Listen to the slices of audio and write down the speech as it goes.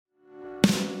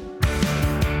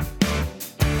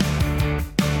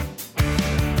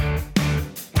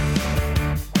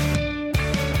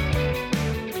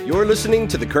You're listening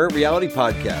to the Current Reality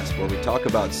Podcast, where we talk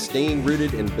about staying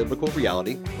rooted in biblical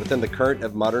reality within the current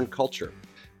of modern culture.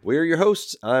 We're your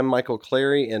hosts. I'm Michael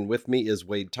Clary, and with me is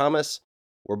Wade Thomas.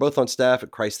 We're both on staff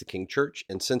at Christ the King Church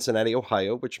in Cincinnati,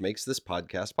 Ohio, which makes this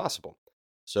podcast possible.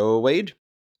 So, Wade,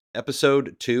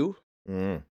 episode 2,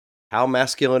 How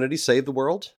Masculinity Saved the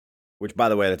World. Which, by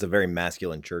the way, that's a very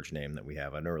masculine church name that we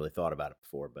have. I've never really thought about it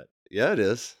before, but... Yeah, it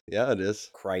is.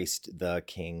 Christ the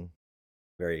King.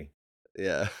 Very...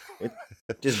 Yeah. It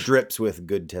just drips with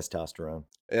good testosterone.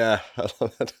 Yeah, I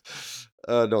love it.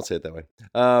 Don't say it that way.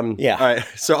 Yeah. All right,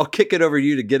 so I'll kick it over to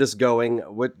you to get us going.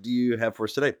 What do you have for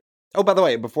us today? Oh, by the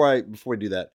way, before we do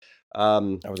that,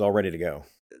 I was all ready to go.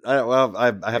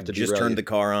 I have to just turned the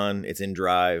car on. It's in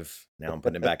drive. Now I'm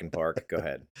putting it back in park. Go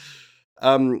ahead.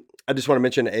 I just want to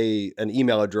mention an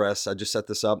email address. I just set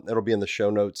this up. It'll be in the show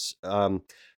notes.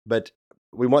 But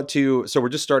we want to, so we're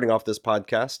just starting off this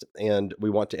podcast and we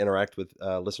want to interact with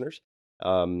listeners.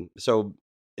 So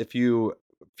if you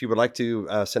would like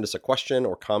to send us a question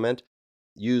or comment,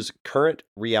 use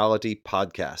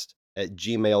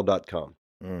currentrealitypodcast@gmail.com.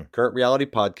 Current Reality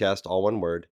Podcast, all one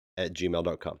word,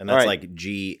 @gmail.com. And that's like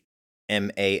GMALE,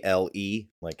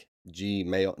 like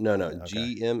Gmail. No,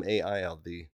 Okay.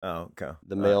 GMAILD. Oh, okay.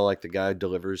 The mail, like the guy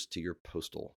delivers to your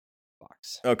postal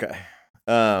box. Okay.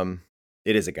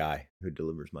 It is a guy who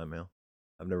delivers my mail.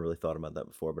 I've never really thought about that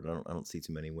before, but I don't see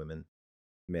too many women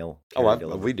mail.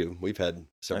 We do. We've had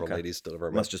several ladies deliver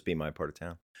mail. Must just be my part of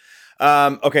town.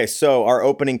 Okay, so our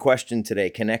opening question today,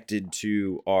 connected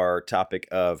to our topic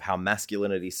of how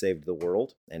masculinity saved the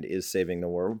world and is saving the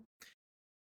world.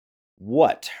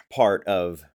 What part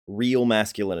of real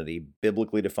masculinity,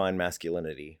 biblically defined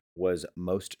masculinity, was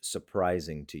most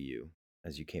surprising to you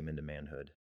as you came into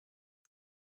manhood?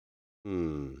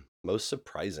 Most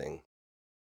surprising.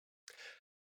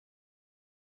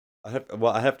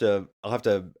 I'll have to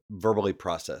verbally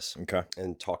process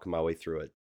and talk my way through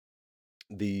it.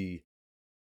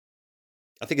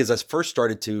 I think as I first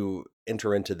started to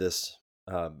enter into this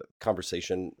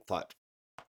conversation, thought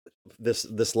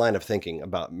this line of thinking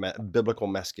about biblical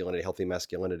masculinity, healthy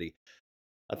masculinity,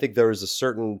 I think there is a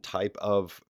certain type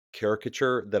of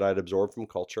caricature that I'd absorbed from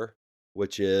culture,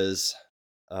 which is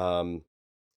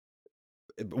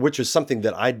something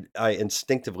that I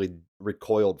instinctively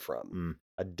recoiled from.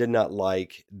 I did not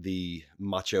like the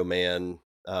macho man.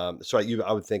 So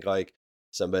I would think like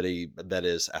somebody that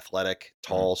is athletic,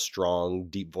 tall, strong,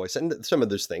 deep voice, and some of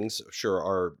those things sure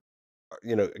are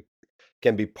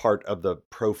can be part of the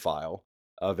profile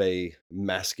of a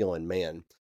masculine man.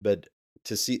 But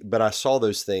I saw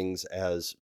those things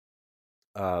as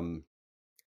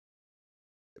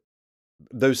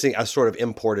those things. I sort of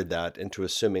imported that into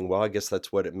assuming, well, I guess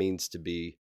that's what it means to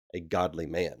be a godly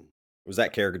man. Was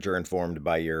that caricature informed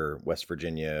by your West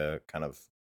Virginia kind of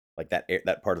like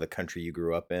that part of the country you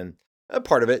grew up in?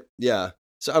 Part of it, yeah.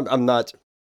 So I'm not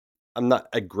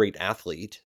a great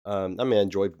athlete. I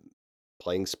enjoy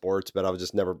playing sports, but I was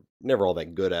just never all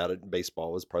that good at it.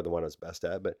 Baseball was probably the one I was best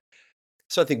at. But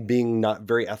so I think being not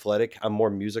very athletic, I'm more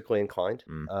musically inclined.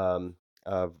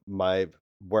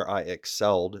 Where I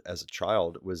excelled as a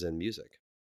child was in music.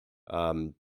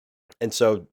 And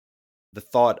so the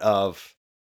thought of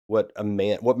what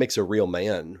makes a real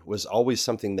man was always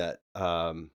something that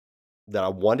I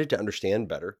wanted to understand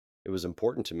better. It was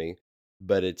important to me,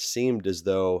 but it seemed as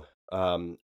though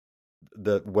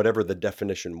whatever the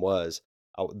definition was,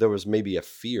 there was maybe a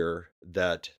fear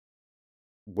that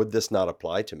would this not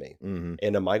apply to me?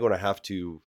 And am I going to have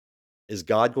to? Is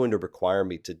God going to require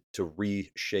me to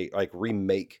reshape, like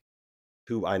remake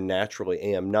who I naturally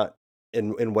am, not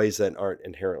in ways that aren't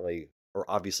inherently or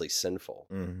obviously sinful?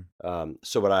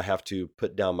 So would I have to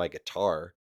put down my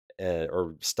guitar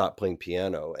or stop playing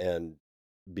piano and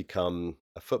become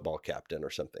a football captain or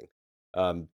something?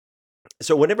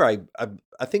 So whenever I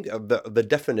think of the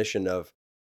definition of,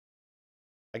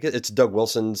 I guess it's Doug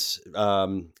Wilson's,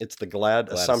 it's the glad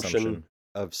assumption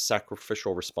of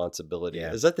sacrificial responsibility.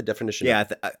 Yeah. Is that the definition? Yeah,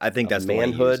 I think that's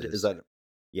manhood. The one is that?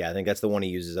 Yeah, I think that's the one he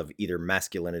uses of either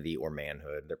masculinity or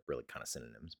manhood. They're really kind of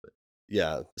synonyms, but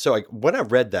yeah. So when I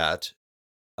read that,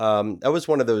 that was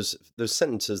one of those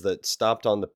sentences that stopped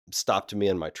me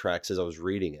in my tracks as I was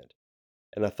reading it,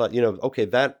 and I thought, okay,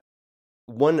 that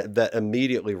one that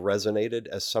immediately resonated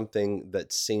as something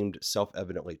that seemed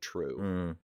self-evidently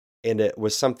true, and it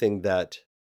was something that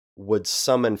would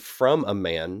summon from a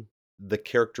man the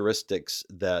characteristics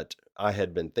that I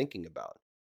had been thinking about.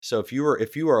 So if you were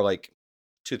like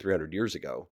 200-300 years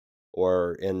ago,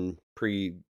 or in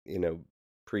pre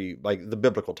like the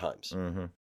biblical times,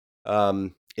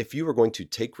 if you were going to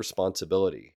take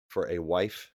responsibility for a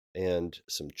wife and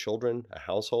some children, a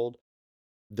household,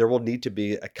 there will need to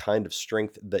be a kind of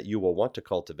strength that you will want to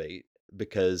cultivate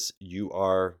because you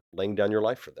are laying down your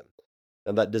life for them.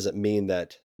 And that doesn't mean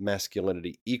that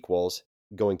masculinity equals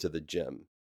going to the gym.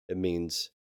 It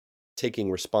means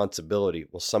taking responsibility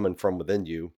will summon from within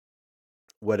you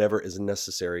whatever is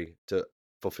necessary to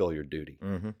fulfill your duty.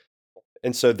 Mm-hmm.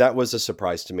 And so that was a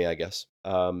surprise to me, I guess,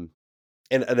 and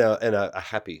a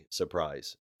happy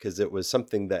surprise because it was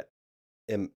something that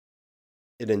it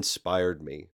inspired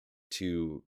me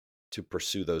to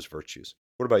pursue those virtues.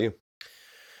 What about you?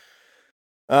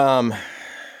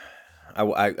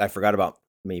 I forgot about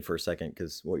me for a second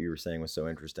because what you were saying was so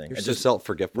interesting. You're so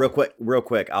self-forgetful. Real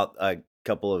quick, a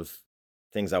couple of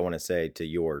things I want to say to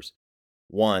yours.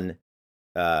 One,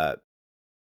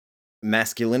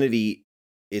 masculinity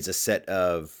is a set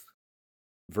of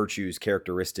virtues,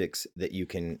 characteristics that you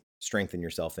can strengthen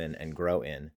yourself in and grow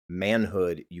in.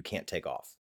 Manhood, you can't take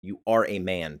off. You are a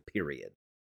man, period.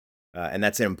 And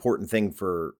that's an important thing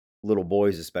for little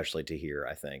boys, especially to hear,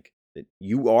 I think, that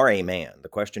you are a man. The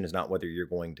question is not whether you're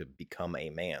going to become a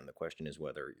man. The question is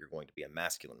whether you're going to be a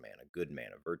masculine man, a good man,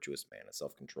 a virtuous man, a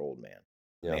self-controlled man,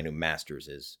 a man who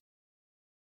masters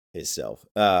his self.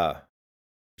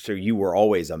 So you were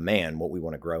always a man. What we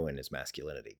want to grow in is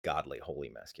masculinity, godly, holy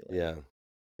masculinity. Yeah.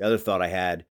 The other thought I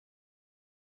had,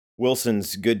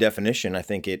 Wilson's good definition, I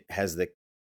think it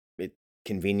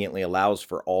conveniently allows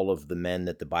for all of the men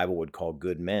that the Bible would call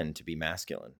good men to be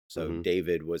masculine. So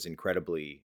David was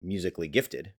incredibly musically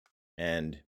gifted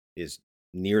and is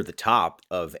near the top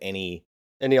of any.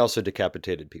 And he also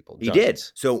decapitated people. He did.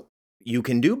 So you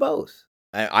can do both.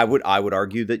 I would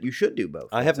argue that you should do both.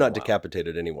 I have not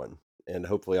decapitated anyone, and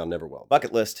hopefully I'll never will.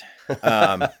 Bucket list.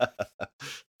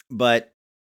 But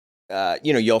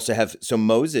you also have, so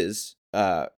Moses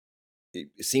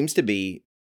seems to be,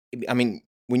 I mean,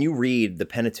 when you read the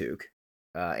Pentateuch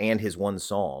and his one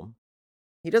psalm,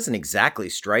 he doesn't exactly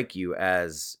strike you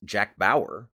as Jack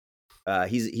Bauer.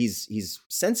 He's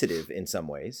sensitive in some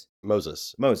ways.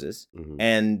 Moses. Mm-hmm.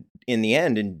 And in the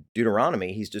end, in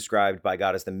Deuteronomy, he's described by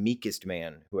God as the meekest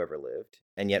man who ever lived.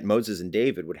 And yet Moses and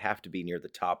David would have to be near the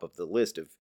top of the list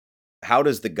of how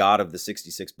does the God of the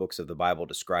 66 books of the Bible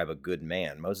describe a good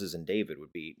man? Moses and David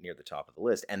would be near the top of the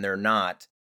list. And they're not,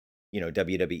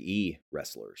 WWE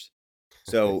wrestlers.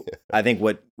 So I think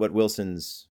what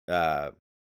Wilson's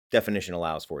definition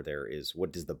allows for there is,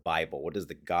 what does the Bible, what does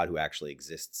the God who actually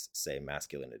exists say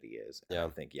masculinity is? And I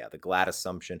think, the glad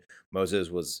assumption,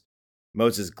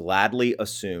 Moses gladly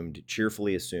assumed,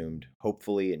 cheerfully assumed,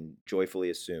 hopefully and joyfully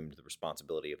assumed the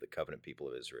responsibility of the covenant people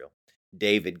of Israel.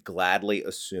 David gladly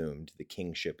assumed the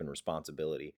kingship and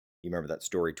responsibility. You remember that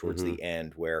story towards the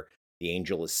end where the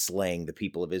angel is slaying the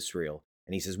people of Israel.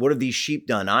 And he says, what have these sheep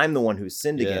done? I'm the one who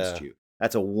sinned against you.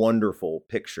 That's a wonderful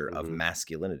picture of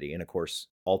masculinity. And of course,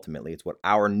 ultimately, it's what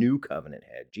our new covenant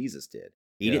head, Jesus, did.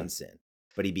 He didn't sin,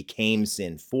 but he became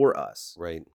sin for us.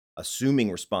 Right. Assuming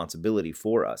responsibility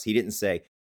for us. He didn't say,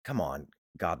 come on,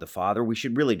 God the Father, we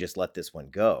should really just let this one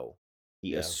go.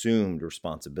 He assumed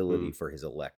responsibility for his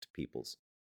elect people's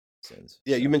sins.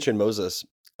 Yeah, you mentioned Moses.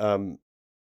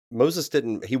 Moses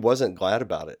he wasn't glad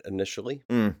about it initially.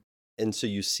 And so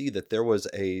you see that there was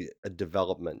a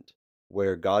development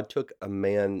where God took a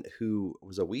man who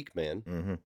was a weak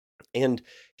man, and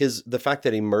the fact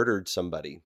that he murdered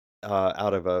somebody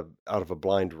out of a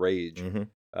blind rage.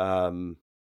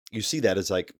 You see that as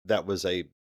like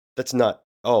that's not,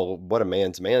 oh, what a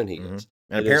man's man he is.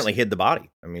 And apparently hid the body.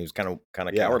 I mean, he was kind of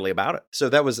cowardly about it. So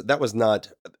that was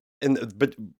not,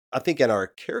 but I think in our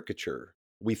caricature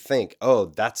we think, oh,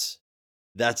 that's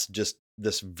just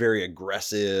this very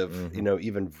aggressive,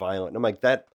 even violent. And I'm like,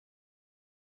 that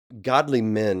godly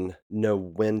men know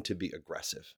when to be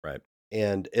aggressive, right?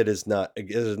 And it is not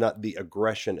the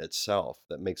aggression itself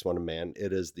that makes one a man.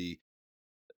 It is the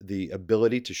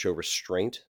ability to show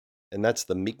restraint, and that's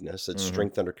the meekness. It's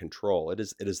strength under control. It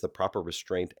is the proper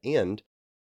restraint and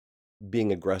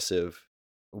being aggressive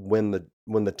when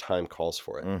the time calls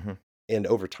for it. And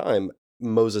over time,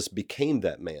 Moses became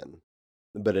that man,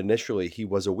 but initially he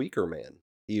was a weaker man.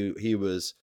 He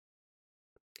was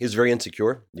very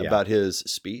insecure about his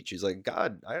speech. He's like,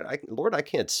 God, Lord, I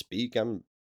can't speak. I'm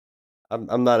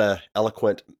not a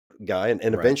eloquent guy.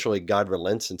 And eventually God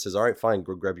relents and says, all right, fine,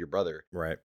 go grab your brother.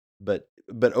 Right. But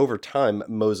over time,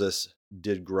 Moses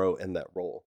did grow in that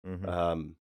role.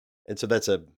 And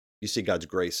so you see God's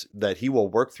grace that he will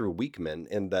work through weak men,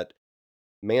 and that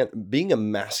man, being a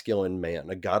masculine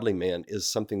man, a godly man,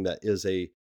 is something that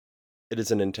it is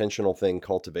an intentional thing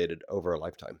cultivated over a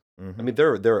lifetime. I mean,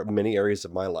 there are many areas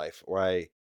of my life where I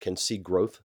can see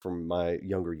growth from my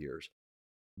younger years,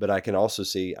 but I can also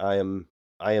see I am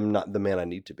not the man I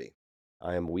need to be.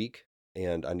 I am weak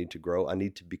and I need to grow. I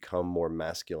need to become more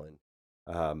masculine,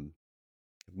 um,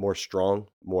 more strong,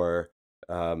 more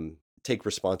take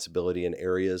responsibility in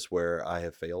areas where I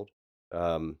have failed.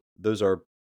 Um, those are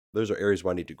those are areas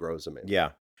where I need to grow as a man. Yeah.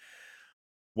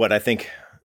 What I think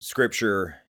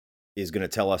Scripture is going to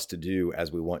tell us to do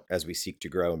as we seek to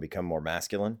grow and become more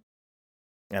masculine.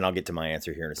 And I'll get to my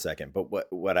answer here in a second.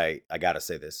 But what I got to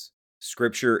say this.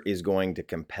 Scripture is going to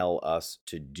compel us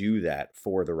to do that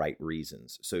for the right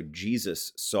reasons. So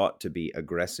Jesus sought to be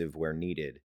aggressive where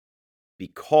needed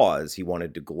because he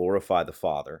wanted to glorify the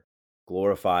Father,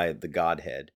 glorify the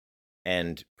Godhead,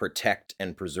 and protect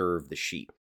and preserve the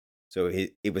sheep. So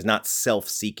it was not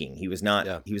self-seeking. He was not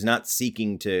Yeah. he was not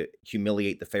seeking to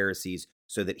humiliate the Pharisees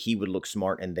so that he would look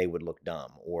smart and they would look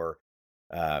dumb, or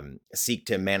seek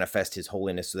to manifest his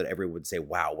holiness so that everyone would say,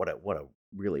 "Wow, what a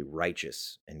really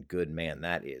righteous and good man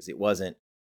that is." It wasn't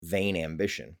vain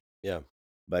ambition, Yeah.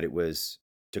 but it was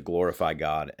to glorify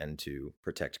God and to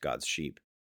protect God's sheep.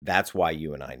 That's why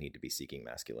you and I need to be seeking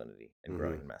masculinity and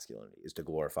growing in masculinity, is to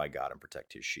glorify God and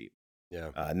protect his sheep.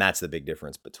 Yeah. And that's the big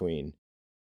difference between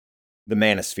the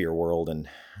manosphere world, and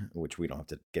which we don't have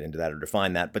to get into that or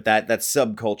define that, but that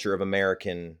subculture of the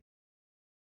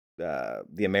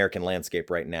American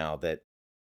landscape right now that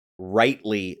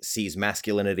rightly sees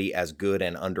masculinity as good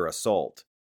and under assault,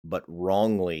 but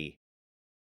wrongly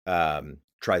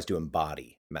tries to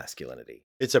embody masculinity.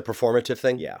 It's a performative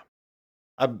thing. Yeah.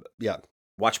 Yeah.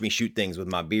 Watch me shoot things with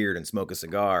my beard and smoke a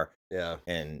cigar. Yeah.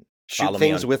 And Shoot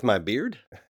things with my beard?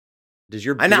 Does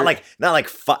your beard... not like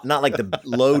the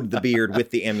load the beard with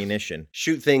the ammunition.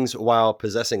 Shoot things while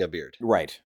possessing a beard.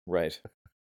 Right.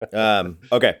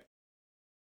 Okay.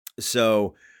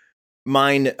 So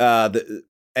mine,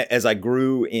 as I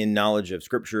grew in knowledge of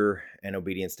Scripture and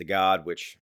obedience to God,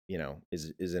 which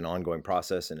is an ongoing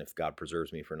process, and if God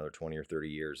preserves me for another 20 or 30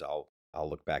 years, I'll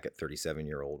look back at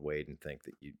 37-year-old Wade and think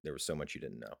that there was so much you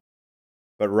didn't know.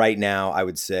 But right now, I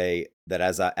would say that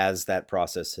as that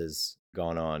process has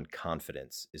gone on,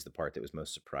 confidence is the part that was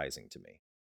most surprising to me.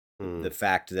 The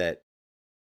fact that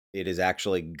it is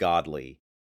actually godly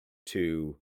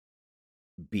to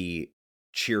be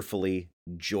cheerfully,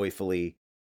 joyfully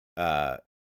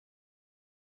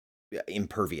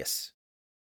impervious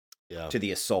to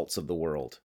the assaults of the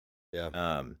world.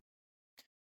 Yeah.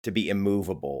 To be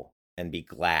immovable and be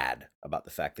glad about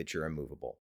the fact that you're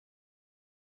immovable.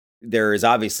 There is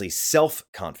obviously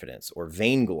self-confidence or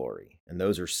vainglory, and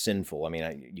those are sinful. I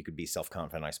mean, you could be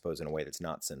self-confident, I suppose, in a way that's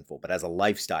not sinful, but as a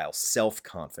lifestyle,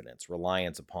 self-confidence,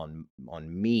 reliance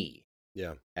on me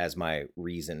as my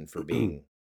reason for being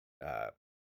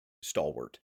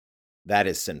stalwart, that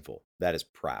is sinful. That is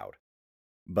proud.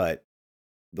 But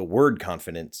the word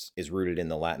confidence is rooted in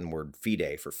the Latin word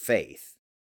fide, for faith.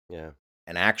 Yeah.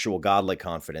 An actual godly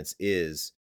confidence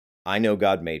is, I know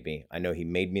God made me. I know he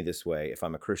made me this way. If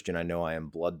I'm a Christian, I know I am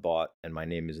blood-bought and my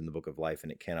name is in the book of life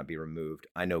and it cannot be removed.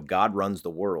 I know God runs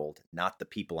the world, not the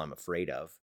people I'm afraid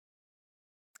of.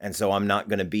 And so I'm not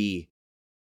going to be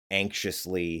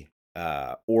anxiously,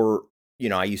 I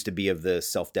used to be of the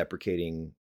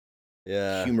self-deprecating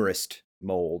humorist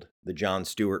mold, the Jon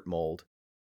Stewart mold,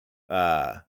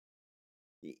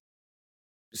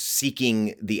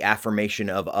 seeking the affirmation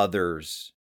of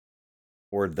others,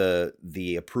 or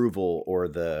the approval, or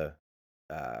the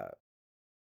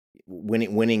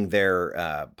winning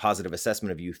their positive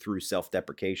assessment of you through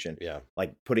self-deprecation. Yeah.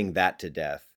 Like putting that to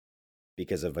death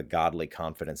because of a godly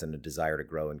confidence and a desire to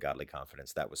grow in godly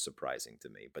confidence. That was surprising to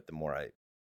me. But the more I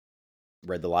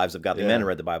read the lives of godly men and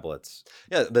read the Bible, it's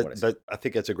but I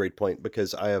think that's a great point,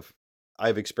 because I've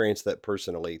experienced that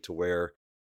personally, to where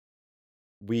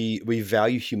we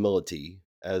value humility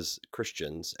as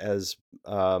Christians as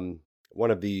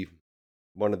one of the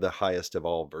highest of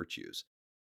all virtues.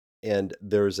 And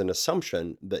there's an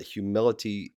assumption that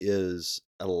humility is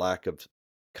a lack of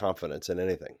confidence in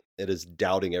anything. It is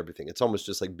doubting everything. It's almost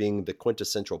just like being the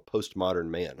quintessential postmodern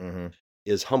man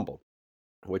is humble,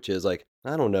 which is like,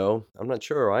 I don't know, I'm not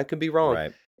sure, I could be wrong.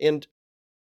 Right. And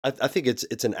I think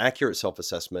it's an accurate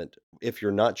self-assessment if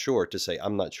you're not sure to say,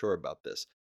 I'm not sure about this.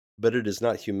 But it is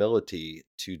not humility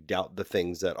to doubt the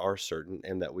things that are certain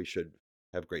and that we should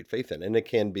have great faith in. And it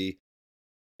can be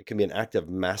an act of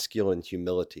masculine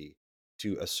humility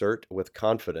to assert with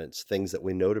confidence things that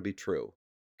we know to be true.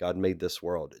 God made this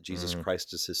world. Jesus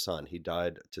Christ is his son. He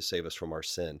died to save us from our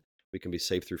sin. We can be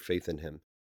saved through faith in him.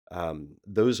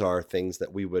 Those are things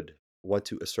that we would want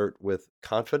to assert with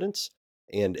confidence.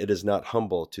 And it is not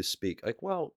humble to speak like,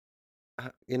 well,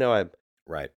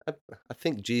 Right. I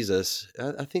think Jesus,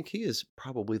 I think he is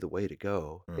probably the way to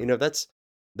go. Mm. That's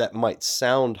that might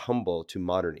sound humble to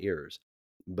modern ears,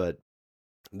 but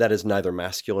that is neither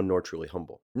masculine nor truly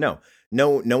humble. No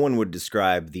one would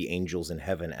describe the angels in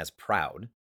heaven as proud.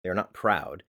 They're not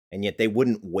proud, and yet they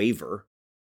wouldn't waver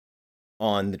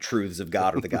on the truths of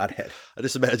God or the Godhead. I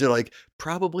just imagine like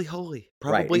probably holy,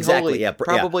 Right, probably exactly. holy, Yeah,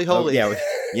 probably Oh, holy. yeah,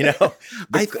 you know,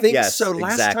 I think yes, so.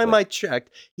 Last time exactly. I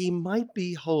checked, he might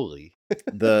be holy.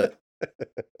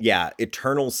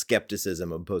 Eternal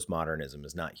skepticism of postmodernism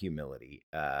is not humility.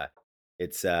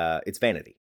 It's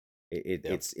vanity. Yeah.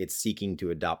 It's seeking to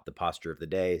adopt the posture of the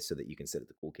day so that you can sit at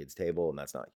the cool kids table, and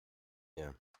that's not. Yeah.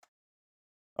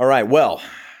 All right. Well,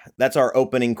 that's our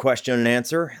opening question and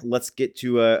answer. Let's get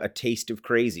to a taste of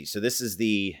crazy. So this is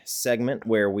the segment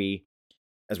where we,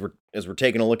 as we're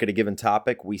taking a look at a given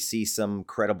topic, we see some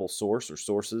credible source or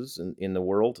sources in the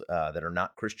world that are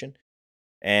not Christian,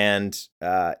 and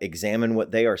examine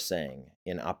what they are saying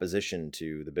in opposition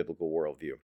to the biblical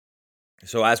worldview.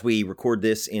 So as we record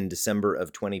this in December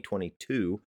of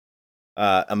 2022,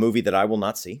 a movie that I will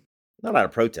not see, not out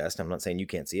of protest. I'm not saying you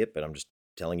can't see it, but I'm just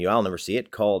telling you I'll never see it,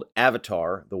 called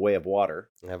Avatar: The Way of Water,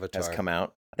 has come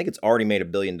out. I think it's already made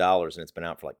 $1 billion, and it's been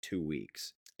out for like 2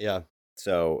 weeks. Yeah.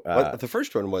 So the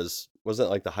first one wasn't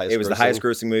like the highest. It was the highest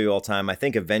grossing movie of all time. I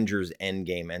think Avengers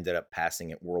Endgame ended up passing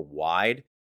it worldwide,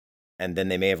 and then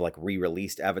they may have like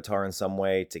re-released Avatar in some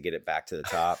way to get it back to the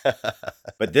top.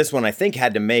 But this one, I think,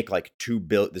 had to make like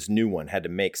this new one had to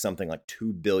make something like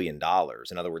 $2 billion.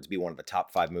 In other words, be one of the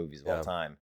top 5 movies of all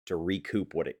time to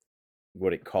recoup what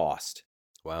it cost.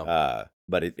 Wow.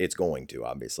 But it's going to,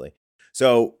 obviously.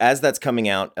 So as that's coming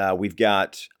out, we've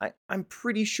got, I'm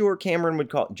pretty sure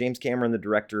James Cameron, the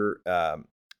director,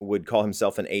 would call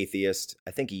himself an atheist.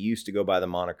 I think he used to go by the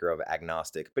moniker of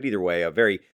agnostic, but either way, a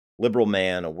very liberal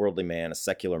man, a worldly man, a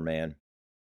secular man.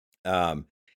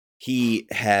 He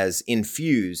has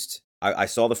infused, I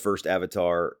saw the first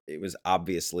Avatar. It was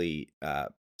obviously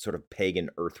sort of pagan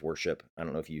earth worship. I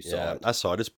don't know if you saw it. I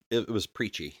saw it. It was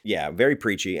preachy. Yeah, very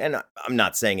preachy. And I'm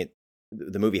not saying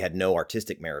the movie had no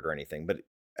artistic merit or anything, but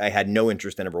I had no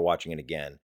interest in ever watching it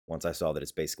again once I saw that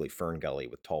it's basically Fern Gully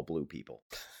with tall blue people.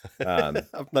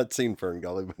 I've not seen Fern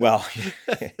Gully. But... Well,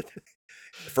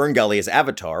 Fern Gully is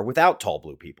Avatar without tall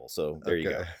blue people. So there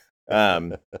you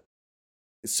go.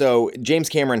 So James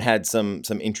Cameron had some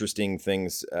interesting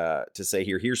things to say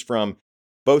here. Here's from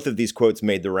both of these quotes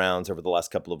made the rounds over the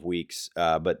last couple of weeks,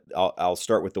 but I'll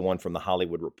start with the one from the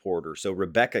Hollywood Reporter. So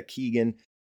Rebecca Keegan,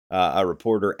 a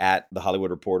reporter at the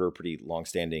Hollywood Reporter, pretty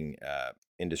longstanding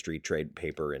industry trade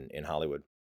paper in Hollywood,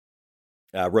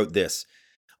 wrote this.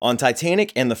 On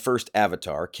Titanic and the first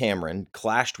Avatar, Cameron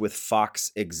clashed with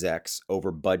Fox execs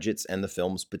over budgets and the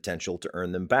film's potential to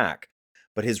earn them back.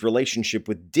 But his relationship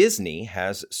with Disney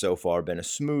has so far been a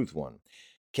smooth one.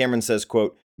 Cameron says,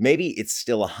 quote, maybe it's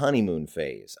still a honeymoon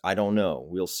phase. I don't know.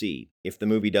 We'll see. If the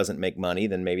movie doesn't make money,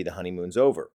 then maybe the honeymoon's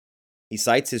over. He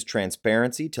cites his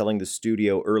transparency, telling the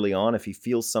studio early on if he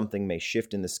feels something may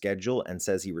shift in the schedule, and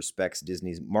says he respects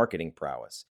Disney's marketing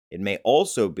prowess. It may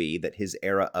also be that his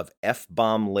era of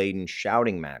F-bomb-laden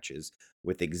shouting matches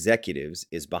with executives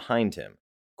is behind him.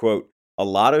 Quote, a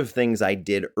lot of things I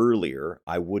did earlier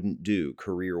I wouldn't do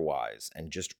career-wise,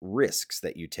 and just risks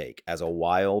that you take as a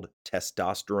wild,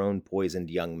 testosterone-poisoned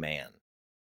young man.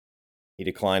 He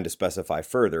declined to specify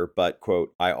further, but,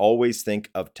 quote, I always think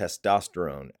of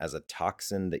testosterone as a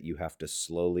toxin that you have to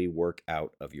slowly work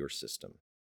out of your system.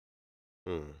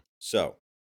 So,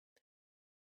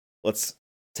 let's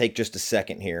take just a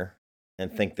second here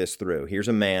and think this through. Here's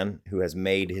a man who has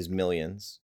made his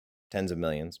millions, tens of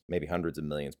millions, maybe hundreds of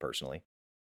millions personally,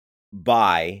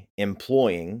 by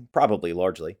employing, probably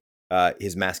largely,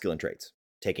 his masculine traits.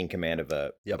 Taking command of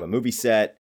a movie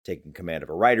set, taking command of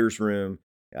a writer's room.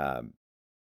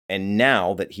 And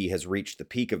now that he has reached the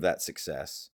peak of that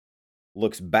success,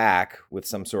 looks back with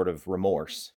some sort of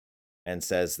remorse and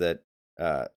says that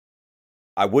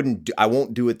I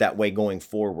won't do it that way going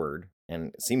forward.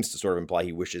 And it seems to sort of imply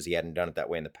he wishes he hadn't done it that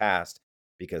way in the past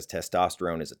because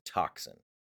testosterone is a toxin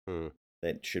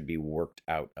that should be worked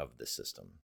out of the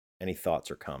system. Any thoughts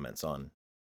or comments on?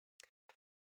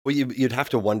 Well, you'd have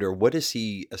to wonder, what does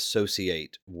he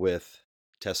associate with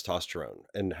testosterone,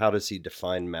 and how does he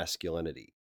define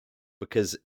masculinity?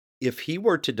 Because if he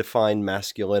were to define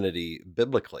masculinity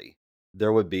biblically,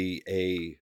 there would be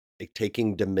a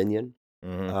taking dominion.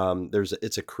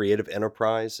 It's a creative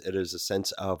enterprise. It is a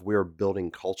sense of we're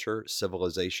building culture,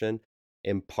 civilization,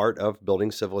 and part of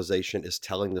building civilization is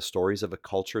telling the stories of a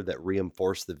culture that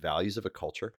reinforce the values of a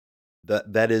culture.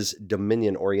 That is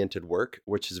dominion-oriented work,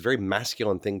 which is a very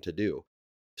masculine thing to do.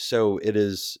 So it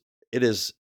is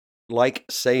like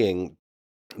saying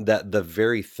that the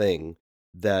very thing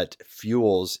that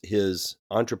fuels his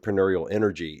entrepreneurial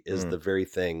energy is the very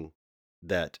thing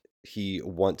that he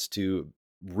wants to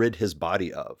rid his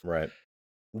body of. Right.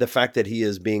 The fact that he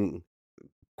is being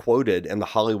quoted in the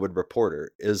Hollywood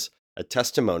Reporter is a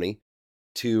testimony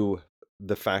to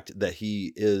the fact that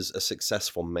he is a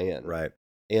successful man. Right.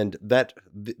 And that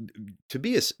to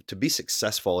be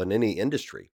successful in any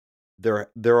industry, there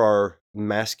are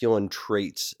masculine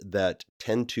traits that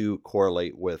tend to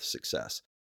correlate with success.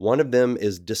 One of them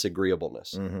is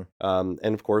disagreeableness.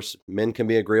 And of course, men can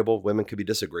be agreeable, women can be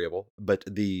disagreeable, but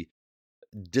the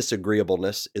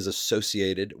disagreeableness is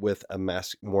associated with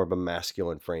more of a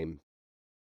masculine frame.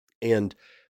 And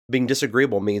being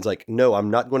disagreeable means like, no,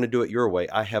 I'm not going to do it your way.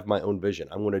 I have my own vision.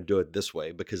 I'm going to do it this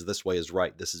way because this way is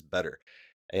right. This is better.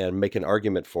 And make an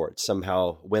argument for it,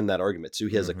 somehow win that argument. So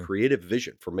he has a creative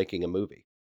vision for making a movie.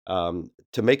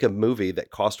 To make a movie that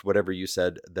cost whatever you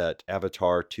said that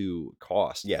Avatar 2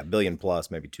 cost. Yeah, $1 billion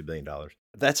plus, maybe $2 billion.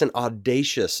 That's an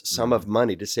audacious sum of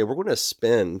money to say we're going to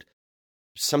spend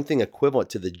something equivalent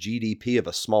to the GDP of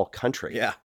a small country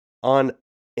on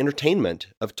entertainment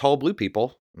of tall blue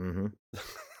people.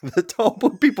 The tall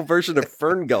blue people version of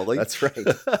Fern Gully. That's right.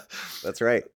 That's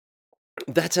right.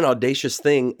 That's an audacious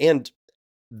thing. And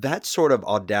that sort of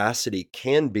audacity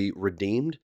can be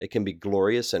redeemed. It can be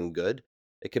glorious and good.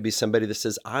 It could be somebody that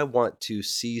says, I want to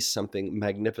see something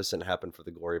magnificent happen for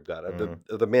the glory of God.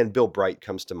 The man Bill Bright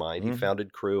comes to mind. He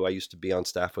founded Crew. I used to be on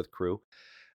staff with Crew.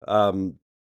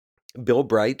 Bill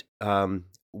Bright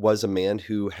was a man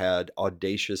who had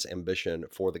audacious ambition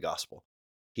for the gospel.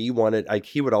 He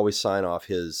would always sign off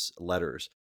his letters,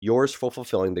 yours for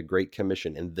fulfilling the Great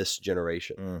Commission in this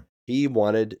generation. He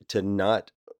wanted to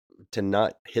not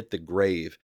hit the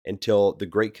grave until the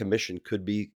Great Commission could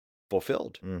be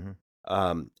fulfilled.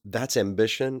 That's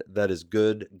ambition. That is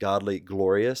good, godly,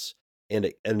 glorious. And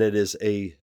it is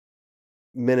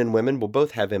men and women will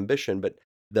both have ambition, but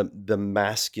the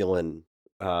masculine,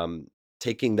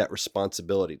 taking that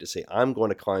responsibility to say, I'm going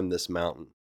to climb this mountain.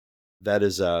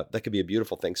 That could be a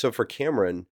beautiful thing. So for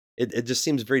Cameron, it just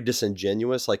seems very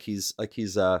disingenuous. Like he's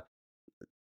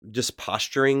just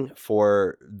posturing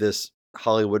for this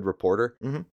Hollywood reporter.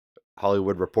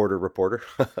 Hollywood reporter.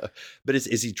 But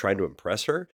is he trying to impress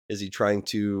her? Is he trying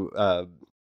to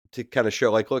kind of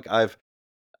show like, look, I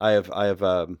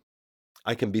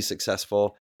can be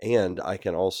successful and I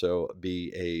can also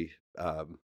be a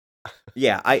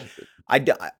yeah,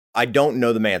 I don't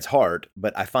know the man's heart,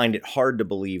 but I find it hard to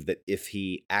believe that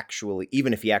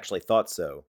even if he actually thought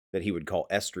so, that he would call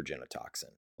estrogen a toxin.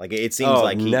 Like it seems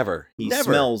like he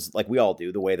smells like we all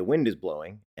do, the way the wind is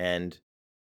blowing. And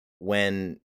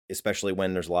especially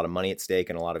when there's a lot of money at stake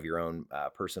and a lot of your own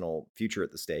personal future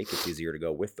at the stake, it's easier to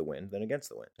go with the wind than against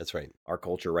the wind. That's right. Our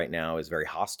culture right now is very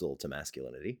hostile to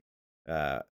masculinity.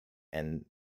 And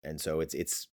so it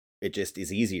just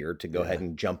is easier to go ahead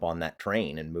and jump on that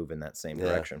train and move in that same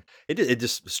direction. It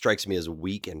just strikes me as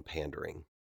weak and pandering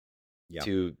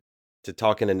to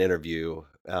talk in an interview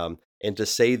and to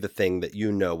say the thing that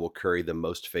will carry the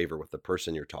most favor with the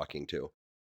person you're talking to,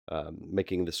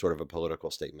 making this sort of a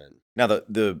political statement. Now,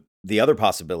 the other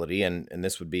possibility, and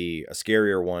this would be a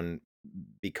scarier one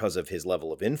because of his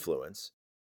level of influence,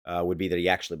 would be that he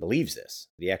actually believes this.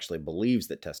 He actually believes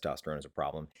that testosterone is a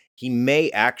problem. He may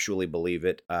actually believe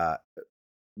it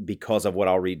because of what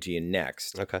I'll read to you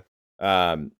next. Okay.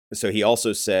 So he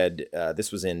also said,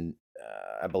 this was in,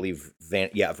 I believe,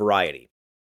 Variety.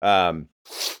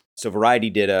 So Variety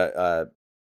did a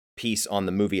piece on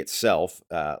the movie itself,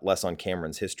 less on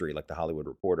Cameron's history, like the Hollywood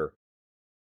Reporter.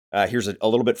 Here's a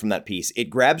little bit from that piece. It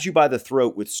grabs you by the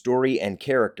throat with story and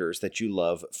characters that you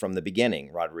love from the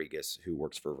beginning, Rodriguez, who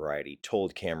works for Variety,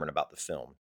 told Cameron about the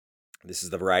film. This is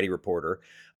the Variety Reporter.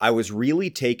 I was really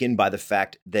taken by the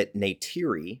fact that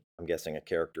Neytiri, I'm guessing a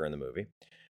character in the movie,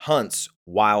 hunts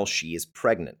while she is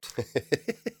pregnant.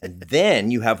 And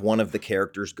then you have one of the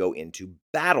characters go into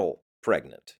battle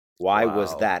pregnant. Why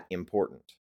was that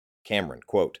important? Cameron,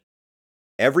 quote,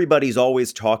 everybody's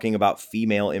always talking about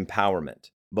female empowerment.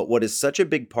 But what is such a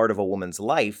big part of a woman's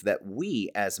life that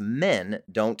we as men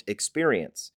don't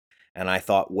experience? And I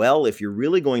thought, well, if you're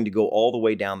really going to go all the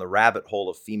way down the rabbit hole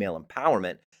of female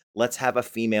empowerment, let's have a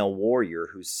female warrior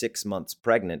who's 6 months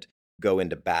pregnant go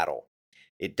into battle.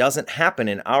 It doesn't happen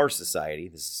in our society.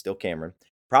 This is still Cameron.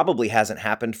 Probably hasn't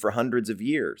happened for hundreds of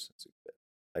years.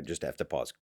 I just have to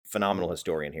pause. Phenomenal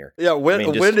historian here. Yeah, when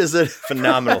is it?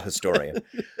 Phenomenal historian.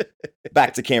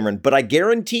 Back to Cameron. But I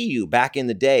guarantee you, back in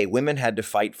the day, women had to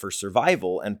fight for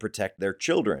survival and protect their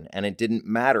children, and it didn't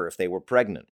matter if they were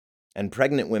pregnant. And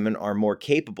pregnant women are more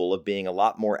capable of being a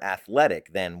lot more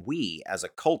athletic than we, as a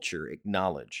culture,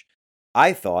 acknowledge.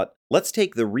 I thought, let's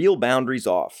take the real boundaries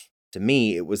off. To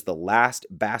me, it was the last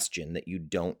bastion that you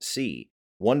don't see.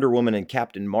 Wonder Woman and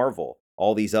Captain Marvel,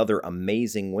 all these other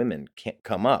amazing women can't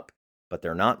come up, but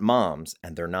they're not moms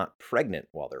and they're not pregnant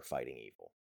while they're fighting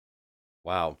evil.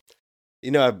 Wow.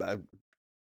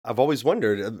 I've always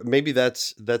wondered, maybe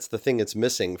that's the thing that's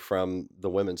missing from the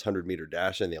women's 100-meter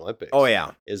dash in the Olympics. Oh,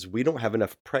 yeah. Is we don't have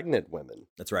enough pregnant women.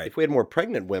 That's right. If we had more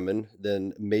pregnant women,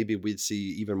 then maybe we'd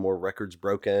see even more records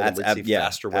broken. And we'd see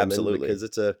faster women. Absolutely. Because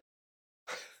it's a...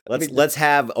 Let's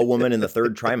have a woman in the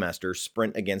third trimester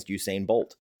sprint against Usain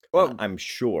Bolt. Well, I'm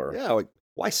sure. Yeah. Like,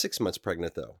 why 6 months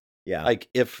pregnant, though? Yeah. Like,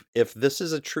 if this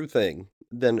is a true thing,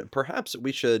 then perhaps it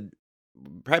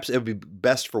would be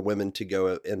best for women to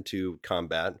go into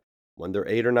combat when they're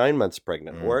 8 or 9 months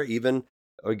pregnant, or even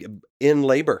in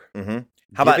labor. Mm-hmm.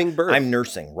 How about birth. I'm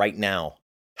nursing right now,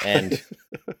 and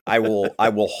I will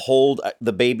hold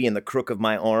the baby in the crook of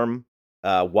my arm,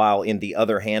 while in the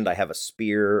other hand I have a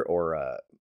spear or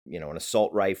an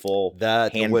assault rifle,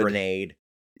 grenade.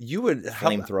 You would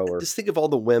flamethrower. Just think of all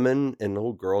the women and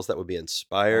little girls that would be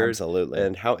inspired, absolutely,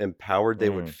 and how empowered they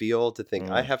would feel to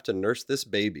think, I have to nurse this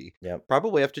baby. Yep.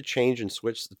 Probably have to change and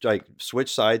switch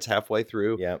sides halfway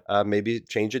through. Yep. Maybe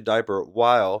change a diaper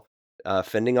while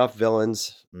fending off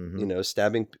villains.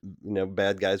 Stabbing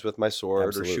bad guys with my sword,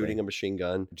 absolutely, or shooting a machine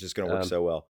gun. It's just going to work so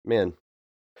well, man.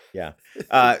 Yeah.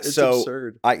 It's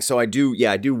absurd. I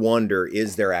do wonder,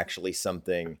 is there actually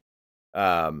something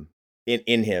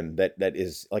in him that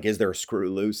is like, is there a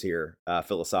screw loose here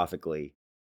philosophically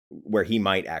where he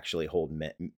might actually hold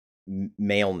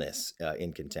maleness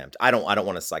in contempt? I don't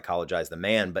want to psychologize the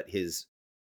man, but his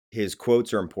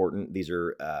quotes are important. These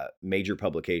are major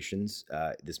publications.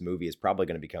 This movie is probably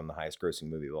going to become the highest grossing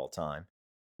movie of all time.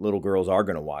 Little girls are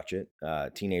going to watch it.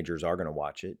 Teenagers are going to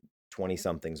watch it.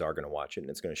 20-somethings are going to watch it, and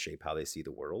it's going to shape how they see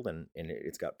the world. And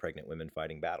it's got pregnant women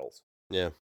fighting battles. Yeah.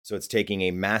 So it's taking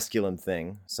a masculine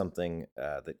thing, something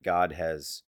that God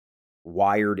has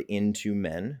wired into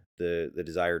men, the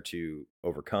desire to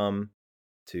overcome,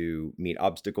 to meet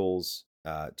obstacles,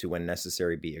 to, when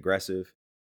necessary, be aggressive,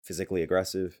 physically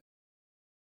aggressive.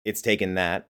 It's taken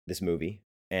this movie,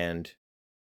 and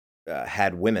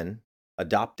had women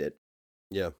adopt it.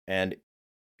 Yeah. And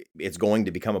it's going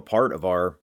to become a part of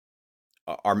our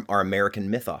American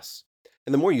mythos.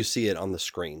 And the more you see it on the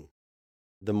screen,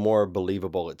 the more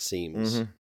believable it seems,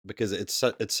 because it's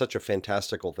such a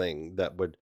fantastical thing that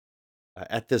would,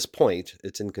 at this point,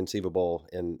 it's inconceivable,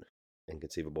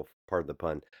 part of the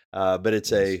pun, but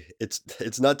it's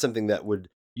it's not something that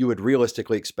you would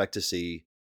realistically expect to see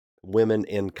women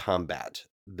in combat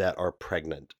that are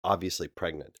pregnant, obviously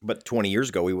pregnant. But 20 years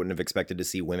ago, we wouldn't have expected to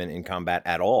see women in combat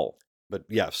at all. But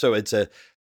yeah, so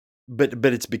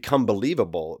but it's become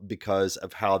believable because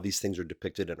of how these things are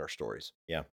depicted in our stories.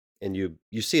 Yeah. And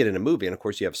you see it in a movie, and of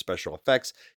course you have special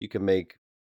effects. You can make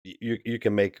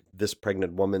this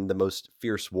pregnant woman the most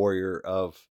fierce warrior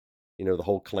of, the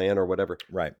whole clan or whatever.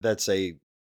 Right.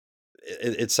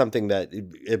 It's something that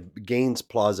it gains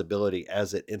plausibility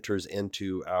as it enters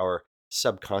into our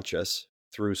subconscious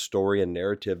through story and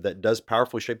narrative that does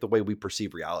powerfully shape the way we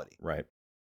perceive reality. Right.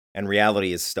 And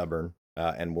reality is stubborn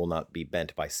and will not be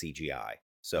bent by CGI.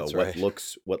 So what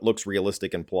looks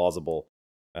realistic and plausible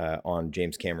on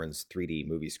James Cameron's 3D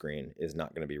movie screen is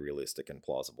not going to be realistic and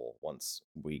plausible once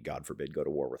we, God forbid, go to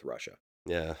war with Russia.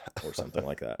 Yeah. Or something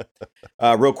like that.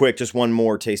 Real quick, just one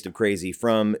more taste of crazy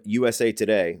from USA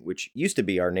Today, which used to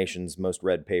be our nation's most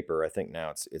read paper. I think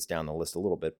now it's down the list a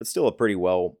little bit, but still a pretty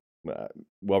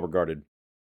well-regarded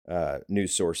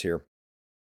news source here.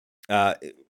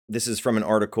 This is from an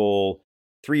article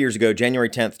 3 years ago, January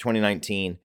 10th,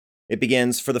 2019. It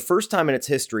begins, for the first time in its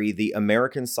history, the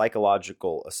American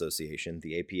Psychological Association,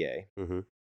 the APA,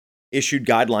 issued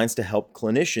guidelines to help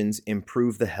clinicians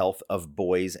improve the health of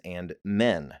boys and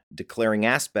men, declaring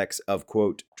aspects of,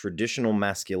 quote, traditional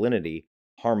masculinity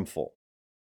harmful.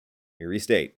 Here we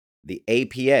state, the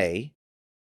APA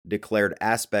declared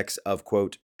aspects of,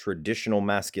 quote, traditional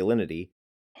masculinity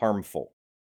harmful.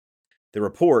 The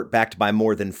report, backed by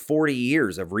more than 40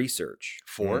 years of research.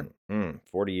 40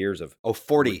 years of...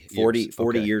 40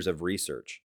 years of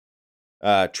research.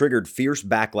 Triggered fierce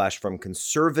backlash from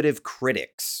conservative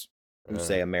critics who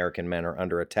say American men are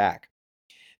under attack.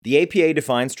 The APA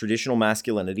defines traditional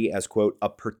masculinity as, quote, a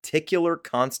particular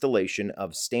constellation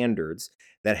of standards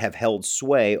that have held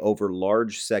sway over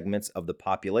large segments of the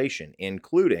population,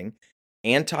 including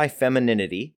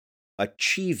anti-femininity,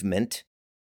 achievement,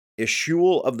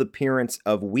 eschewal of the appearance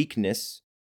of weakness,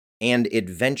 and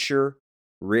adventure,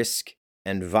 risk,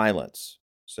 and violence.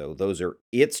 So those are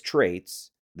its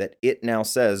traits that it now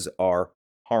says are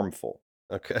harmful.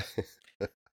 Okay.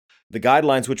 The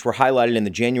guidelines, which were highlighted in the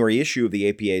January issue of the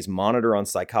APA's Monitor on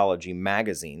Psychology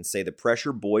magazine, say the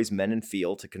pressure boys, men, and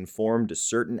feel to conform to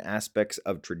certain aspects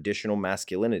of traditional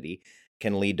masculinity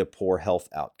can lead to poor health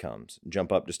outcomes.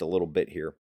 Jump up just a little bit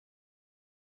here.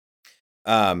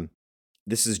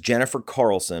 This is Jennifer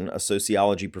Carlson, a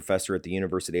sociology professor at the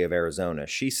University of Arizona.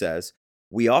 She says,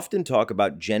 "We often talk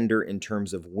about gender in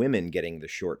terms of women getting the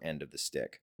short end of the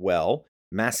stick. Well,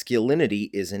 masculinity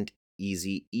isn't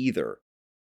easy either.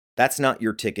 That's not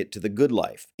your ticket to the good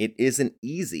life. It isn't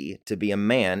easy to be a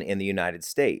man in the United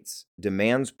States.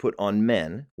 Demands put on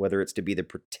men, whether it's to be the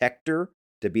protector,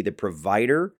 to be the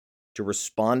provider, to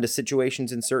respond to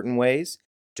situations in certain ways,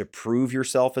 to prove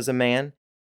yourself as a man,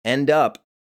 end up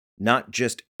not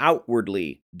just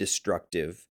outwardly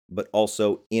destructive, but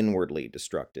also inwardly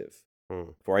destructive."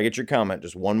 Before I get your comment,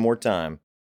 just one more time.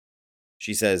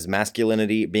 She says,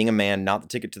 masculinity, being a man, not the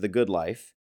ticket to the good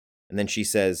life. And then she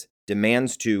says,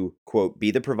 demands to, quote,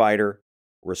 be the provider,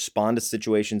 respond to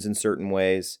situations in certain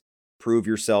ways, prove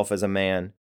yourself as a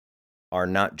man, are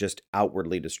not just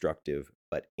outwardly destructive,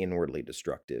 but inwardly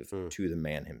destructive to the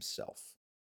man himself.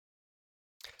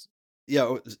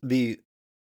 Yeah, the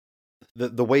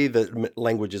way that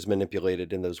language is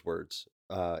manipulated in those words,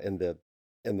 in the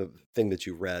thing that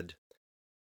you read,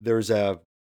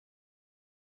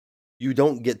 you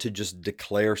don't get to just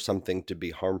declare something to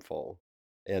be harmful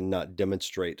and not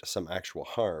demonstrate some actual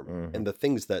harm. And the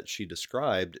things that she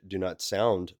described do not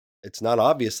sound, it's not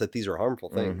obvious that these are harmful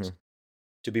things.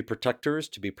 To be protectors,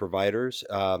 to be providers,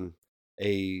 to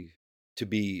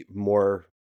be more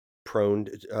prone,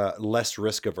 less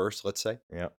risk averse, let's say.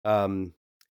 Yeah.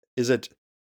 Is it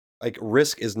like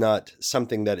risk is not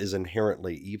something that is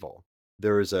inherently evil?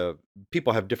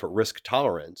 People have different risk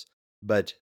tolerance,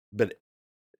 but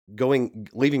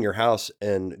leaving your house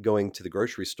and going to the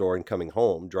grocery store and coming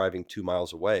home, driving 2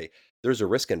 miles away, there's a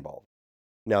risk involved.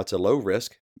 Now it's a low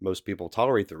risk. Most people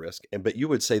tolerate the risk. But you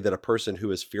would say that a person who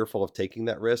is fearful of taking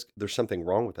that risk, there's something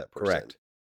wrong with that person.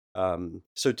 Correct.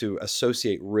 So to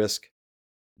associate risk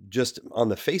just on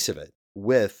the face of it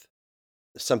with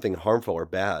something harmful or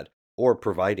bad, or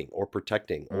providing or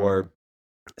protecting or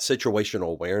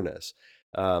situational awareness,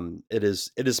 it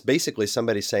is basically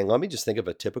somebody saying, let me just think of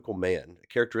a typical man,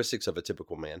 characteristics of a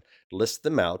typical man, list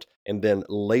them out, and then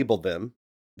label them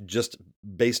just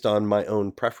based on my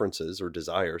own preferences or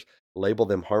desires, label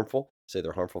them harmful, say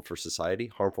they're harmful for society,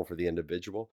 harmful for the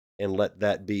individual, and let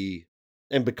that be.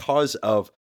 And because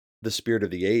of the spirit of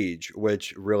the age,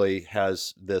 which really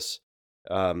has this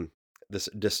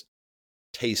distaste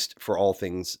for all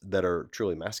things that are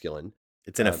truly masculine.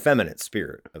 It's an effeminate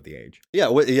spirit of the age. Yeah,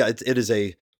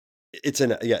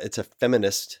 it's a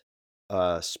feminist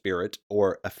spirit,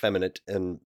 or effeminate,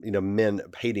 and men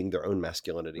hating their own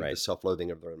masculinity, Right. the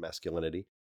self-loathing of their own masculinity.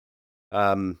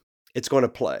 It's going to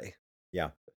play.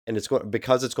 Yeah. And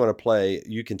because it's going to play,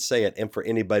 you can say it, and for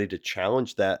anybody to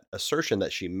challenge that assertion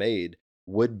that she made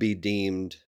would be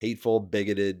deemed hateful,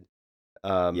 bigoted.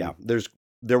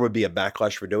 There would be a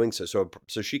backlash for doing so. So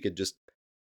she could just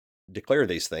declare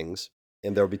these things,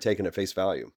 and they'll be taken at face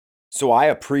value. So I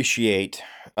appreciate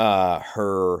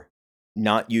her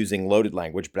not using loaded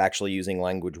language, but actually using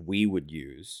language we would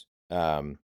use,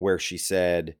 where she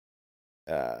said,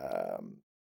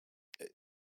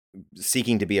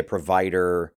 seeking to be a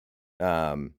provider,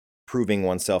 proving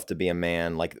oneself to be a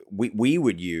man. Like we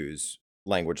would use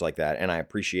language like that, and I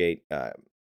appreciate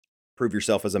prove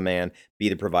yourself as a man, be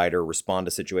the provider, respond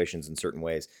to situations in certain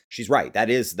ways. She's right.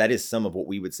 That is some of what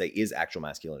we would say is actual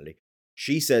masculinity.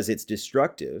 She says it's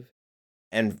destructive,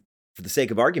 and for the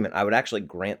sake of argument, I would actually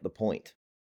grant the point.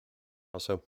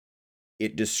 Also,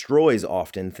 it destroys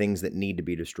often things that need to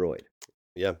be destroyed.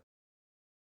 Yeah.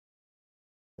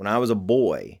 When I was a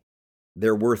boy,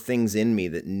 there were things in me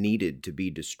that needed to be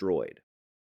destroyed,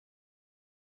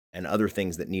 and other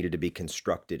things that needed to be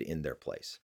constructed in their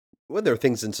place. Well, there are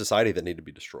things in society that need to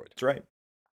be destroyed. That's right.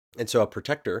 And so a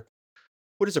protector,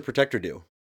 what does a protector do?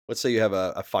 Let's say you have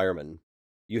a fireman.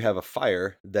 You have a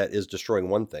fire that is destroying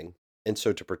one thing. And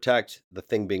so to protect the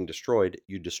thing being destroyed,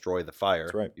 you destroy the fire.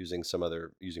 That's right. using That's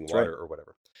water or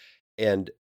whatever.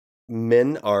 And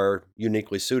men are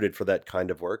uniquely suited for that kind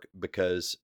of work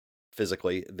because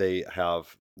physically they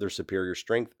have their superior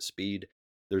strength, speed,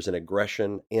 there's an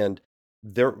aggression, and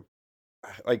they're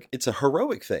like, it's a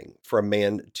heroic thing for a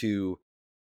man to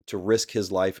risk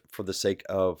his life for the sake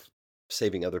of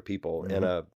saving other people in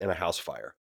a house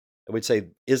fire. And we'd say,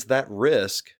 is that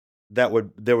risk that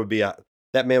man would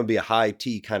be a high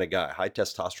T kind of guy, high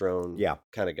testosterone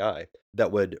kind of guy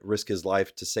that would risk his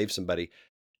life to save somebody.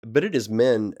 But it is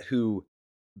men who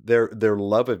their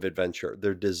love of adventure,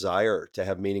 their desire to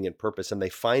have meaning and purpose, and they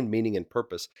find meaning and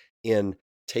purpose in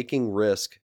taking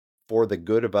risk for the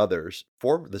good of others,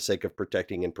 for the sake of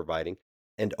protecting and providing,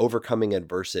 and overcoming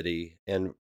adversity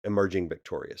and emerging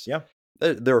victorious. Yeah.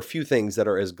 There are few things that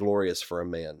are as glorious for a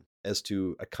man as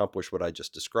to accomplish what I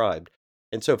just described.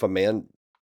 And so if a man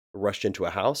rushed into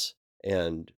a house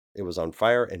and it was on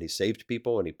fire and he saved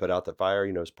people and he put out the fire,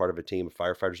 as part of a team of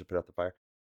firefighters to put out the fire,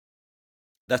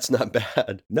 that's not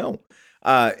bad. No.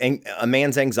 And a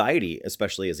man's anxiety,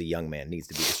 especially as a young man, needs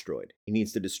to be destroyed. He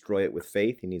needs to destroy it with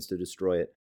faith. He needs to destroy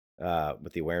it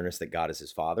with the awareness that God is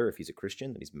his father, if he's a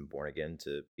Christian, that he's been born again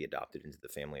to be adopted into the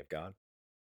family of God.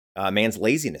 A man's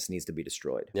laziness needs to be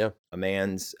destroyed. Yeah. A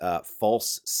man's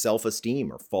false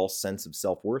self-esteem or false sense of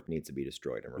self-worth needs to be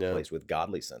destroyed and replaced with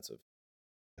godly sense of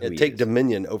who he take is.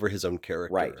 dominion over his own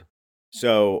character. Right.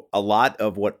 So a lot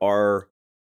of what our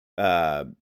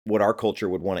culture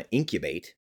would want to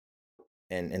incubate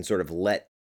and sort of let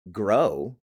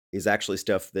grow is actually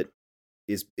stuff that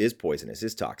is poisonous,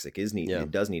 is toxic,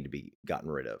 it does need to be gotten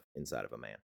rid of inside of a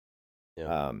man.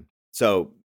 Yeah.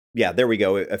 So yeah, there we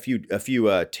go. A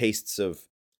few tastes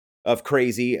of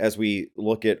crazy as we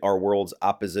look at our world's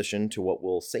opposition to what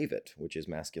will save it, which is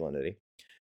masculinity.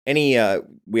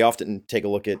 We often take a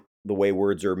look at the way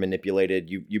words are manipulated.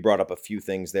 You brought up a few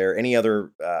things there. Any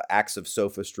other acts of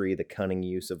sophistry, the cunning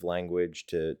use of language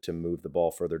to move the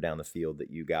ball further down the field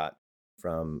that you got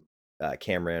from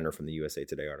Cameron or from the USA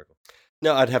Today article?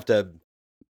 No, I'd have to.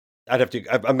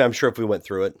 I'm sure if we went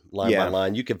through it line by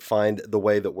line, you could find the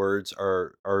way that words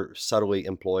are subtly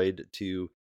employed to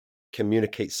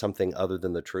communicate something other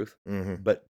than the truth,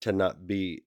 but to not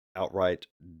be outright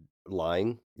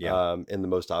lying. In the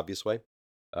most obvious way.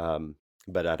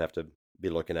 But I'd have to be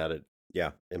looking at it.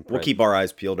 Yeah, we'll keep our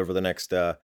eyes peeled over the next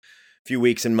few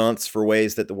weeks and months for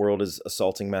ways that the world is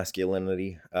assaulting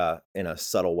masculinity in a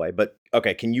subtle way. But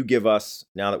okay, can you give us,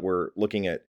 now that we're looking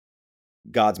at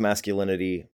God's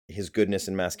masculinity, his goodness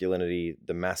and masculinity,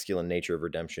 the masculine nature of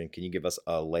redemption, can you give us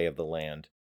a lay of the land?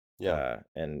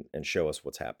 And show us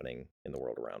what's happening in the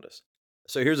world around us?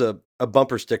 So here's a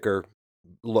bumper sticker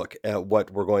look at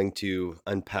what we're going to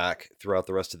unpack throughout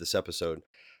the rest of this episode.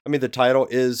 I mean, the title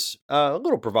is a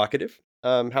little provocative.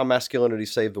 How masculinity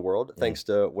saved the world, thanks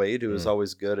to Wade, who is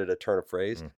always good at a turn of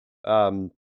phrase.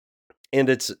 And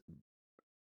it's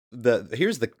let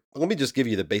me just give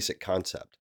you the basic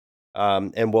concept.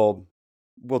 And we'll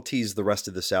tease the rest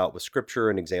of this out with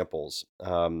scripture and examples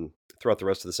throughout the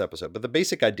rest of this episode. But the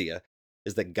basic idea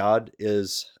is that God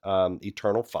is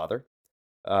eternal Father,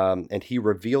 and he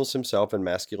reveals himself in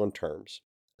masculine terms.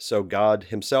 So God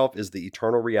himself is the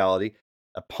eternal reality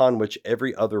upon which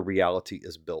every other reality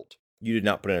is built. You did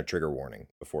not put in a trigger warning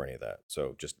before any of that.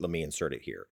 So just let me insert it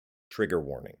here. Trigger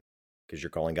warning. Because you're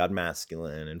calling God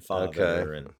masculine and father.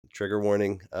 Okay. And trigger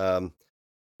warning.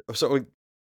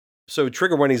 So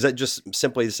trigger warning, is that just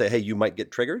simply to say, hey, you might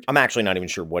get triggered? I'm actually not even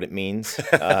sure what it means.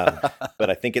 But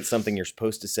I think it's something you're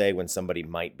supposed to say when somebody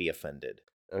might be offended.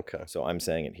 Okay. So I'm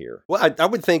saying it here. Well, I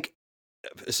would think,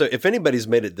 so if anybody's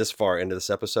made it this far into this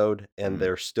episode and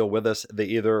they're still with us, they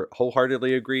either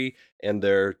wholeheartedly agree and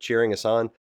they're cheering us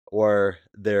on, or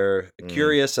they're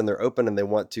curious and they're open and they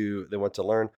want to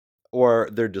learn, or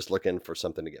they're just looking for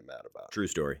something to get mad about. True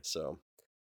story. So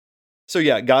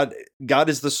yeah, God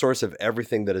is the source of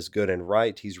everything that is good and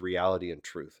right. He's reality and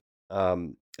truth.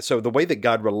 So the way that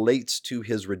God relates to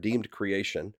his redeemed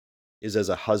creation is as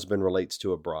a husband relates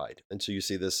to a bride. And so you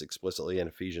see this explicitly in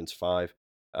Ephesians 5,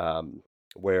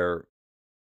 where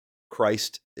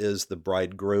Christ is the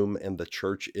bridegroom and the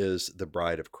church is the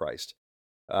bride of Christ.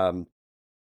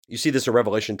 You see this in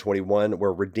Revelation 21,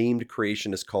 where redeemed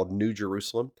creation is called New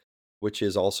Jerusalem, which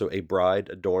is also a bride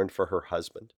adorned for her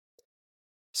husband.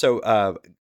 So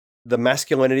the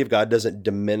masculinity of God doesn't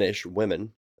diminish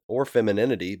women or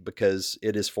femininity because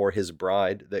it is for his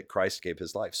bride that Christ gave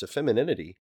his life. So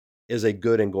femininity is a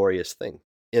good and glorious thing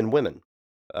in women.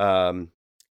 And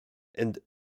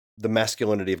the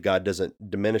masculinity of God doesn't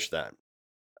diminish that.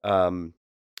 And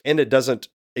it doesn't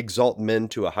exalt men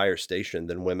to a higher station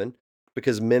than women,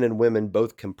 because men and women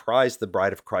both comprise the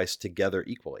bride of Christ together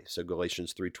equally. So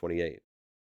Galatians 3:28.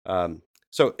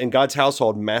 So in God's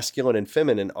household, masculine and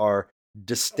feminine are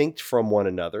distinct from one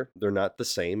another. They're not the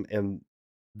same. And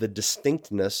the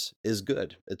distinctness is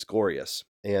good. It's glorious.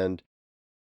 And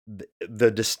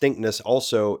the distinctness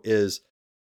also is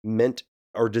meant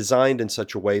or designed in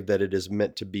such a way that it is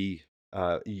meant to be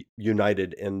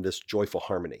united in this joyful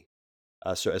harmony.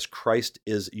 So as Christ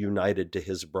is united to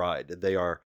his bride, they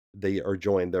are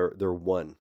joined. They're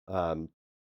one.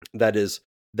 That is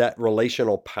that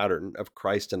relational pattern of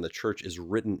Christ and the church is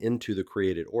written into the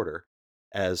created order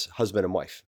as husband and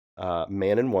wife.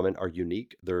 Man and woman are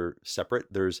unique; they're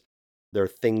separate. There are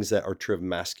things that are true of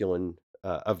masculine,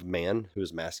 of man who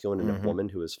is masculine, and of woman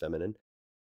who is feminine,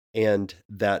 and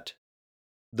that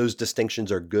those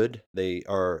distinctions are good. They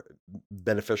are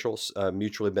beneficial,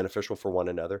 mutually beneficial for one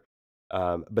another,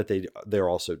 but they're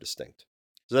also distinct.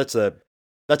 So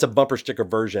that's a bumper sticker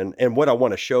version. And what I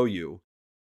want to show you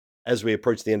as we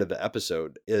approach the end of the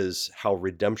episode is how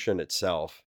redemption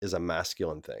itself is a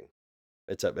masculine thing.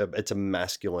 It's a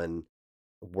masculine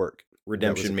work.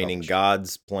 Redemption meaning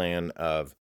God's plan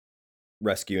of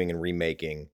rescuing and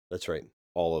remaking. That's right.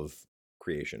 All of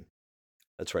creation.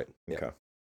 That's right. Yeah. Okay.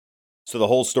 So the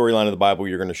whole storyline of the Bible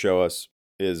you're going to show us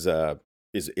is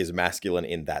masculine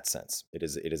in that sense. It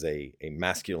is a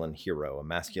masculine hero, a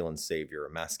masculine savior,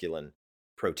 a masculine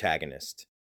protagonist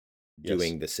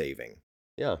doing the saving.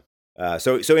 Yeah.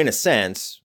 So in a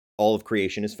sense, all of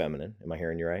creation is feminine. Am I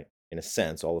hearing you right? In a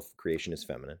sense, all of creation is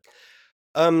feminine.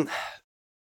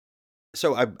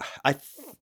 So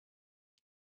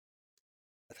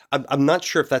I'm not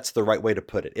sure if that's the right way to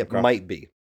put it. It might be.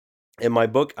 In my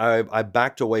book, I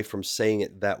backed away from saying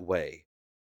it that way.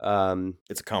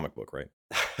 It's a comic book, right?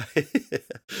 Okay.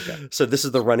 So this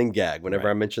is the running gag whenever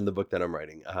I mention the book that I'm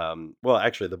writing. Well,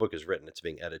 actually, the book is written; it's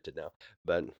being edited now,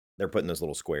 but they're putting those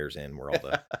little squares in where all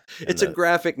the it's a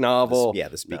graphic novel.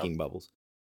 The speaking bubbles.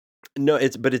 No,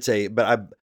 but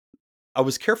I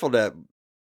was careful to.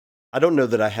 I don't know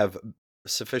that I have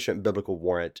sufficient biblical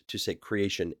warrant to say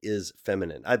creation is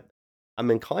feminine. I'm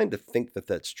inclined to think that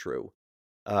that's true.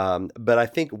 But I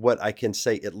think what I can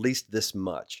say, at least this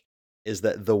much, is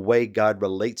that the way God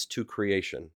relates to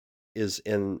creation is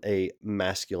in a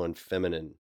masculine,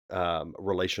 feminine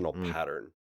relational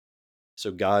pattern.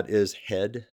 So God is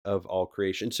head of all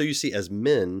creation. So you see, as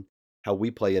men, how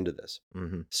we play into this.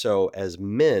 So as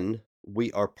men,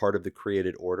 we are part of the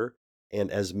created order. And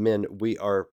as men, we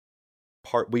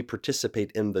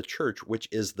participate in the church, which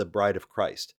is the bride of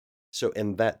Christ. So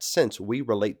in that sense, we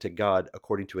relate to God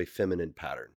according to a feminine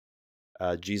pattern.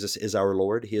 Jesus is our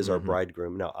Lord. He is our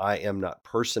bridegroom. Now, I am not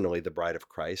personally the bride of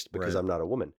Christ because I'm not a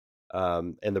woman.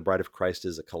 And the bride of Christ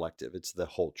is a collective. It's the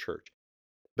whole church.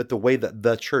 But the way that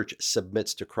the church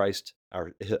submits to Christ,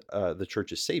 the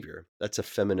church's Savior, that's a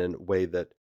feminine way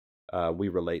that we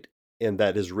relate. And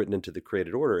that is written into the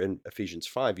created order. In Ephesians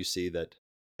 5, you see that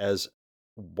as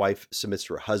wife submits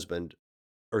to her husband,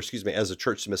 as a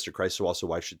church submits to Christ, so also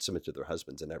wives should submit to their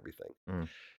husbands and everything.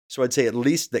 So I'd say at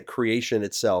least that creation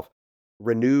itself,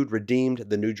 renewed, redeemed,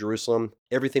 the New Jerusalem,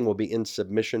 everything will be in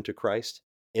submission to Christ.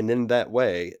 And in that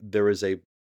way, it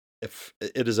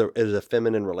is a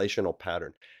feminine relational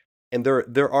pattern. And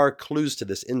there are clues to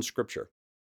this in Scripture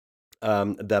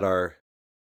that are,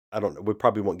 I don't know, we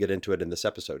probably won't get into it in this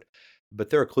episode,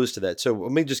 but there are clues to that. So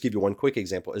let me just give you one quick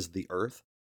example, is the earth.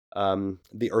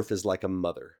 The earth is like a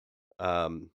mother.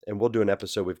 And we'll do an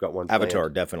episode. We've got one planned. Avatar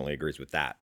definitely agrees with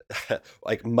that.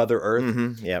 Like Mother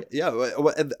Earth. Yeah.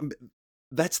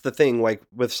 That's the thing. Like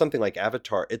with something like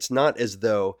Avatar, it's not as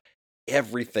though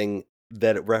everything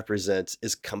that it represents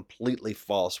is completely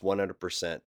false,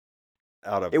 100%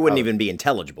 out of. It wouldn't even be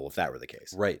intelligible if that were the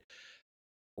case. Right.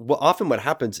 Well, often what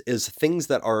happens is things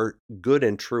that are good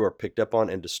and true are picked up on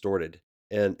and distorted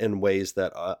in ways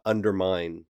that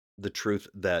undermine the truth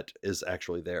that is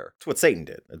actually there. That's what Satan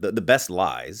did. The best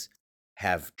lies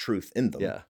have truth in them.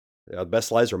 Yeah. The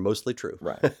best lies are mostly true.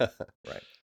 Right. Right.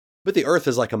 But the earth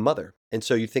is like a mother. And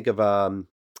so you think of, I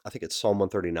think it's Psalm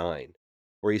 139,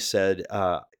 where he said,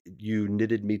 you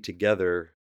knitted me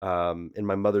together in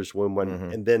my mother's womb.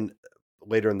 And then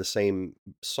later in the same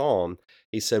psalm,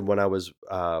 he said, when I was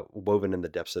woven in the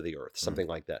depths of the earth, something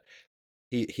like that.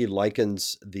 He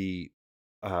likens the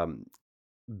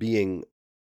being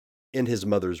in his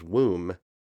mother's womb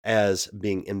as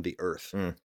being in the earth.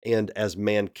 And as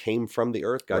man came from the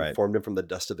earth, God formed him from the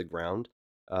dust of the ground.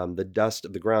 The dust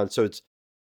of the ground. So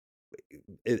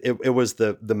it was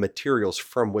the materials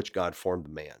from which God formed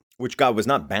man. Which God was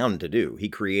not bound to do. He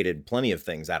created plenty of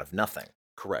things out of nothing.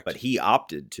 Correct. But he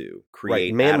opted to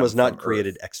create. Man Adam was not from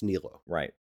created earth. ex nihilo.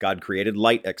 Right. God created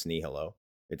light ex nihilo.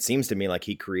 It seems to me like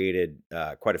he created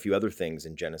quite a few other things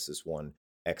in Genesis 1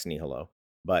 ex nihilo.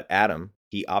 But Adam,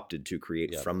 he opted to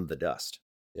create from the dust.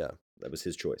 Yeah. That was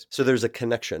his choice. So there's a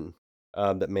connection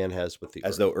that man has with the earth.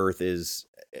 As though earth is,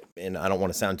 and I don't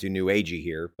want to sound too new agey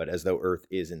here, but as though earth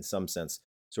is in some sense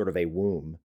sort of a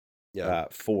womb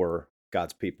for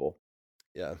God's people.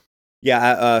 Yeah.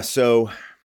 Yeah. So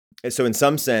in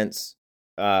some sense,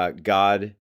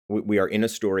 God, We are in a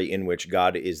story in which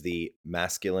God is the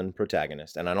masculine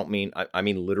protagonist. And I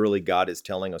mean literally God is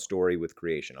telling a story with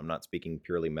creation. I'm not speaking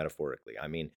purely metaphorically. I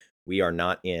mean, we are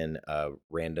not in a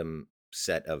random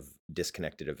set of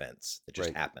disconnected events that just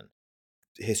Right. happen.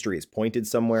 History is pointed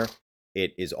somewhere.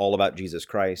 It is all about Jesus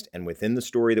Christ. And within the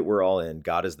story that we're all in,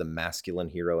 God is the masculine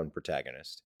hero and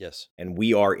protagonist. Yes. And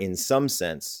we are, in some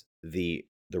sense, the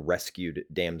rescued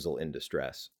damsel in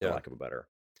distress, for Yeah. lack of a better.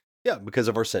 Yeah, because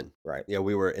of our sin. Right. Yeah,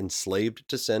 we were enslaved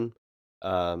to sin,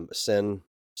 sin,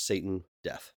 Satan,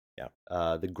 death. Yeah.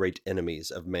 The great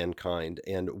enemies of mankind,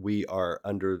 and we're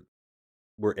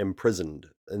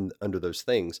imprisoned under those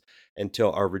things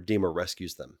until our Redeemer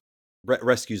rescues them,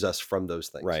 rescues us from those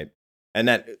things. Right. And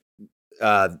that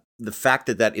the fact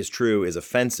that that is true is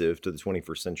offensive to the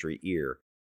 21st century ear,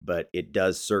 but it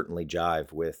does certainly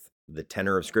jive with the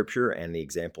tenor of Scripture and the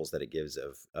examples that it gives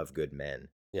of good men.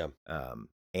 Yeah.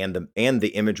 And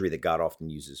the imagery that God often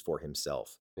uses for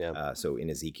Himself. Yeah. So in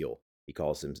Ezekiel, He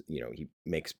calls him, he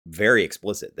makes very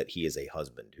explicit that he is a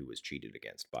husband who was cheated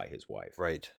against by his wife.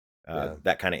 Right.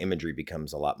 That kind of imagery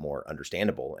becomes a lot more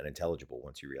understandable and intelligible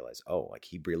once you realize, like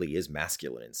he really is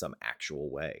masculine in some actual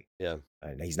way. Yeah.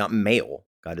 He's not male.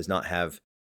 God does not have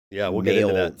we'll male get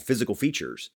into that. physical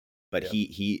features, but Yeah.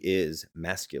 he is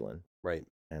masculine. Right.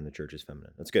 And the church is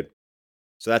feminine. That's good.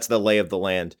 So that's the lay of the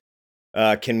land.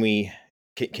 Can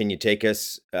you take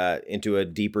us into a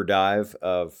deeper dive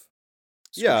of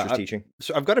Scripture's teaching?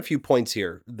 So I've got a few points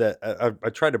here that I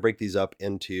try to break these up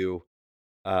into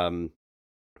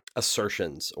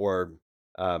assertions or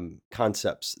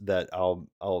concepts that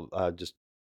I'll just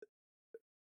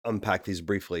unpack these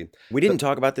briefly. We didn't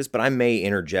talk about this, but I may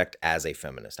interject as a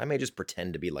feminist. I may just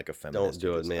pretend to be like a feminist.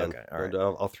 Don't do it, man. Okay, all right.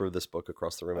 I'll throw this book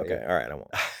across the room. Okay, all right, I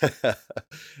won't.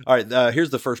 All right,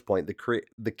 here's the first point.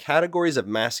 The categories of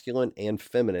masculine and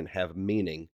feminine have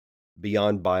meaning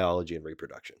beyond biology and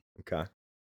reproduction. Okay.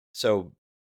 So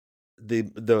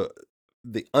the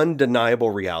undeniable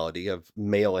reality of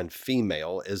male and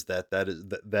female is that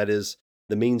is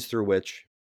the means through which,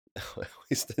 at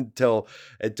least until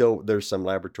there's some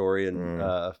laboratory and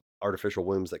artificial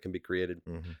wombs that can be created.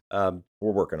 Mm-hmm.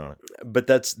 We're working on it. But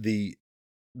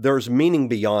there's meaning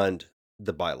beyond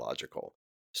the biological.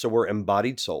 So we're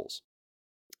embodied souls.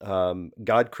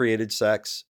 God created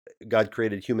sex. God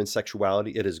created human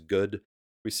sexuality. It is good.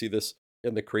 We see this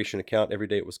in the creation account. Every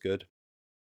day it was good.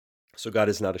 So God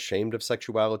is not ashamed of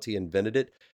sexuality, invented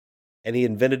it, and He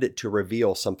invented it to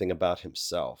reveal something about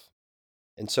Himself.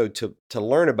 And so to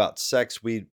learn about sex,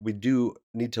 we do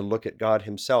need to look at God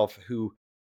Himself, who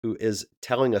is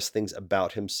telling us things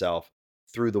about Himself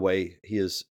through the way He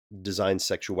has designed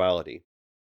sexuality.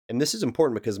 And this is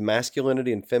important because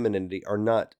masculinity and femininity are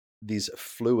not these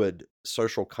fluid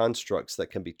social constructs that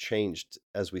can be changed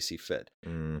as we see fit.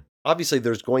 Obviously,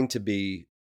 there's going to be,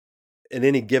 in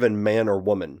any given man or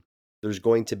woman, there's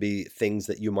going to be things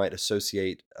that you might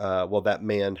associate. That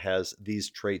man has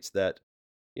these traits that,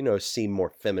 seem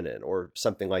more feminine or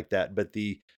something like that. But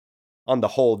on the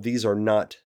whole, these are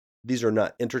not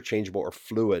interchangeable or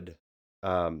fluid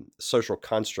social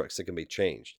constructs that can be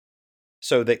changed.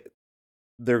 So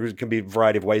there can be a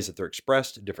variety of ways that they're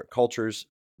expressed, different cultures.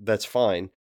 That's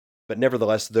fine. But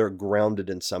nevertheless, they're grounded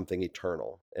in something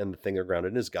eternal. And the thing they're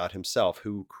grounded in is God Himself,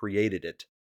 who created it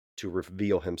to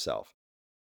reveal Himself.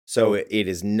 So it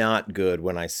is not good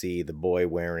when I see the boy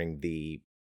wearing the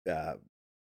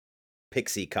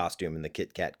pixie costume in the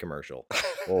Kit Kat commercial.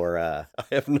 Or I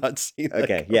have not seen that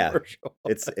commercial.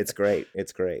 Yeah, it's great.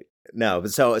 It's great. No,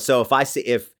 but so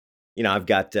if I've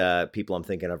got people I'm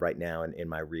thinking of right now in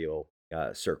my real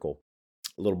circle.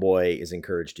 A little boy is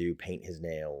encouraged to paint his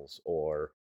nails,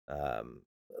 or a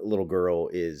little girl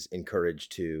is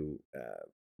encouraged to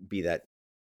be that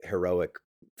heroic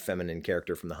feminine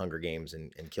character from the Hunger Games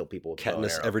and kill people with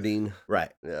Katniss Everdeen.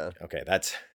 Right. Yeah. Okay,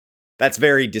 that's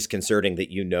very disconcerting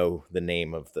that you know the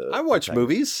name of the... I watch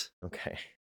movies. Okay.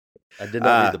 I did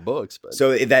not read the books, but...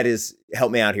 So that is...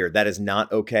 Help me out here. That is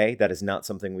not okay? That is not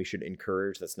something we should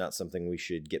encourage? That's not something we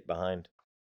should get behind?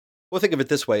 Well, think of it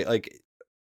this way. Like,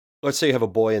 let's say you have a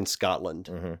boy in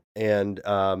Scotland, and,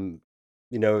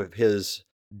 his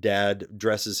dad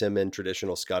dresses him in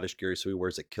traditional Scottish gear, so he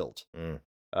wears a kilt.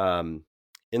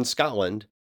 In Scotland,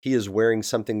 he is wearing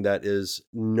something that is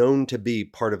known to be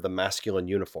part of the masculine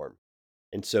uniform.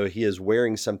 And so he is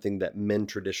wearing something that men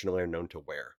traditionally are known to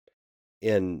wear.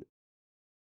 In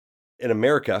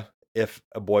America, if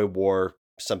a boy wore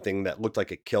something that looked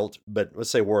like a kilt, but let's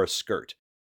say wore a skirt,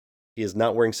 he is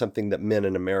not wearing something that men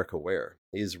in America wear.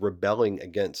 He is rebelling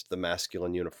against the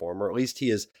masculine uniform, or at least he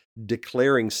is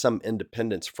declaring some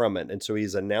independence from it. And so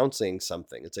he's announcing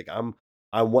something. It's like,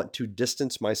 I want to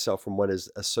distance myself from what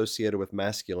is associated with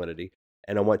masculinity,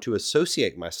 and I want to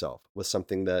associate myself with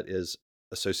something that is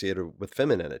associated with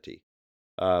femininity.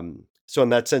 So in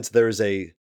that sense, there's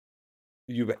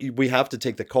we have to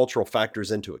take the cultural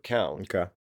factors into account. Okay.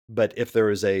 But if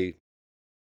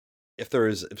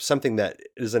if something that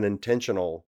is an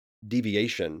intentional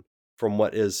deviation from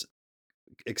what is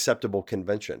acceptable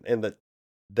convention, and that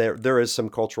there is some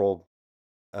cultural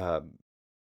um,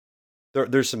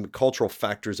 there's some cultural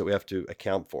factors that we have to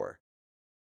account for.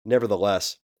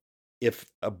 Nevertheless, if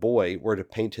a boy were to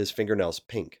paint his fingernails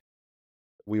pink,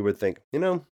 we would think,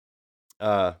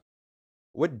 uh,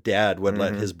 what dad would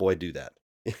let his boy do that?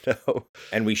 You know,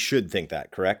 And we should think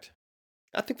that, correct?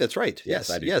 I think that's right. Yes,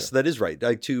 I do yes, too. that is right.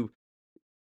 Like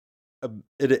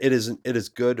it is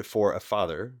good for a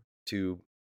father to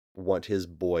want his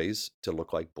boys to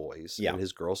look like boys Yeah. and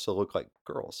his girls to look like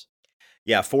girls.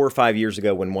 Yeah, 4 or 5 years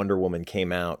ago when Wonder Woman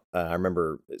came out, I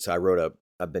remember. So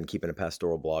I've been keeping a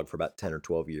pastoral blog for about 10 or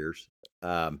 12 years.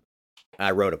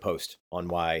 I wrote a post on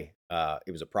why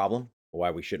it was a problem,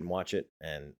 why we shouldn't watch it,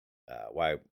 and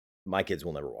why my kids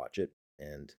will never watch it.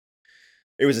 And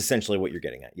it was essentially what you're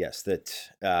getting at. Yes, that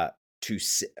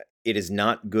it is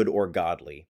not good or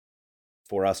godly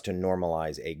for us to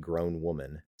normalize a grown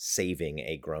woman saving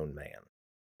a grown man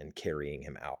and carrying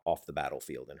him out off the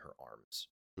battlefield in her arms.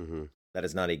 Mm-hmm. That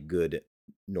is not a good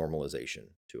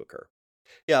normalization to occur.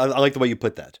 Yeah, I like the way you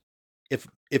put that. If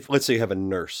let's say you have a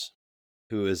nurse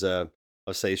who is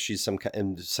let's say she's some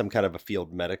kind of a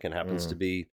field medic and happens to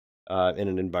be in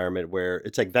an environment where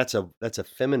it's like that's a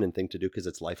feminine thing to do because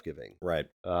it's life giving. Right.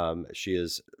 She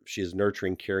is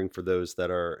nurturing, caring for those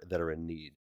that are in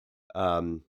need.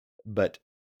 But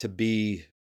to be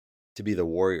the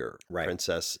warrior Right.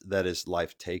 princess, that is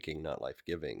life taking, not life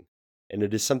giving, and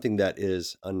it is something that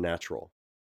is unnatural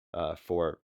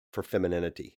for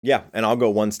femininity. Yeah, and I'll go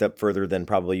one step further than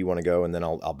probably you want to go, and then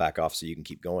I'll back off so you can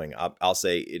keep going. I'll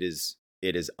say it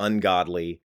is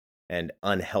ungodly and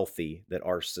unhealthy that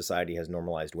our society has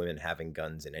normalized women having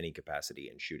guns in any capacity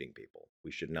and shooting people.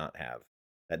 We should not have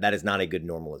that. That is not a good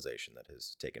normalization that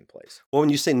has taken place. Well, when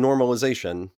you say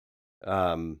normalization,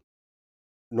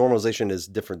 normalization is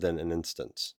different than an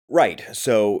instance. Right.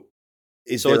 So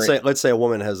let's say a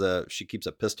woman she keeps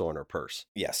a pistol in her purse.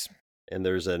 Yes. And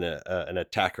there's an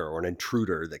attacker or an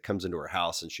intruder that comes into her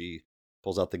house, and she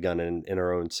pulls out the gun in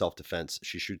her own self-defense.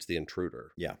 She shoots the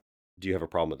intruder. Yeah. Do you have a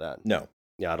problem with that? No.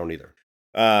 Yeah, I don't either.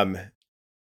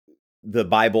 The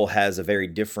Bible has a very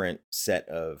different set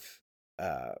of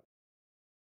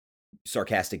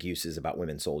sarcastic uses about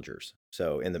women soldiers.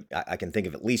 So I can think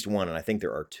of at least one, and I think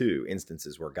there are 2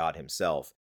 instances where God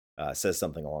himself says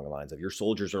something along the lines of, your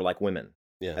soldiers are like women,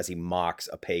 as he mocks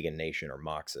a pagan nation or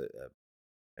mocks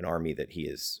an army that he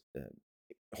is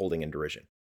holding in derision.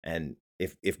 And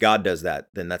if God does that,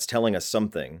 then that's telling us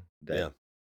something that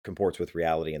comports with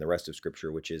reality in the rest of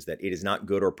Scripture, which is that it is not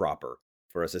good or proper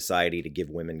for a society to give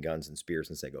women guns and spears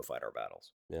and say, go fight our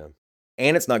battles. Yeah.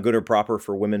 And it's not good or proper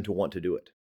for women to want to do it.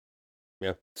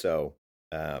 Yeah. So,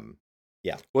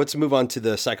 yeah. Let's move on to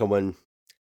the second one.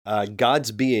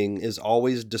 God's being is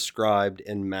always described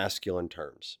in masculine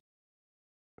terms.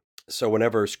 So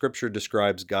whenever Scripture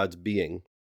describes God's being,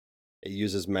 it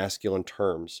uses masculine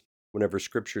terms. Whenever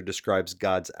Scripture describes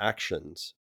God's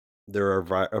actions, there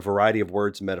are a variety of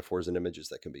words, metaphors, and images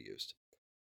that can be used.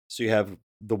 So you have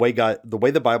the way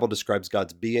the Bible describes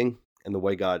God's being, and the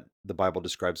way the Bible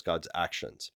describes God's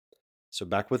actions. So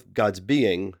back with God's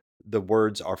being, the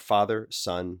words are Father,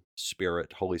 Son,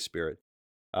 Spirit, Holy Spirit.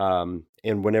 And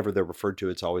whenever they're referred to,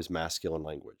 it's always masculine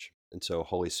language. And so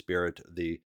Holy Spirit,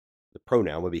 the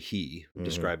pronoun would be he,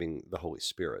 describing the Holy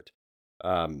Spirit.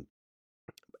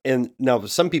 And now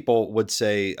some people would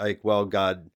say, like, well,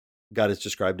 God is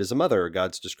described as a mother, or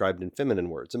God's described in feminine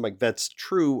words. And like, that's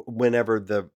true whenever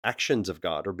the actions of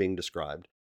God are being described,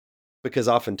 because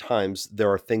oftentimes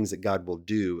there are things that God will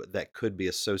do that could be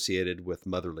associated with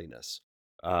motherliness.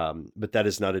 But that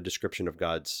is not a description of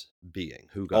God's being,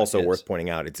 who God also is. Worth pointing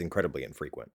out, it's incredibly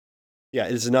infrequent. Yeah,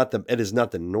 it is not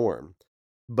the norm,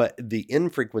 but the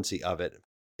infrequency of it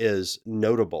is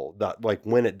notable. That, like,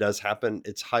 when it does happen,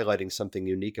 it's highlighting something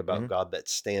unique about God that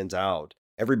stands out.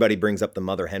 Everybody brings up the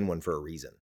mother hen one for a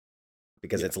reason,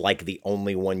 because it's like the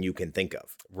only one you can think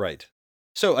of. Right.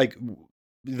 So, like,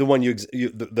 the one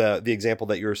the example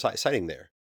that you're citing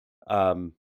there,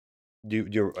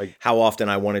 you're like, how often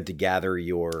I wanted to gather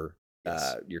your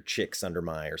chicks under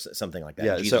my, or something like that.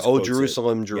 Yeah. Jesus so,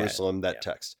 Jerusalem, Jerusalem, that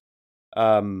text.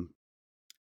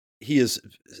 He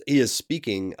is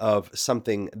speaking of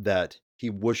something that he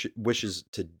wishes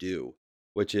to do,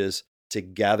 which is to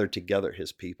gather together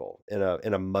his people in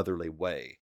a motherly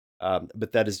way.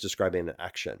 But that is describing an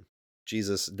action.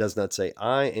 Jesus does not say,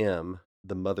 I am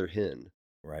the mother hen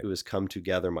Right. who has come to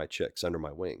gather my chicks under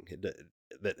my wing.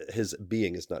 That his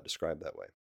being is not described that way.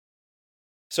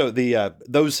 So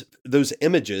those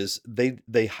images, they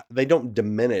don't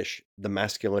diminish the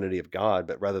masculinity of God,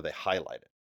 but rather they highlight it.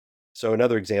 So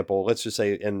another example, let's just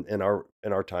say in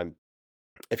our time,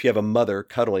 if you have a mother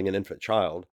cuddling an infant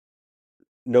child,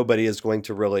 nobody is going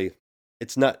to really,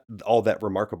 it's not all that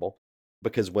remarkable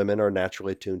because women are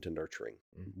naturally attuned to nurturing.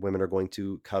 Women are going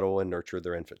to cuddle and nurture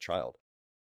their infant child.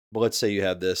 But let's say you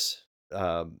have this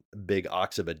big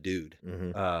ox of a dude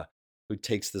who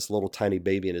takes this little tiny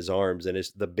baby in his arms, and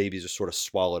the baby's just sort of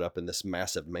swallowed up in this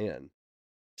massive man.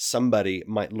 Somebody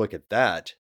might look at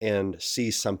that and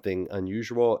see something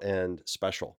unusual and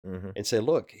special and say,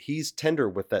 look, he's tender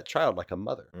with that child like a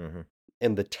mother.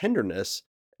 And the tenderness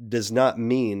does not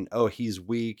mean, oh, he's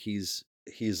weak, he's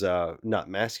not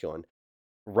masculine.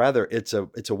 Rather, it's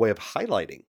a way of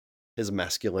highlighting his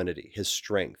masculinity, his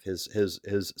strength,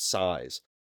 his size.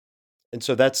 And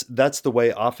so that's the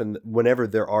way often whenever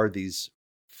there are these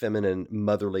feminine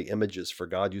motherly images for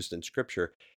God used in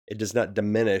scripture, it does not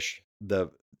diminish the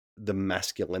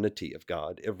masculinity of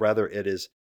God. Rather it is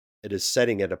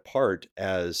setting it apart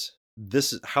as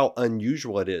this is how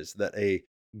unusual it is that a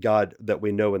God that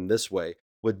we know in this way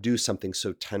would do something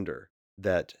so tender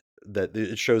that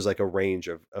it shows like a range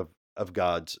of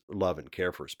God's love and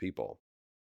care for his people.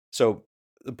 So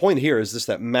the point here is this,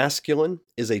 that masculine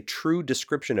is a true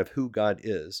description of who God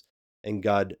is. And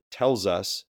God tells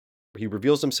us, he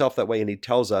reveals himself that way, and he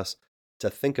tells us to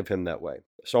think of him that way.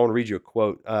 So I want to read you a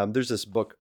quote. There's this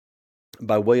book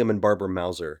by William and Barbara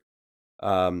Mauser.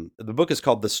 The book is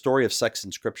called The Story of Sex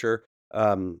in Scripture.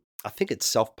 I think it's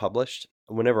self-published.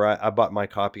 Whenever I bought my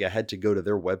copy, I had to go to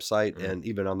their website, and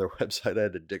even on their website, I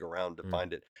had to dig around to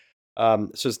find it.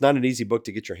 So it's not an easy book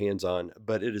to get your hands on,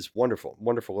 but it is wonderful,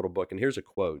 wonderful little book. And here's a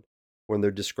quote when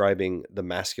they're describing the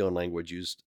masculine language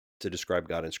used to describe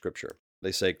God in Scripture.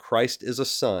 They say, Christ is a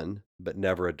son, but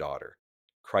never a daughter.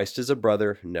 Christ is a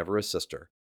brother, never a sister.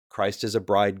 Christ is a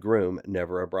bridegroom,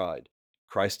 never a bride.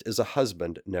 Christ is a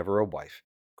husband, never a wife.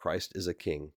 Christ is a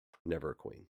king, never a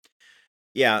queen.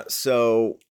 Yeah,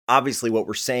 so obviously what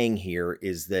we're saying here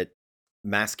is that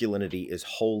masculinity is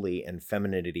holy and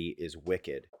femininity is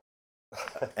wicked.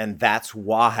 And that's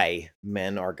why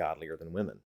men are godlier than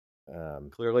women.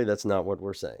 Clearly, that's not what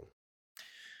we're saying.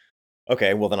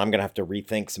 Okay, well, then I'm going to have to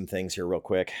rethink some things here real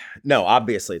quick. No,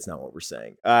 obviously, it's not what we're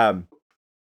saying.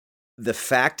 The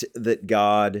fact that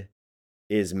God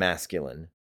is masculine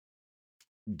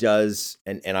does,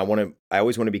 and I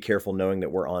always want to be careful knowing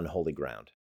that we're on holy ground.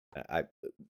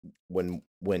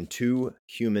 When two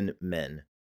human men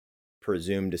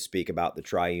presume to speak about the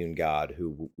triune God,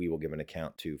 who we will give an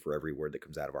account to for every word that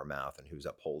comes out of our mouth, and who's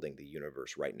upholding the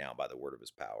universe right now by the word of his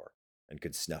power, and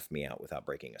could snuff me out without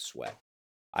breaking a sweat.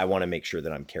 I want to make sure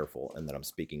that I'm careful and that I'm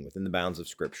speaking within the bounds of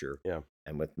Scripture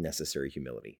and with necessary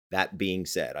humility. That being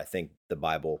said, I think the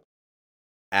Bible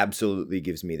absolutely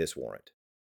gives me this warrant.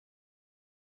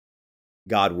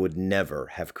 God would never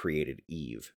have created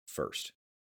Eve first.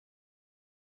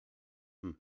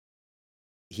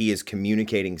 He is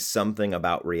communicating something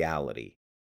about reality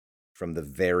from the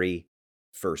very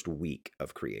first week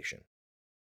of creation.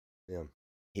 Yeah.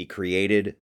 He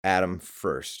created Adam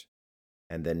first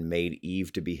and then made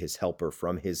Eve to be his helper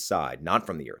from his side, not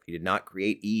from the earth. He did not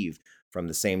create Eve from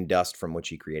the same dust from which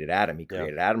he created Adam. He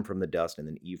created Adam from the dust and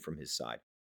then Eve from his side.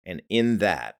 And in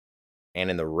that, and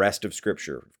in the rest of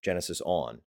Scripture, Genesis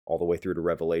on, all the way through to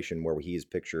Revelation, where he is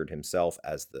pictured himself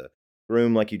as the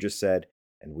groom, like you just said,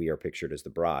 and we are pictured as the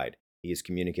bride, he is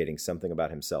communicating something about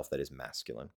himself that is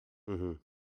masculine. Mm-hmm.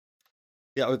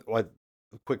 Yeah, a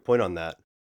quick point on that.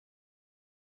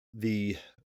 The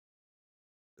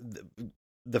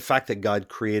fact that God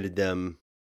created them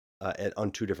on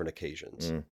two different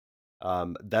occasions,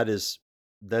 that's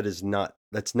not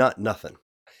nothing.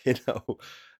 You know,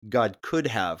 God could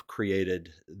have created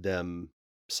them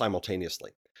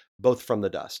simultaneously, both from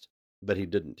the dust, but he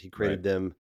didn't. He created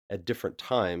them at different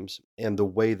times, and the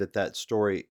way that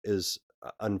story is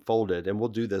unfolded, and we'll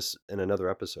do this in another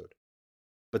episode,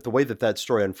 but the way that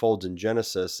story unfolds in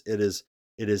Genesis, it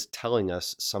is telling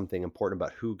us something important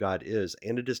about who God is,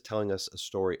 and it is telling us a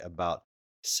story about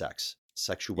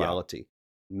sexuality.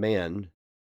 Man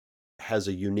has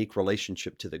a unique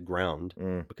relationship to the ground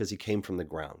because he came from the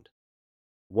ground.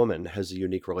 Woman has a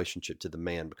unique relationship to the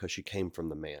man because she came from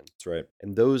the man. That's right.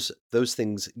 And those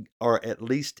things are at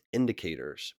least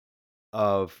indicators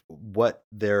of what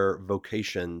their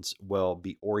vocations will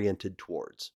be oriented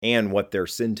towards. And what their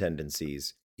sin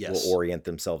tendencies will Yes. orient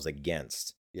themselves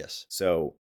against. Yes.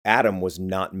 So Adam was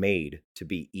not made to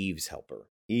be Eve's helper.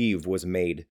 Eve was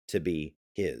made to be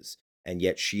his. And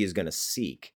yet she is going to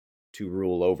seek to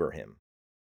rule over him,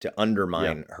 to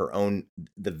undermine her own,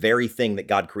 the very thing that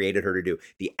God created her to do.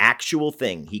 The actual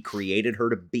thing he created her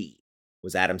to be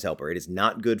was Adam's helper. It is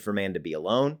not good for man to be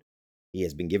alone. He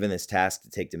has been given this task to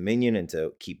take dominion and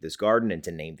to keep this garden and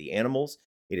to name the animals.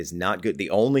 It is not good. The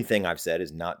only thing I've said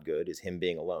is not good is him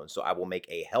being alone. So I will make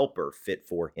a helper fit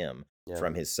for him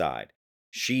from his side.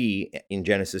 She, in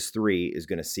Genesis 3, is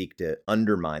going to seek to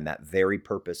undermine that very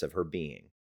purpose of her being,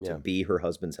 to be her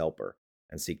husband's helper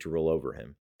and seek to rule over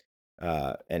him.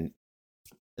 And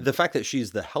the fact that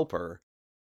she's the helper,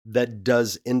 that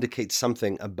does indicate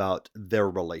something about their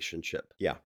relationship.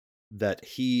 Yeah. That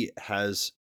he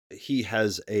has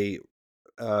a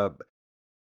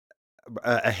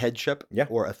headship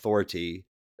or authority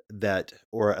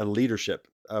or a leadership,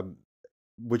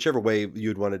 whichever way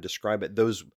you'd want to describe it.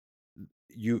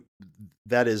 He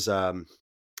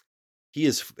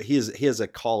has a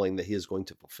calling that he is going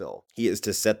to fulfill. He is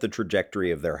to set the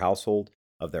trajectory of their household,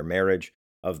 of their marriage,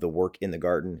 of the work in the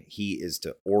garden. He is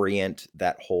to orient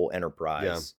that whole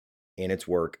enterprise in its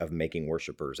work of making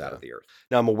worshipers out of the earth.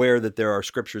 Now, I'm aware that there are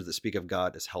scriptures that speak of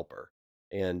God as helper,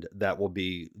 and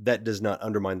that does not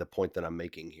undermine the point that I'm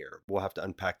making here. We'll have to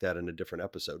unpack that in a different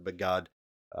episode. But God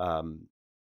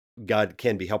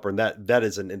can be helper, and that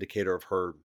is an indicator of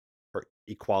her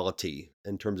equality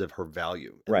in terms of her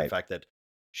value, and the fact that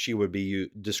she would be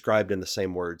described in the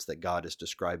same words that God is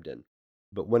described in.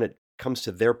 But when it comes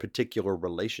to their particular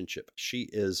relationship, she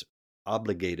is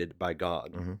obligated by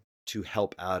God to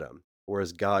help Adam,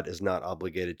 whereas God is not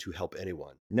obligated to help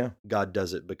anyone. No, God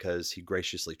does it because he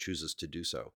graciously chooses to do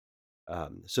so.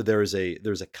 So there's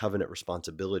a covenant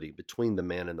responsibility between the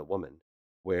man and the woman,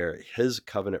 where his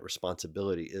covenant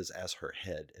responsibility is as her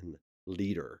head and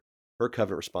leader. Her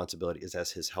covenant responsibility is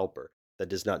as his helper. That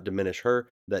does not diminish her.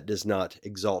 That does not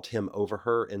exalt him over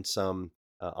her in some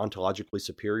ontologically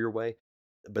superior way,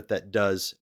 but that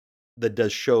does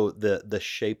show the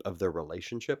shape of their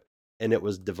relationship. And it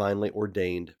was divinely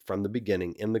ordained from the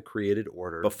beginning in the created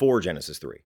order. Before Genesis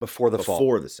 3. Before the fall.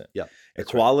 Before the sin. Yeah.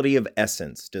 Equality of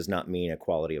essence does not mean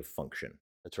equality of function.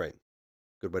 That's right.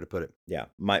 Good way to put it. Yeah.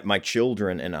 My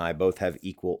children and I both have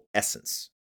equal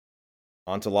essence.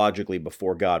 Ontologically,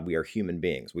 before God, we are human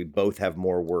beings. We both have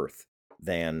more worth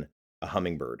than a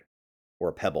hummingbird or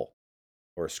a pebble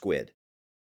or a squid.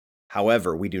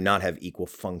 However, we do not have equal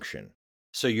function.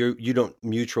 So you don't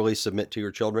mutually submit to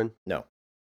your children? No.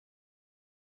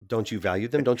 Don't you value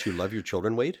them? Don't you love your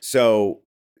children, Wade? So,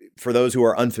 for those who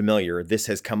are unfamiliar, this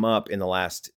has come up in the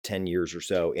last 10 years or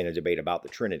so in a debate about the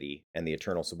Trinity and the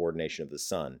eternal subordination of the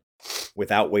Son.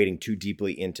 Without wading too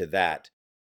deeply into that,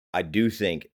 I do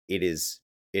think it is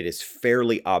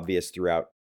fairly obvious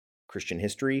throughout Christian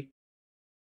history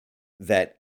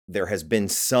that there has been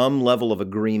some level of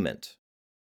agreement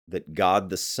that God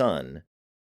the Son,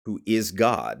 who is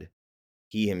God,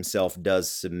 he himself does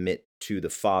submit to the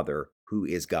Father, who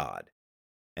is God.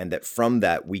 And that from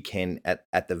that we can,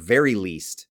 at the very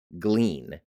least,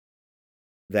 glean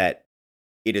that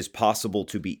it is possible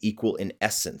to be equal in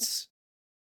essence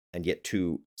and yet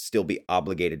to still be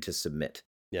obligated to submit.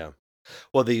 Yeah.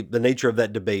 Well, the nature of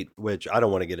that debate, which I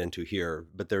don't want to get into here,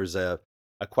 but there's a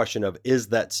question of, is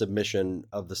that submission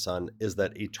of the Son, is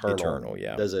that eternal? Eternal,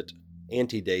 yeah. Does it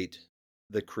antedate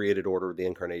the created order of the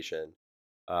incarnation?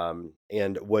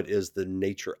 And what is the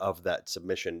nature of that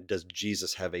submission? Does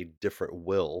Jesus have a different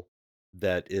will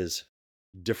that is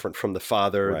different from the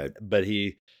Father? Right. But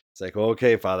it's like,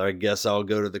 okay, Father, I guess I'll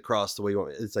go to the cross the way you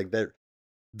want. It's like that.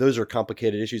 Those are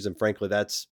complicated issues, and frankly,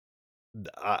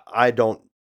 I don't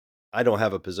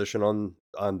have a position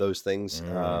on those things.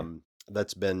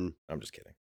 That's been. I'm just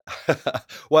kidding.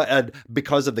 Well, and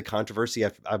because of the controversy,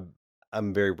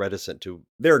 I'm very reticent to.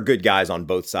 There are good guys on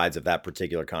both sides of that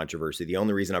particular controversy. The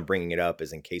only reason I'm bringing it up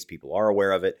is in case people are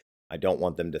aware of it. I don't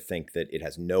want them to think that it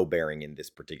has no bearing in this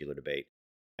particular debate.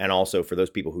 And also, for those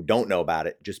people who don't know about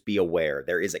it, just be aware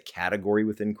there is a category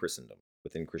within Christendom,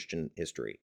 within Christian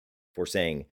history, for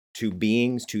saying two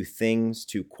beings, two things,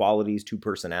 two qualities, two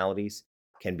personalities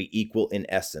can be equal in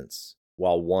essence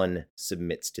while one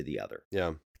submits to the other.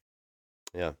 Yeah.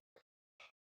 Yeah.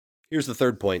 Here's the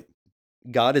third point.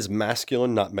 God is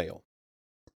masculine, not male.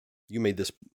 You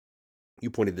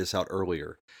pointed this out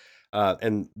earlier.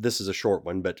 And this is a short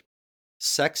one, but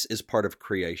sex is part of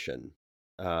creation.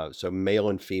 So male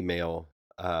and female,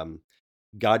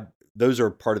 God, those are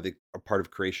part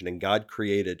of creation, and God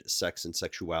created sex and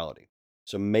sexuality.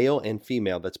 So male and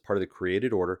female, that's part of the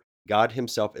created order. God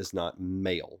himself is not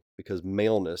male because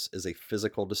maleness is a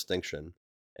physical distinction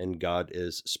and God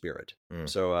is spirit.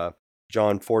 So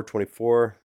John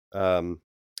 4:24,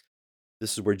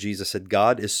 this is where Jesus said,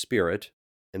 God is spirit,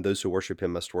 and those who worship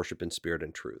him must worship in spirit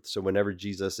and truth. So whenever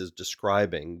Jesus is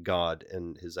describing God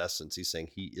in his essence, he's saying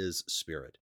he is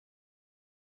spirit.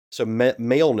 So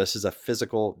maleness is a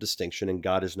physical distinction, and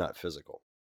God is not physical.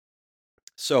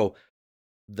 So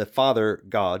the Father,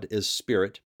 God, is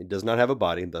spirit. He does not have a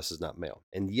body, and thus is not male.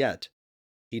 And yet,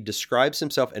 he describes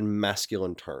himself in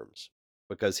masculine terms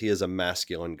because he is a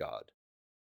masculine God.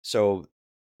 So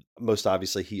most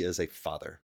obviously, he is a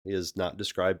father. He is not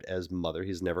described as mother.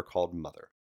 He's never called mother.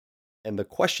 And the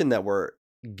question that we're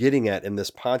getting at in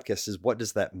this podcast is, what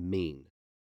does that mean?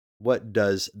 What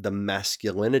does the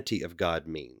masculinity of God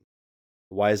mean?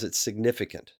 Why is it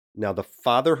significant? Now, the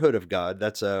fatherhood of God,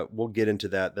 we'll get into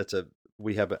that.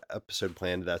 We have an episode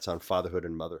planned that's on fatherhood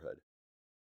and motherhood.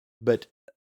 But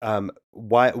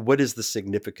what is the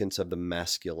significance of the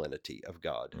masculinity of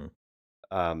God?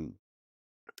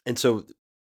 And so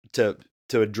to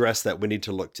address that, we need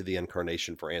to look to the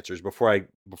incarnation for answers. Before I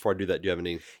do that, do you have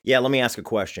any? Yeah, let me ask a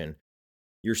question.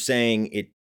 You're saying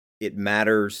it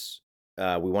matters.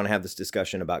 We want to have this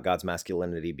discussion about God's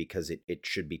masculinity because it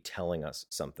should be telling us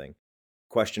something.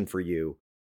 Question for you: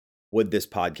 would this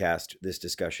podcast, this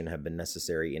discussion, have been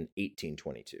necessary in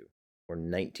 1822 or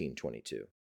 1922?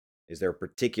 Is there a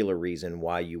particular reason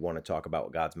why you want to talk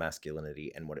about God's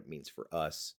masculinity and what it means for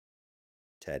us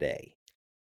today?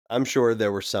 I'm sure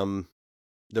there were some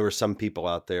people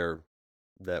out there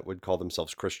that would call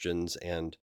themselves Christians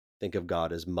and think of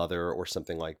God as mother or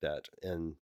something like that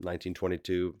in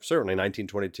 1922. Certainly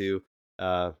 1922.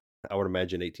 I would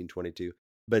imagine 1822.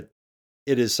 But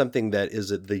it is something that is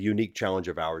the unique challenge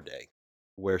of our day,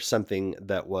 where something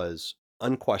that was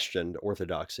unquestioned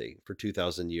orthodoxy for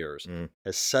 2,000 years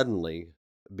has suddenly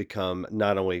become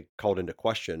not only called into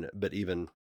question, but even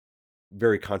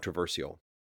very controversial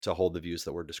to hold the views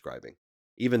that we're describing.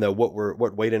 Even though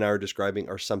what Wade and I are describing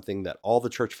are something that all the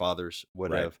church fathers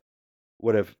would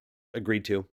have agreed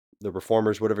to, the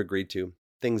reformers would have agreed to,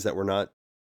 things that were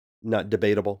not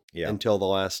debatable until the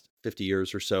last 50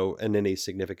 years or so in any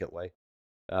significant way.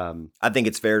 I think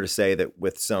it's fair to say that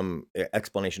with some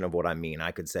explanation of what I mean,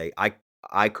 I could say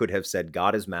I could have said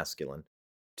God is masculine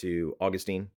to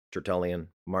Augustine, Tertullian,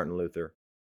 Martin Luther,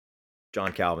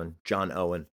 John Calvin, John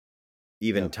Owen,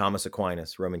 even Thomas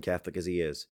Aquinas, Roman Catholic as he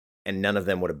is, and none of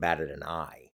them would have batted an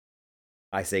eye.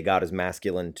 I say God is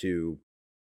masculine to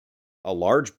a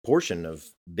large portion of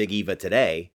Big Eva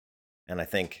today, and I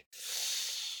think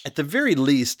at the very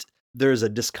least there's a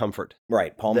discomfort.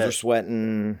 Right, palms are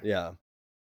sweating. Yeah.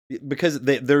 Because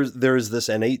there's this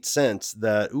innate sense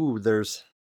that there's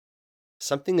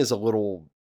something is a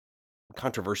little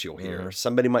controversial here.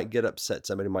 Somebody might get upset.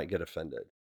 Somebody might get offended.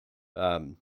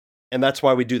 And that's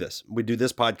why we do this. We do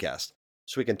this podcast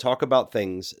so we can talk about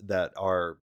things that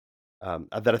are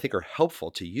that I think are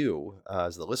helpful to you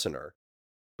as the listener,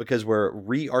 because we're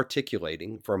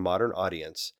re-articulating for a modern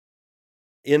audience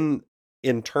in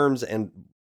terms and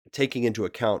taking into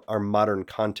account our modern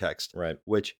context, right,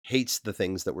 which hates the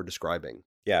things that we're describing.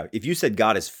 Yeah, if you said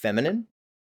God is feminine,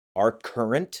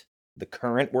 the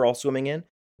current we're all swimming in,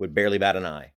 would barely bat an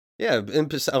eye. Yeah,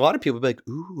 and a lot of people would be like,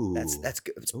 "Ooh, that's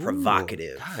good. It's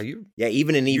provocative." God,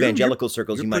 even in evangelical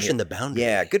circles, you're you pushing might the boundary.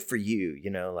 Yeah, good for you.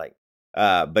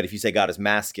 But if you say God is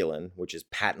masculine, which is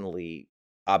patently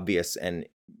obvious and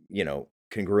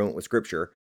congruent with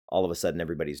Scripture, all of a sudden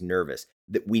everybody's nervous.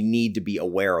 That we need to be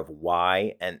aware of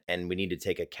why, and we need to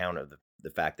take account of the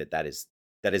fact that is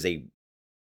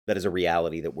a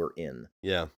reality that we're in.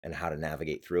 Yeah, and how to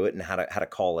navigate through it, and how to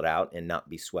call it out and not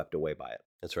be swept away by it.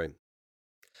 That's right.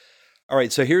 All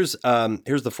right, so here's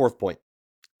the fourth point.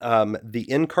 The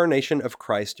incarnation of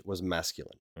Christ was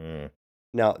masculine.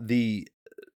 Now the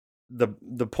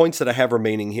points that I have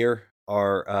remaining here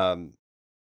are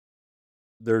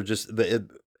they're just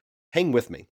hang with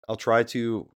me. I'll try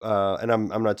to, and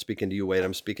I'm not speaking to you, Wade.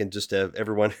 I'm speaking just to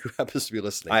everyone who happens to be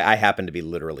listening. I happen to be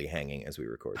literally hanging as we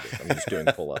record this. I'm just doing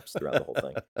pull-ups throughout the whole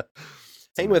thing.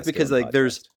 Hang with me, because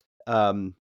there's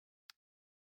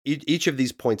each of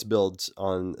these points builds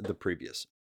on the previous.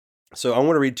 So I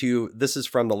want to read to you. This is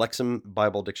from the Lexham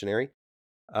Bible Dictionary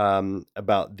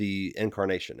about the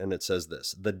incarnation, and it says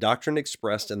this: the doctrine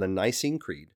expressed in the Nicene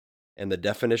Creed and the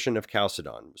definition of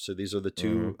Chalcedon. So these are the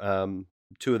two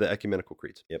of the ecumenical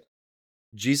creeds. Yep.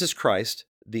 Jesus Christ,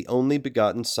 the only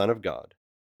begotten Son of God,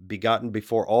 begotten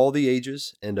before all the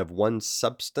ages and of one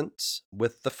substance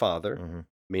with the Father,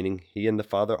 meaning he and the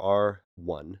Father are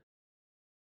one,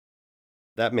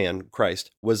 that man,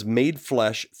 Christ, was made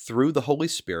flesh through the Holy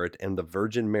Spirit and the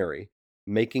Virgin Mary,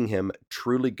 making him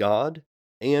truly God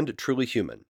and truly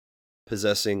human,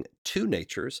 possessing two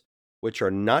natures which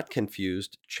are not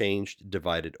confused, changed,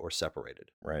 divided, or separated.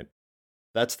 Right.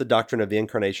 That's the doctrine of the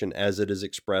incarnation as it is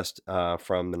expressed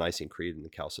from the Nicene Creed and the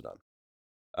Chalcedon.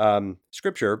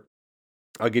 Scripture,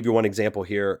 I'll give you one example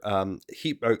here.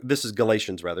 This is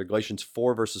Galatians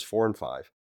 4, verses 4 and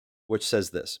 5, which says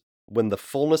this: When the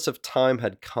fullness of time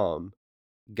had come,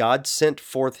 God sent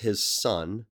forth his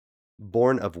Son,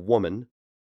 born of woman,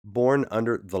 born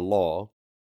under the law,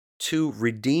 to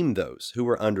redeem those who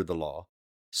were under the law,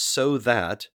 so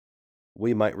that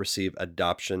we might receive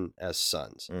adoption as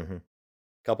sons. Mm-hmm.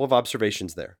 Couple of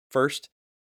observations there. First,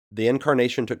 the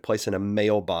incarnation took place in a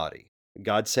male body.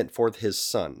 God sent forth his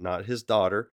Son, not his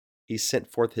daughter. He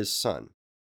sent forth his Son.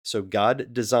 So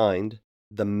God designed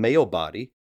the male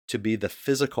body to be the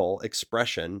physical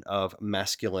expression of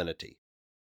masculinity.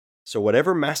 So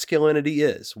whatever masculinity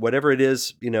is, whatever it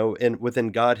is,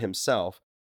 within God himself,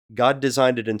 God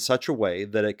designed it in such a way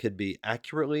that it could be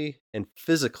accurately and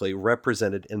physically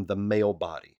represented in the male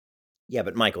body. Yeah,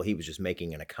 but Michael, he was just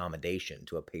making an accommodation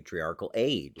to a patriarchal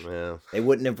age. Well, they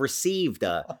wouldn't have received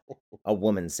a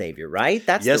woman savior, right?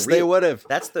 They would have.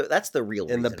 That's the real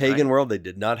reason. In the pagan world, they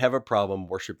did not have a problem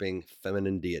worshiping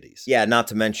feminine deities. Yeah, not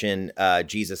to mention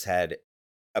Jesus had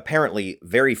apparently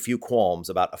very few qualms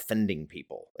about offending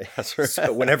people. That's right.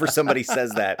 So whenever somebody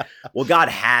says that, well, God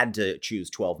had to choose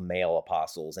 12 male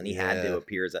apostles, and he had to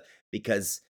appear as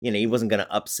because he wasn't going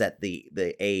to upset the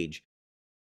age.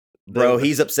 Bro,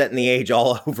 he's upsetting the age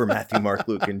all over Matthew, Mark,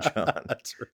 Luke, and John.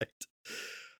 That's right.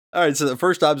 All right, so the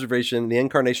first observation, the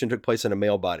incarnation took place in a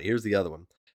male body. Here's the other one.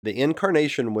 The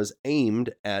incarnation was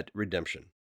aimed at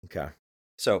redemption. Okay.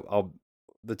 So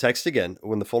the text again,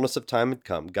 when the fullness of time had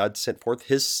come, God sent forth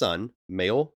his Son,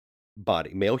 male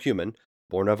body, male human,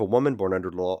 born of a woman, born under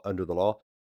the law,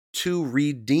 to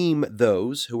redeem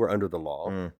those who were under the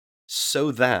law,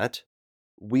 so that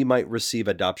we might receive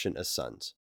adoption as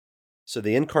sons. So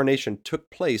the incarnation took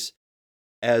place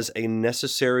as a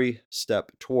necessary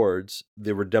step towards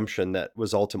the redemption that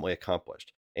was ultimately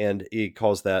accomplished. And he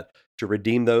calls that to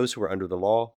redeem those who are under the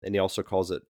law, and he also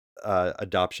calls it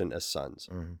adoption as sons.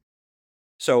 Mm-hmm.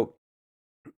 So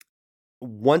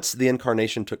once the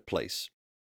incarnation took place,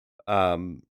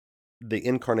 the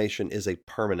incarnation is a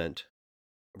permanent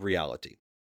reality.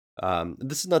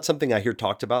 This is not something I hear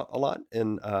talked about a lot.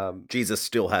 And Jesus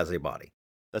still has a body.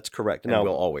 That's correct. And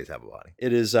will always have a body.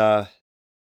 It is.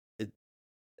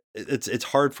 It's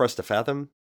hard for us to fathom,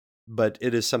 but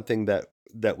it is something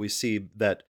that we see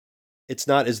that it's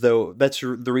not as though that's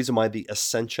the reason why the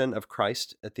ascension of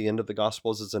Christ at the end of the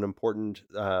Gospels is an important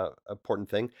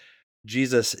thing.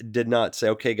 Jesus did not say,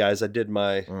 "Okay, guys, I did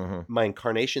my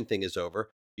incarnation thing is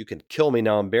over. You can kill me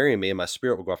now and bury me, and my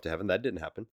spirit will go off to heaven." That didn't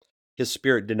happen. His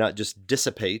spirit did not just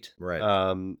dissipate, right?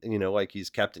 Like he's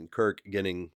Captain Kirk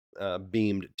getting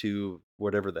beamed to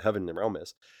whatever the heavenly realm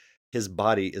is. His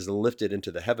body is lifted into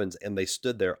the heavens, and they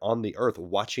stood there on the earth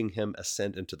watching him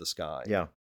ascend into the sky. Yeah.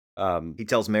 He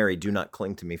tells Mary, "Do not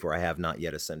cling to me, for I have not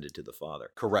yet ascended to the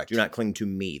Father." Correct. Do not cling to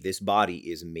me. This body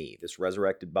is me. This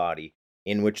resurrected body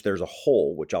in which there's a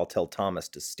hole, which I'll tell Thomas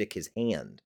to stick his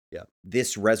hand. Yeah.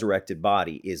 This resurrected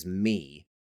body is me,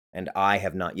 and I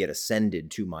have not yet ascended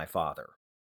to my Father.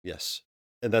 Yes.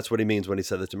 And that's what he means when he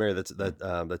said that to Mary. That's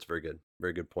very good.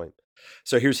 Very good point.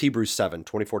 So here's Hebrews 7,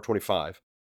 24, 25.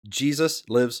 Jesus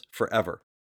lives forever.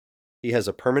 He has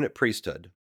a permanent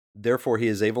priesthood. Therefore, he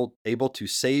is able to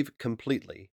save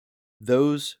completely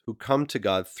those who come to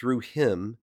God through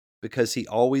him, because he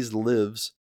always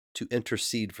lives to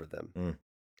intercede for them.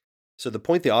 So the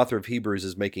point the author of Hebrews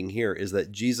is making here is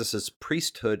that Jesus'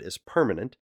 priesthood is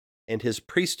permanent, and his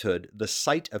priesthood, the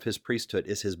site of his priesthood,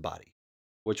 is his body,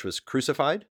 which was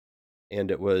crucified,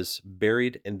 and it was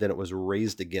buried, and then it was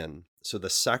raised again. So the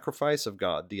sacrifice of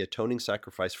God, the atoning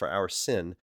sacrifice for our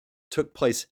sin, took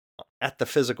place at the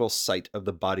physical site of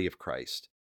the body of Christ.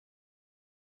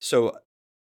 So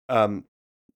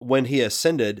when he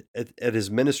ascended at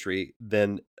his ministry,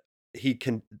 then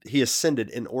he ascended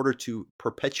in order to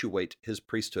perpetuate his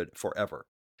priesthood forever.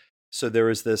 So there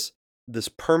is this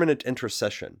permanent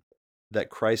intercession that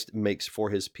Christ makes for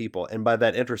his people. And by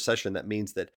that intercession, that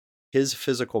means that his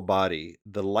physical body,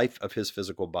 the life of his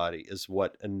physical body, is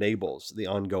what enables the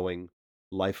ongoing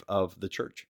life of the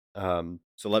church.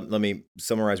 So let me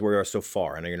summarize where we are so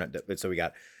far. I know you're not. So we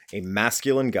got a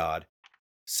masculine God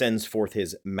sends forth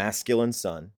his masculine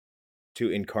Son to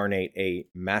incarnate a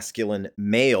masculine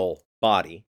male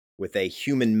body with a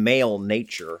human male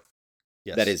nature.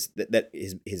 Yes. That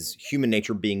is his human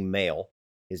nature being male,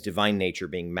 his divine nature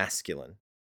being masculine.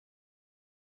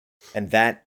 And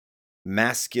that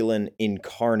masculine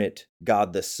incarnate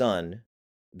God the Son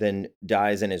then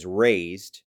dies and is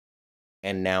raised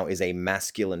and now is a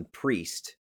masculine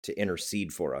priest to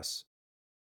intercede for us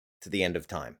to the end of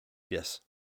time. Yes.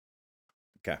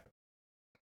 Okay.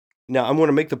 Now, I'm going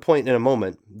to make the point in a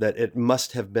moment that it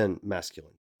must have been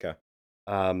masculine. Okay.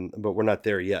 But we're not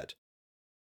there yet.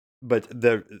 But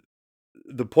the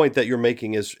point that you're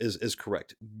making is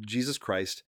correct. Jesus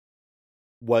Christ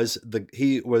was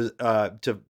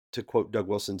to quote Doug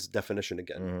Wilson's definition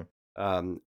again.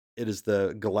 Mm-hmm. It is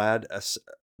the glad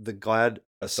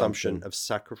assumption of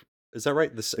sacrifice. Is that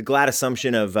right? The glad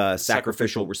assumption of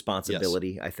sacrificial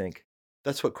responsibility. Yes. I think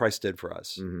that's what Christ did for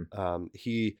us. Mm-hmm.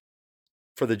 He,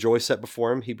 for the joy set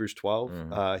before him, Hebrews 12,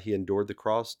 Mm-hmm. He endured the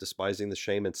cross, despising the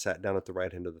shame, and sat down at the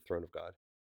right hand of the throne of God.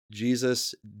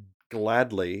 Jesus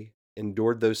gladly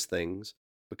endured those things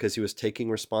because he was taking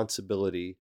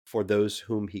responsibility for those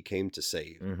whom he came to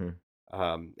save. Mm-hmm.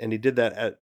 And he did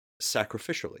that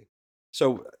sacrificially.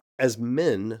 So as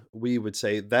men, we would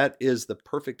say that is the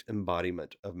perfect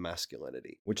embodiment of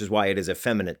masculinity. Which is why it is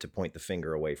effeminate to point the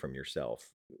finger away from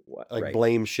yourself. Like right?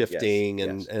 Blame shifting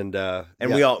yes. and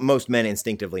we all, most men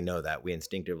instinctively know that. We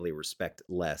instinctively respect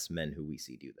less men who we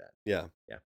see do that. Yeah.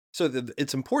 Yeah. So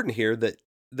it's important here that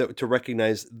to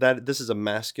recognize that this is a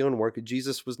masculine work.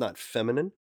 Jesus was not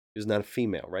feminine. He was not a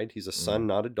female, right? He's a son,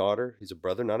 not a daughter. He's a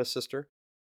brother, not a sister.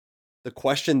 The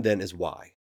question then is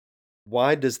why?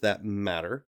 Why does that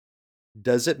matter?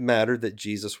 Does it matter that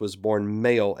Jesus was born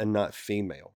male and not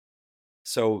female?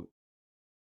 So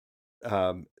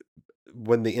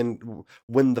when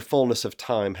the fullness of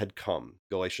time had come,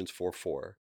 Galatians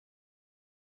 4:4,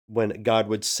 when God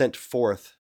would sent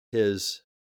forth his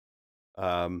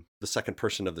the second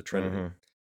person of the Trinity,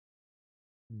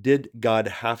 Mm-hmm. did God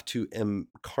have to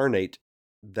incarnate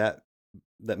that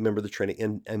member of the Trinity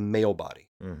in a male body?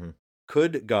 Mm-hmm.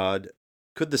 Could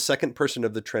the second person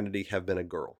of the Trinity have been a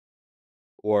girl?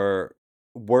 Or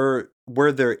were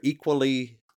there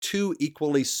two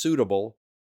equally suitable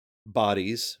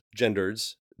bodies,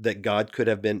 genders, that God could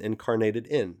have been incarnated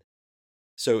in?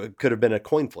 So it could have been a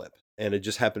coin flip, and it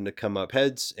just happened to come up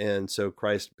heads, and so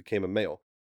Christ became a male.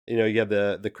 You have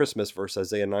the Christmas verse,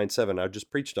 Isaiah 9:7. I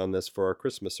just preached on this for our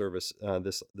Christmas service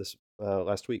this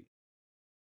last week.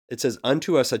 It says,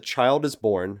 "Unto us a child is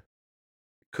born."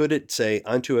 Could it say,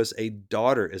 "Unto us a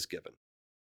daughter is given"?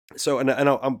 So,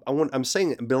 I'm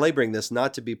saying, belaboring this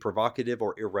not to be provocative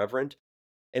or irreverent.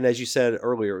 And as you said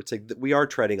earlier, it's like we are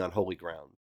treading on holy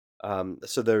ground.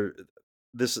 So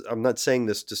I'm not saying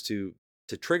this just to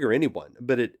trigger anyone,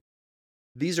 but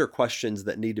these are questions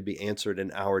that need to be answered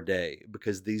in our day,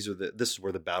 because this is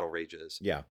where the battle rages.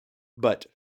 Yeah. But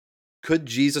could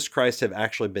Jesus Christ have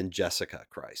actually been Jessica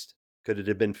Christ? Could it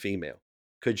have been female?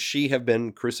 Could she have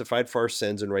been crucified for our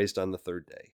sins and raised on the third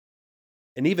day?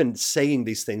 And even saying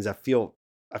these things, I feel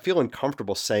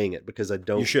uncomfortable saying it, because I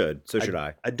don't. You should. So should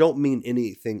I. I don't mean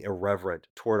anything irreverent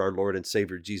toward our Lord and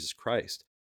Savior Jesus Christ.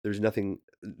 There's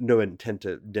no intent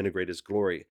to denigrate his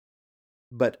glory.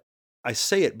 But I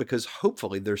say it because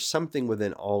hopefully there's something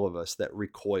within all of us that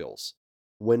recoils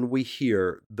when we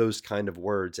hear those kind of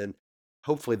words. And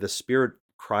hopefully the Spirit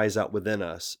cries out within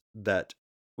us that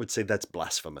would say that's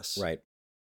blasphemous. Right.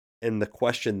 And the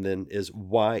question then is,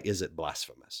 why is it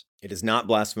blasphemous? It is not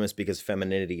blasphemous because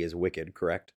femininity is wicked,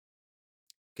 correct?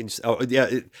 Can you? Oh,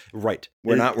 yeah, right.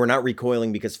 We're not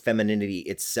recoiling because femininity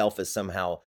itself is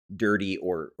somehow dirty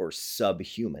or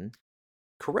subhuman.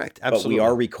 Correct. Absolutely. But we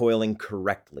are recoiling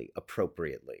correctly,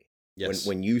 appropriately. Yes.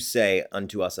 When you say,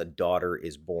 "Unto us a daughter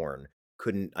is born,"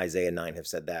 couldn't Isaiah 9 have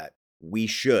said that? We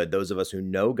should, those of us who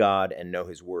know God and know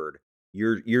his word,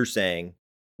 you're saying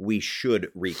we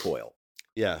should recoil.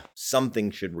 Yeah. Something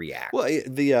should react. Well,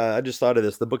 I just thought of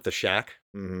this, the book The Shack.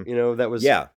 Mm-hmm. That was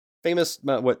famous,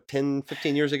 10,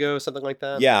 15 years ago, something like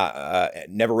that? Yeah,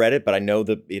 never read it, but I know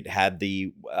that it had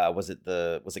was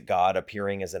it God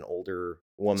appearing as an older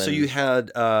woman? So you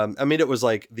had, it was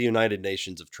like the United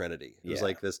Nations of Trinity. It was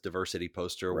like this diversity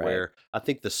poster where I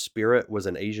think the spirit was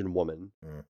an Asian woman.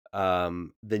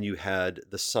 Then you had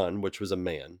the son, which was a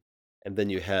man. And then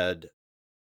you had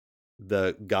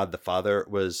the God the Father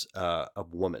was a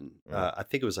woman. I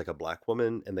think it was like a black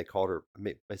woman, and they called her,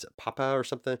 is it Papa or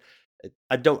something?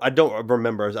 I don't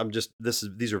remember.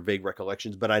 These are vague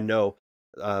recollections, but I know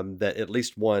that at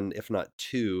least one, if not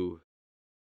two,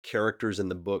 characters in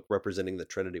the book representing the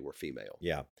Trinity were female.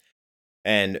 Yeah,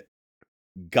 and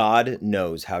God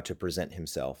knows how to present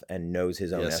himself and knows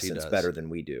his own essence better than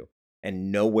we do.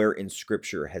 And nowhere in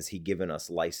Scripture has he given us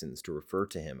license to refer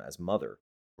to him as mother.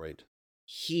 Right.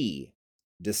 He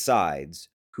decides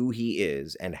who he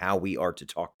is and how we are to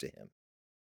talk to him.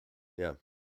 Yeah.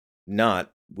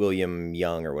 Not William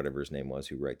Young or whatever his name was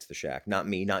who writes The Shack. Not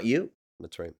me, not you.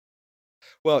 That's right.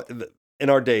 Well, in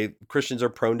our day, Christians are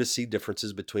prone to see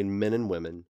differences between men and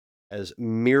women as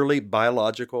merely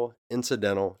biological,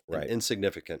 incidental, and Right.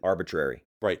 insignificant. Arbitrary.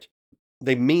 Right.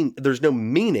 There's no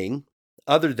meaning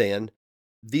other than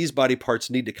these body parts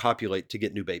need to copulate to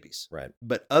get new babies. Right.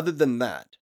 But other than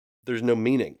that, there's no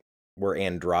meaning. We're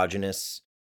androgynous.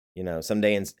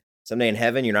 Someday in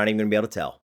heaven, you're not even going to be able to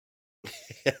tell.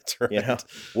 That's right.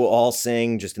 We'll all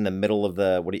sing just in the middle of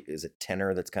the is it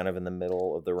tenor that's kind of in the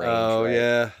middle of the range. Oh, right?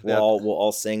 yeah. We'll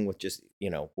all sing with just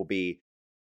we'll be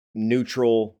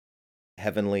neutral,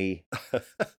 heavenly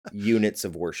units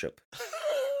of worship.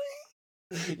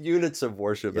 Units of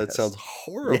worship. Yes. That sounds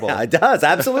horrible. Yeah, it does.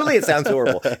 Absolutely, it sounds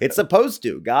horrible. It's supposed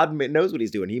to. God knows what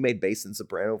he's doing. He made bass and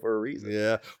soprano for a reason.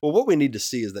 Yeah. Well, what we need to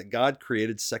see is that God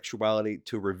created sexuality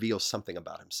to reveal something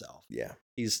about himself. Yeah.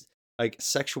 He's like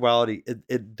sexuality.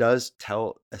 It does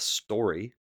tell a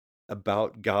story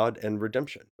about God and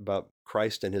redemption, about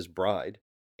Christ and his bride.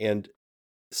 And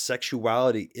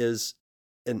sexuality is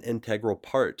an integral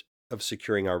part of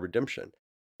securing our redemption.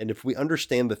 And if we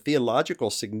understand the theological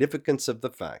significance of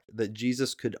the fact that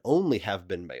Jesus could only have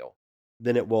been male,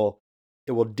 then it will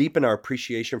deepen our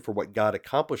appreciation for what God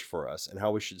accomplished for us and how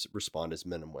we should respond as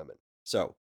men and women.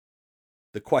 So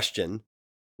the question,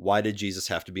 why did Jesus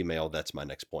have to be male? That's my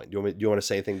next point. Do you want to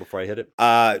say anything before I hit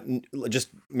it?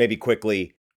 Just maybe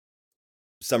quickly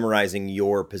summarizing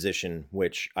your position,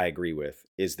 which I agree with,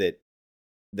 is that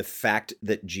the fact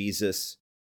that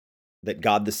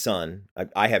God the Son,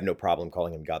 I have no problem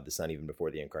calling him God the Son even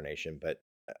before the incarnation, but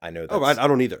I know that I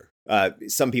don't either.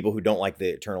 Some people who don't like the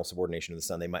eternal subordination of the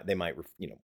Son, they might,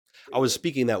 I was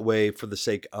speaking that way for the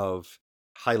sake of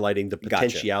highlighting the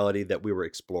potentiality that we were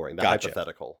exploring, the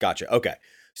hypothetical. Gotcha. Okay.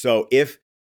 So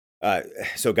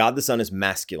so God the Son is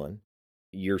masculine.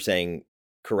 You're saying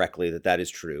correctly that is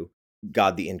true.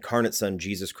 God, the incarnate Son,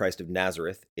 Jesus Christ of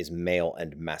Nazareth, is male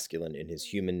and masculine in his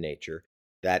human nature.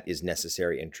 That is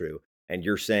necessary and true. And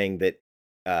you're saying that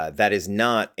that is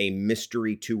not a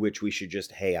mystery to which we should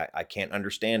just, hey, I can't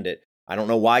understand it. I don't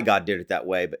know why God did it that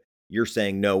way, but you're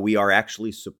saying, no, we are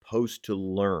actually supposed to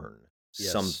learn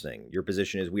something. Your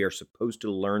position is we are supposed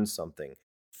to learn something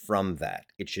from that.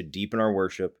 It should deepen our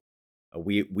worship.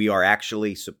 We are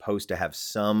actually supposed to have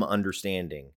some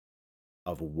understanding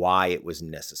of why it was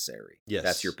necessary. Yes.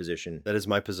 That's your position. That is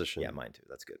my position. Yeah, mine too.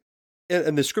 That's good.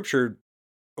 And the scripture,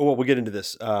 well, we'll get into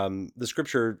this. The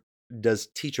scripture does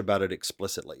teach about it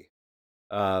explicitly.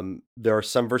 There are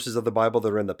some verses of the Bible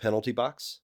that are in the penalty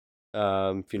box.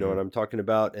 If you know what I'm talking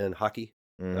about, in hockey.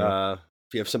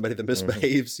 If you have somebody that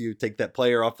misbehaves, you take that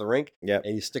player off the rink and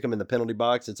you stick him in the penalty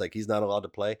box. It's like he's not allowed to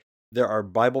play. There are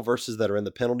Bible verses that are in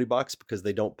the penalty box because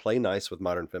they don't play nice with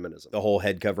modern feminism. The whole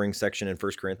head covering section in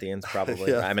 1 Corinthians,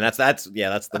 probably. I mean, that's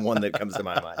the one that comes to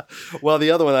my mind. Well,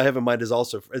 the other one I have in mind is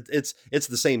also it's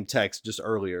the same text, just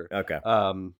earlier. Okay.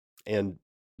 And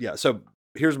yeah, so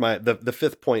here's the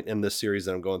fifth point in this series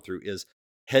that I'm going through is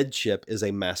headship is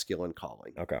a masculine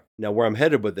calling. Okay. Now, where I'm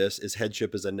headed with this is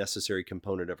headship is a necessary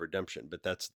component of redemption, but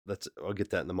that's I'll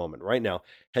get that in a moment. Right now,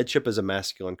 headship is a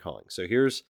masculine calling. So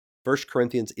here's 1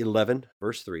 Corinthians 11,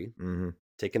 verse 3,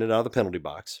 taking it out of the penalty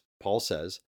box. Paul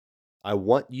says, I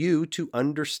want you to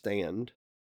understand.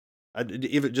 I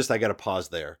got to pause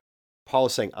there. Paul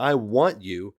is saying, I want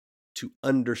you to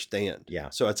understand.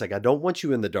 Yeah. So it's like, I don't want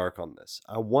you in the dark on this.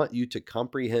 I want you to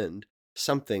comprehend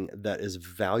something that is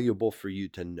valuable for you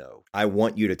to know. I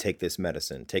want you to take this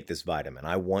medicine, take this vitamin.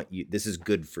 I want you, this is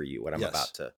good for you, what I'm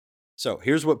about to. So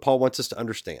here's what Paul wants us to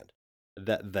understand.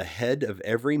 That the head of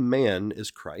every man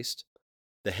is Christ,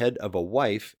 the head of a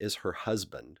wife is her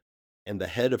husband, and the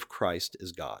head of Christ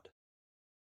is God.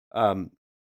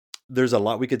 There's a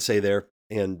lot we could say there,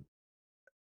 and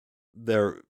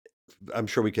I'm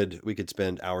sure we could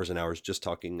spend hours and hours just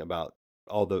talking about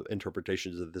all the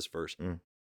interpretations of this verse.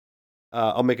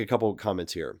 I'll make a couple of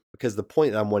comments here, because the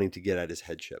point I'm wanting to get at is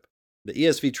headship. The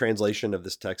ESV translation of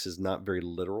this text is not very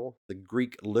literal. The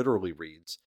Greek literally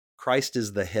reads, Christ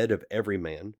is the head of every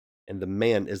man, and the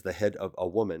man is the head of a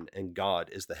woman, and God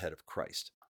is the head of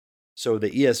Christ. So the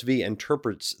ESV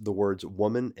interprets the words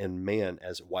woman and man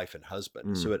as wife and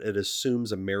husband. So it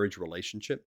assumes a marriage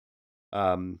relationship.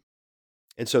 And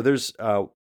so there's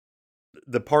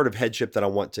the part of headship that I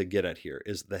want to get at here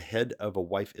is the head of a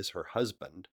wife is her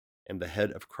husband, and the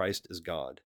head of Christ is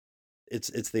God.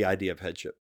 It's the idea of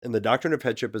headship. And the doctrine of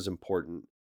headship is important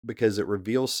because it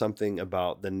reveals something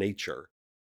about the nature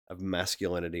of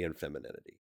masculinity and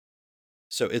femininity.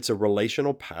 So it's a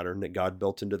relational pattern that God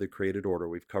built into the created order.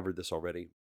 We've covered this already.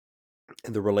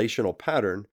 And the relational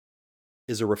pattern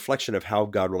is a reflection of how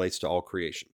God relates to all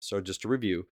creation. So, just to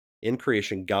review, in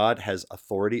creation, God has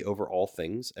authority over all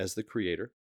things as the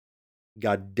creator.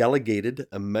 God delegated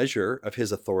a measure of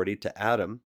his authority to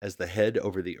Adam as the head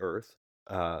over the earth.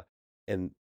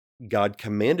 And God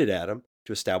commanded Adam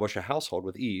to establish a household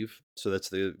with Eve. So that's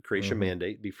the creation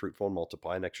mandate: be fruitful and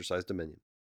multiply and exercise dominion.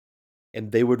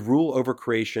 And they would rule over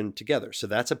creation together. So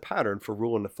that's a pattern for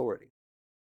rule and authority.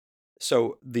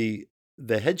 So the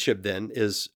headship then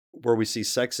is where we see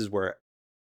sex is where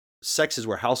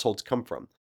households come from.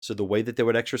 So the way that they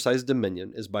would exercise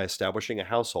dominion is by establishing a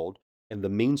household, and the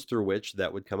means through which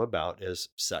that would come about is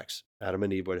sex. Adam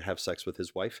and Eve would have sex with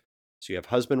his wife. So you have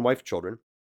husband, wife, children,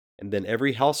 and then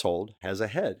every household has a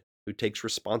head who takes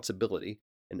responsibility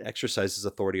and exercises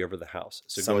authority over the house.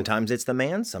 So sometimes it's the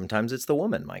man, sometimes it's the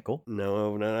woman, Michael.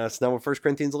 No, that's not what 1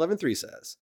 Corinthians 11:3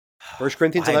 says. 1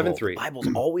 Corinthians 11:3. The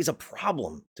Bible's always a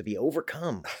problem to be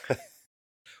overcome.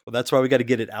 Well, that's why we got to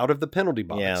get it out of the penalty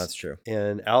box. Yeah, that's true.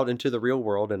 And out into the real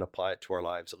world and apply it to our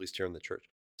lives, at least here in the church.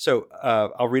 So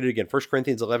I'll read it again. 1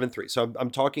 Corinthians 11:3. So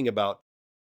I'm talking about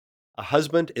a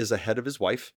husband is the head of his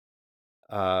wife,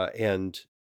 and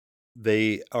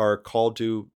they are called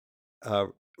to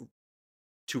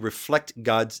reflect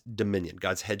God's dominion,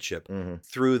 God's headship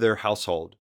through their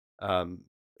household,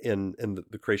 in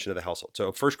the creation of the household.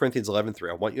 So 1 Corinthians 11:3,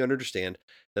 I want you to understand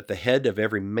that the head of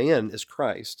every man is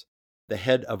Christ, the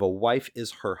head of a wife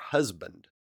is her husband,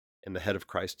 and the head of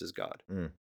Christ is God.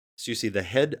 So you see, the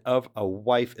head of a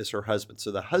wife is her husband.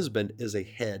 So the husband is a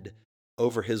head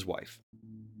over his wife.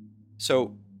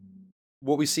 So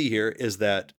what we see here is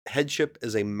that headship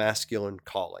is a masculine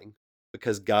calling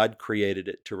because God created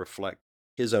it to reflect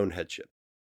his own headship.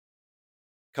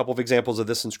 A couple of examples of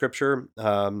this in Scripture.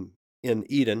 In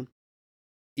Eden,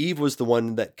 Eve was the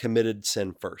one that committed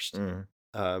sin first.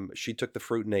 She took the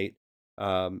fruit and ate,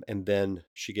 and then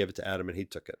she gave it to Adam and he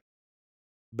took it.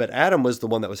 But Adam was the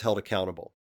one that was held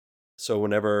accountable. So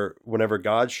whenever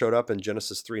God showed up in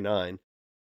Genesis 3:9,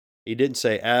 he didn't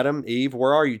say, Adam, Eve,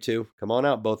 where are you two? Come on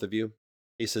out, both of you.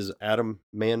 He says, Adam,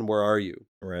 man, where are you?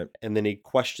 Right. And then he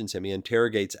questions him. He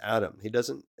interrogates Adam.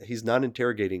 He's not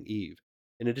interrogating Eve.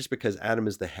 And it is because Adam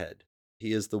is the head.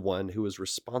 He is the one who is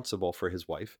responsible for his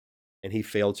wife, and he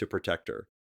failed to protect her.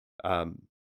 And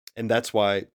that's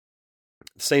why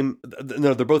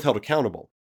they're both held accountable.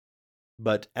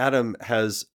 But Adam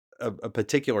has a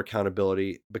particular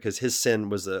accountability because his sin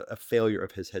was a failure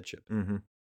of his headship.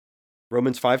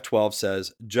 Romans 5:12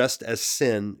 says, just as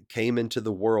sin came into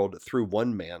the world through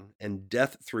one man, and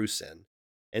death through sin,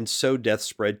 and so death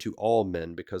spread to all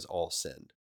men because all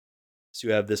sinned. So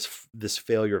you have this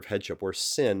failure of headship where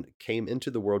sin came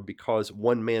into the world because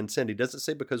one man sinned. He doesn't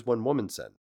say because one woman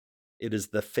sinned. It is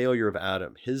the failure of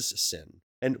Adam, his sin.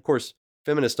 And of course,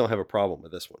 feminists don't have a problem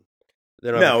with this one. They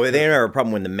don't have a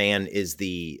problem when the man is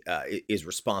is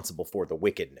responsible for the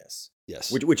wickedness.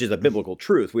 Yes, which is a biblical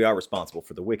truth. We are responsible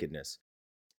for the wickedness,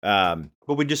 but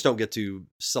we just don't get to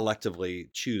selectively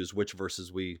choose which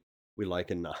verses we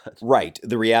like and not. Right.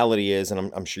 The reality is,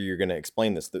 and I'm sure you're going to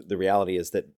explain this. The reality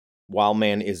is that while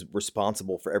man is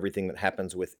responsible for everything that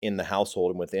happens within the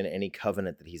household and within any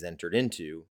covenant that he's entered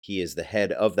into, he is the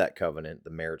head of that covenant,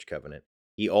 the marriage covenant.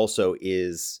 He also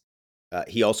is.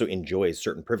 He also enjoys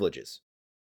certain privileges.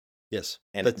 Yes.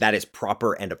 And that is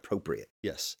proper and appropriate.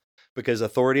 Yes. Because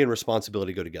authority and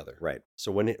responsibility go together. Right.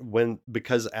 So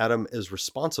because Adam is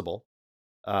responsible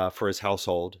for his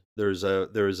household, there is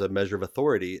a measure of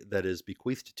authority that is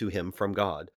bequeathed to him from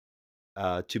God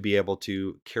to be able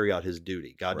to carry out his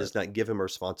duty. God does not give him a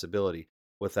responsibility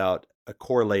without a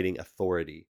correlating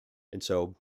authority. And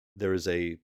so there is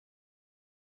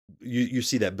you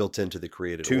see that built into the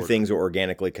created order. Two things are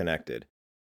organically connected.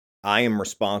 I am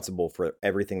responsible for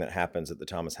everything that happens at the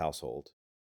Thomas household,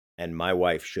 and my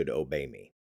wife should obey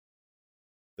me.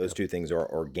 Those two things are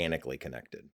organically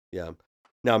connected. Yeah.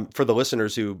 Now, for the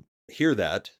listeners who hear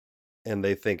that and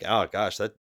they think, oh, gosh,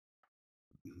 that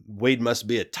Wade must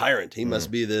be a tyrant. He must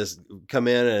be this, come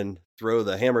in and throw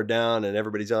the hammer down and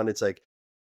everybody's on. It's like,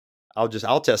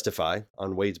 I'll testify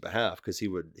on Wade's behalf because he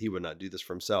would not do this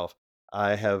for himself.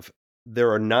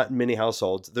 There are not many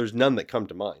households. There's none that come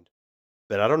to mind.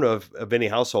 But I don't know of any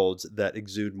households that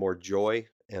exude more joy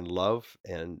and love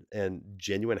and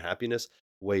genuine happiness.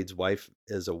 Wade's wife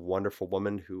is a wonderful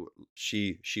woman who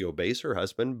she obeys her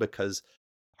husband because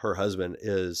her husband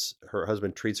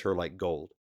treats her like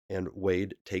gold, and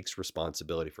Wade takes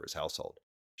responsibility for his household.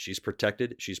 She's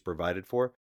protected, she's provided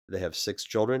for. They have 6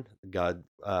 children. God,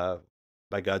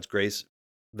 by God's grace,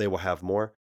 they will have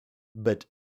more. But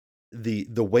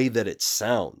the way that it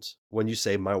sounds when you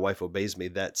say my wife obeys me,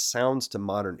 that sounds to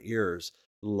modern ears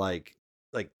like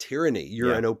tyranny.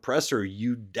 You're Yeah. an oppressor,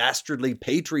 you dastardly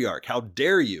patriarch. How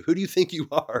dare you? Who do you think you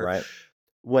are? Right.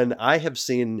 When I have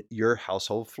seen your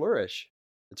household flourish,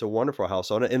 it's a wonderful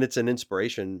household, and it's an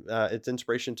inspiration. It's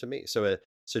inspiration to me. So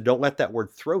don't let that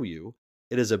word throw you.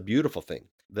 It is a beautiful thing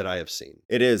that I have seen.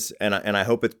 It is, and I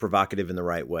hope it's provocative in the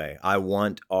right way. I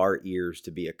want our ears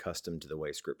to be accustomed to the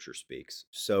way Scripture speaks.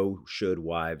 So should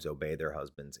wives obey their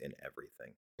husbands in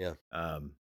everything. Yeah.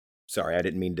 Sorry, I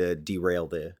didn't mean to derail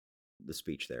the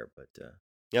speech there, but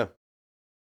Yeah.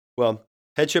 Well,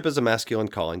 headship is a masculine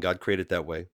calling. God created it that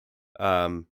way.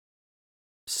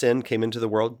 Sin came into the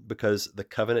world because the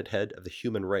covenant head of the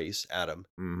human race, Adam,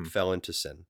 fell into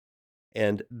sin.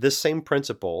 And this same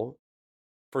principle,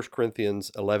 1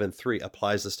 Corinthians 11:3,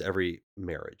 applies this to every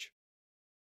marriage.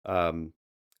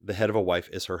 The head of a wife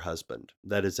is her husband.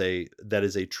 That is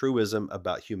a truism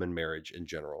about human marriage in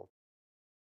general.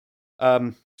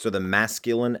 So the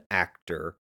masculine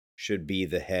actor should be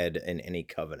the head in any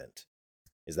covenant.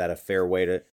 Is that a fair way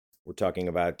to? We're talking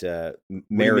about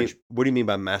marriage. What do you mean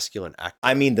by masculine actor?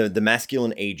 I mean the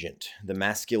masculine agent, the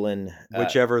masculine.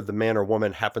 Whichever the man or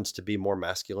woman happens to be more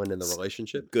masculine in the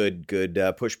relationship. Good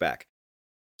pushback.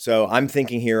 So I'm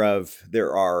thinking here of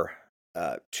there are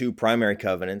two primary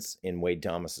covenants in Wade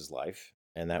Thomas's life,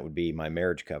 and that would be my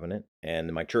marriage covenant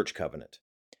and my church covenant.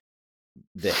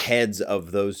 The heads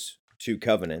of those two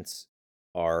covenants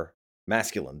are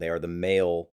masculine. They are the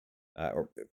male, or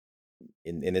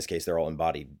in this case, they're all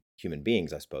embodied human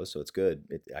beings, I suppose. So it's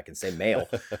good. I can say male,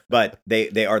 but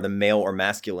they are the male or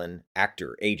masculine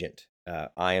actor, agent.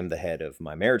 I am the head of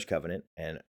my marriage covenant,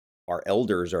 and our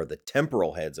elders are the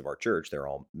temporal heads of our church. They're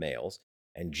all males,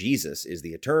 and Jesus is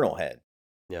the eternal head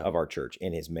of our church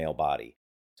in his male body.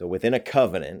 So within a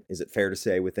covenant, is it fair to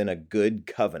say within a good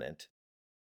covenant,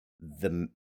 the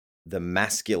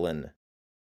masculine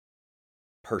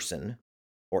person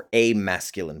or a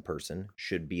masculine person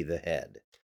should be the head?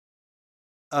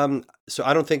 So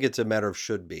I don't think it's a matter of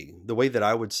should be. The way that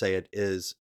I would say it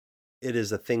is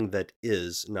a thing that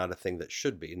is, not a thing that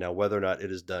should be. Now, whether or not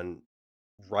it is done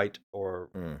right or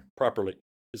properly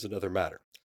is another matter.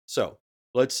 So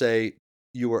let's say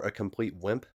you were a complete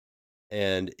wimp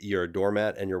and you're a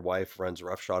doormat and your wife runs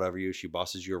roughshod over you. She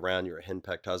bosses you around. You're a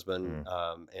henpecked husband.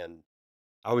 And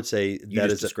I would say you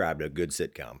just described a good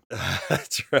sitcom.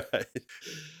 That's right.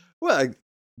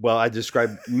 Well, I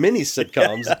described many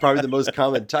sitcoms, probably the most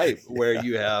common type, where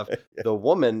you have the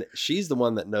woman, she's the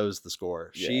one that knows the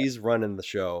score. Yeah. She's running the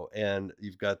show, and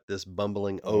you've got this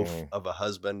bumbling oaf of a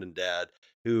husband and dad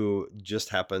who just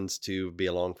happens to be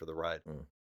along for the ride.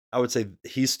 I would say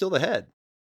he's still the head.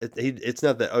 It's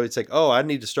not that, it's like, I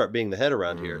need to start being the head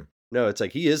around here. No, it's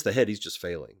like he is the head. He's just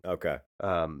failing. Okay.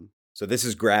 So this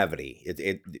is gravity.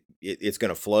 It's going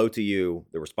to flow to you.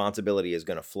 The responsibility is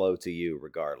going to flow to you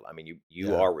regardless. I mean,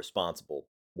 you are responsible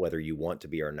whether you want to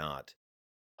be or not,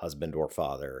 husband or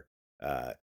father,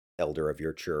 elder of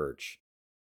your church.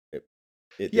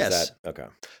 Yes. Okay.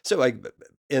 So like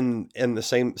in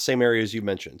the same areas you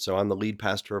mentioned. So I'm the lead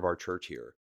pastor of our church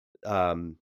here.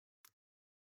 In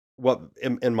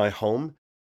my home,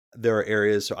 there are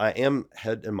areas, so I am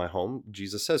head in my home.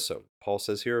 Jesus says so. Paul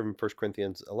says here in 1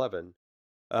 Corinthians 11,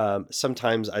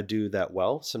 sometimes I do that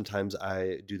well. Sometimes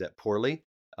I do that poorly.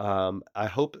 I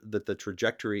hope that the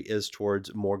trajectory is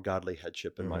towards more godly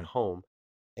headship in my home.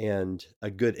 And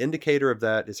a good indicator of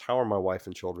that is, how are my wife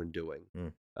and children doing?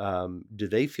 Do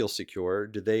they feel secure?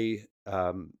 Do they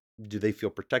feel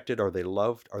protected? Are they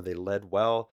loved? Are they led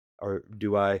well? Or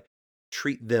do I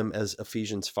treat them as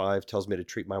Ephesians 5 tells me to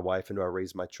treat my wife, and do I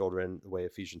raise my children the way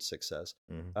Ephesians 6 says?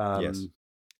 Yes.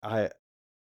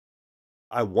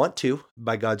 I want to,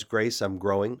 by God's grace, I'm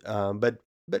growing, but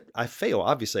I fail.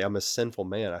 Obviously, I'm a sinful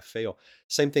man. I fail.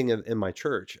 Same thing in my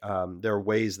church. There are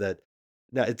ways that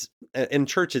now it's in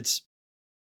church. It's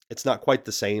not quite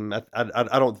the same.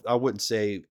 I wouldn't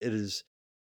say it is.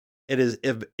 It is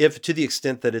if to the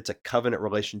extent that it's a covenant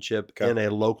relationship in a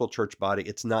local church body,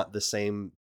 it's not the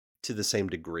same to the same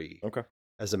degree. Okay.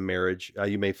 As a marriage,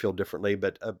 you may feel differently,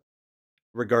 but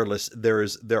regardless,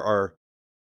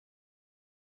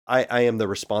 I am the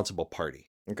responsible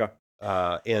party. Okay.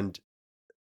 And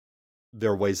there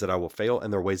are ways that I will fail,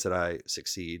 and there are ways that I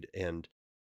succeed, and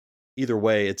either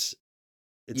way, it's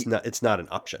not an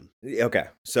option. Okay.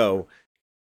 So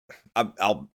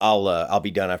I'll be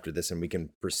done after this, and we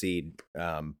can proceed.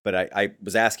 But I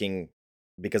was asking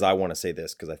because I want to say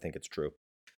this because I think it's true.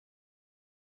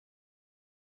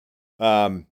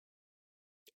 The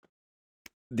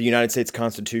United States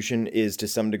Constitution is to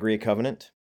some degree a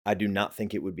covenant. I do not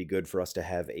think it would be good for us to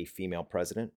have a female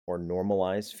president or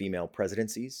normalize female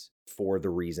presidencies for the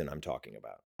reason I'm talking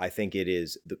about. I think it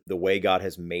is the way God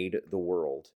has made the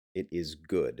world, it is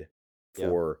good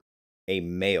for a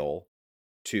male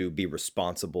to be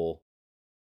responsible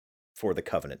for the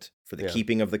covenant, for the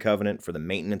keeping of the covenant, for the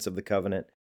maintenance of the covenant.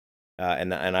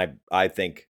 And I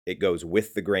think it goes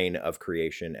with the grain of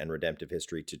creation and redemptive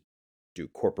history to do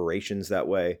corporations that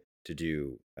way, to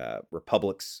do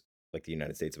republics like the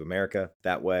United States of America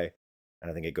that way.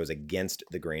 And I think it goes against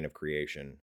the grain of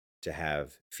creation to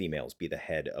have females be the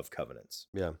head of covenants.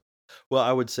 Yeah. Well,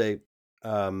 I would say,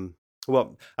 I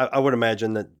would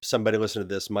imagine that somebody listening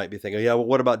to this might be thinking, yeah, well,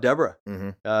 what about Deborah?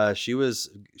 Mm-hmm. She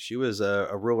was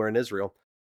a ruler in Israel.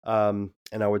 And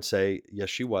I would say, yes,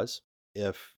 she was.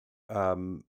 If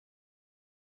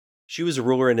she was a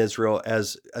ruler in Israel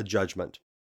as a judgment,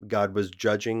 God was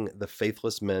judging the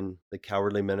faithless men, the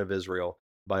cowardly men of Israel,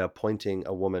 by appointing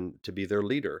a woman to be their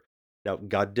leader. Now,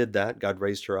 God did that. God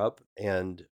raised her up,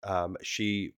 and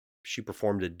she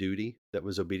performed a duty that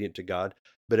was obedient to God,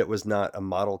 but it was not a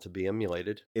model to be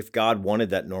emulated. If God wanted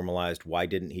that normalized, why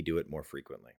didn't he do it more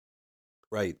frequently?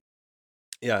 Right.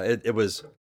 Yeah, it was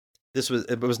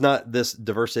not this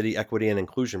diversity, equity, and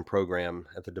inclusion program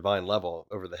at the divine level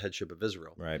over the headship of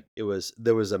Israel. Right.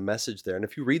 There was a message there, and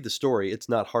if you read the story, it's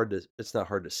not hard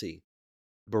to see.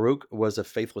 Baruch was a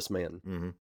faithless man, Mm-hmm.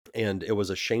 and it was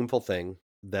a shameful thing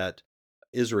that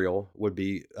Israel would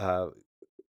be, or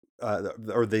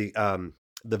the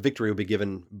victory would be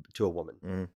given to a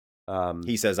woman. Mm-hmm.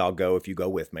 He says, "I'll go if you go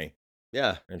with me."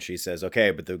 Yeah, and she says, "Okay,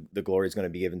 but the glory is going to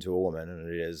be given to a woman," and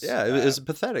it is. Yeah, it was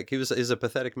pathetic. He's a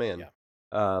pathetic man. Yeah.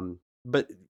 But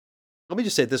let me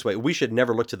just say it this way: we should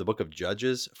never look to the book of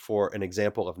Judges for an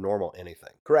example of normal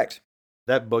anything. Correct.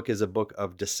 That book is a book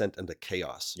of descent into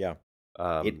chaos. Yeah.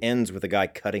 It ends with a guy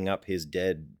cutting up his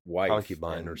dead wife,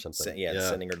 concubine or something.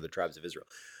 Sending her to the tribes of Israel.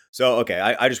 So, okay,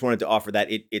 I just wanted to offer that.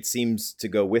 It seems to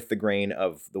go with the grain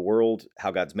of the world, how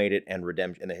God's made it, and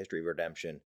redemption, and the history of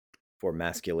redemption, for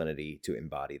masculinity to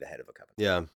embody the head of a covenant.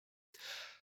 Yeah.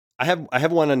 I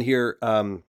have one on here. I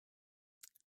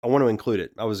want to include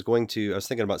it. I was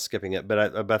thinking about skipping it,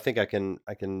 but I think I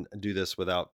can do this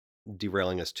without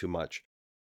derailing us too much.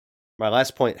 My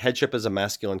last point: headship is a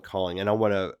masculine calling, and I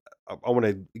want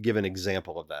to give an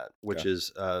example of that, which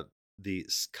is the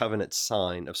covenant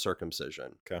sign of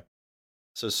circumcision. Okay.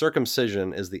 So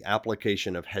circumcision is the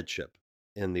application of headship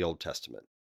in the Old Testament.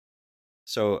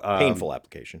 So painful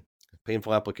application.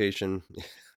 Painful application,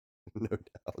 no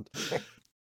doubt.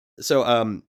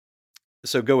 So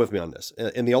go with me on this.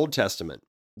 In the Old Testament,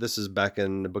 this is back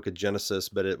in the book of Genesis,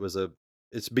 but it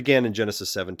began in Genesis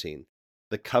 17.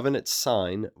 The covenant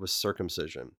sign was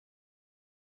circumcision.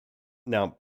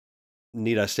 Now,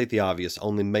 need I state the obvious?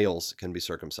 Only males can be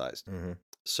circumcised. Mm-hmm.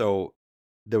 So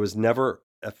there was never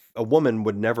a woman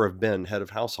would never have been head of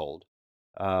household,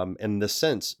 in this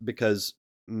sense, because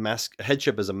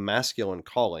headship is a masculine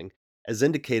calling, as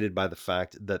indicated by the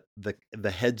fact that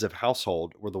the heads of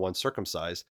household were the ones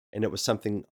circumcised, and it was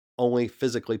something only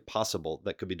physically possible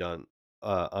that could be done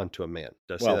onto a man.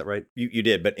 Did I say that right? You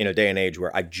did, but in a day and age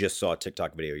where I just saw a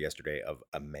TikTok video yesterday of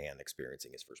a man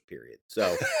experiencing his first period.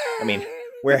 So, I mean,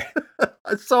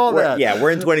 I saw that. Yeah,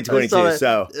 we're in 2022.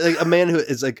 So, like a man who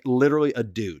is like literally a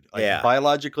dude,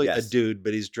 biologically yes. a dude,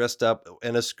 but he's dressed up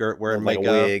in a skirt, wearing like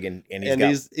makeup, a wig, and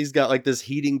he's got like this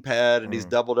heating pad, and he's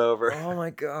doubled over. Oh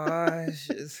my gosh!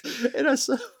 And I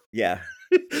saw,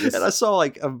 and I saw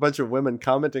like a bunch of women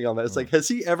commenting on that. It's like, has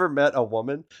he ever met a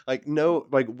woman? Like, no,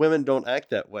 like women don't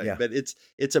act that way. But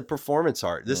it's a performance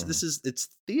art. It's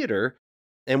theater.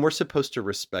 And we're supposed to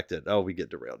respect it. Oh, we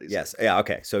get derailed easily. Yes. Yeah.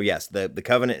 Okay. So yes, the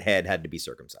covenant head had to be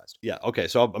circumcised. Yeah. Okay.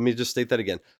 So let me just state that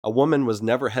again. A woman was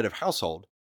never head of household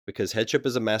because headship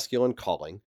is a masculine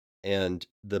calling, and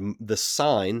the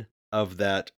sign of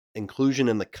that inclusion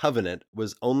in the covenant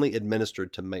was only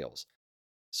administered to males.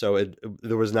 So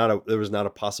there was not a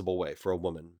possible way for a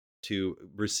woman to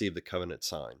receive the covenant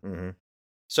sign. Mm-hmm.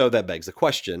 So that begs the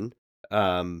question: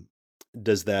 what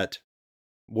does that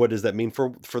mean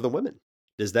for the women?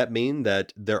 Does that mean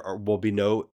that will be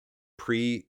no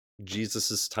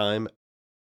pre-Jesus's time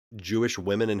Jewish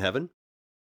women in heaven?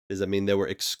 Does that mean they were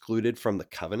excluded from the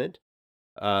covenant?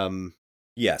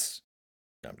 Yes.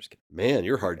 No, I'm just kidding. Man,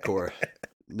 you're hardcore.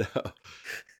 No.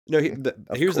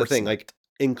 Here's the thing. Like,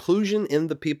 inclusion in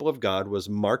the people of God was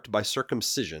marked by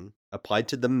circumcision applied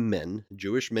to the men,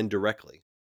 Jewish men directly.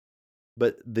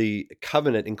 But the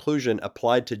covenant inclusion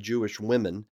applied to Jewish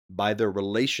women by their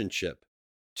relationship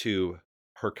to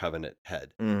her covenant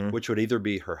head, which would either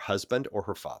be her husband or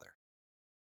her father.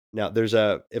 Now,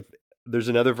 there's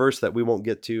another verse that we won't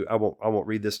get to. I won't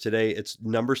read this today. It's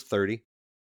Numbers 30.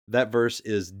 That verse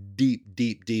is deep,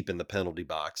 deep, deep in the penalty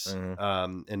box,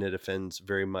 and it offends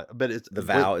very much. But it's the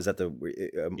vow is that a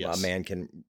yes. man can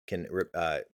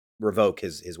revoke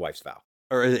his wife's vow,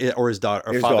 or his daughter,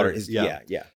 or his father. daughter.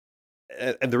 Yeah.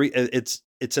 And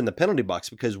it's in the penalty box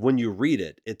because when you read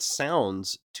it, it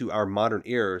sounds to our modern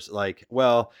ears like,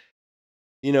 well,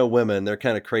 women, they're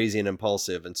kind of crazy and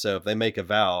impulsive, and so if they make a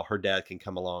vow, her dad can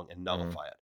come along and nullify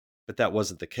it. But that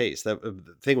wasn't the case.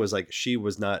 The thing was, like, she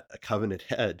was not a covenant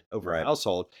head over a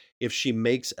household. If she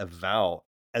makes a vow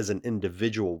as an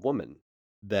individual woman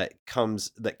that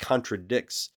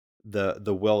contradicts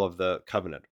the will of the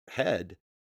covenant head,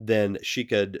 then she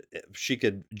could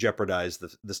jeopardize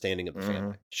the standing of the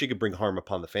family. She could bring harm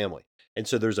upon the family. And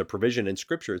so there's a provision in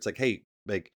scripture. It's like, hey,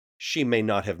 like, she may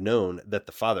not have known that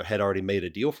the father had already made a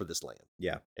deal for this land.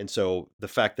 Yeah. And so the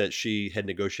fact that she had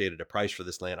negotiated a price for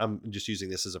this land, I'm just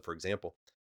using this as a for example,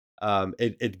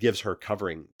 it gives her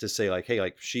covering to say, like, hey,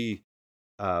 like, she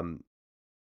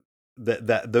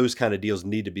that those kind of deals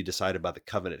need to be decided by the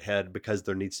covenant head because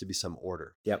there needs to be some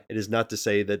order. Yep. It is not to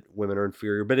say that women are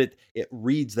inferior, but it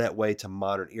reads that way to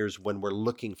modern ears when we're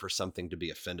looking for something to be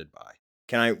offended by.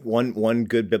 Can I one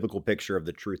good biblical picture of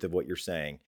the truth of what you're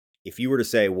saying? If you were to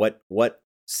say what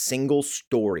single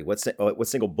story, what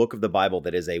single book of the Bible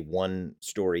that is a one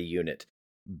story unit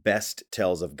best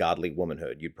tells of godly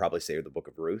womanhood, you'd probably say the book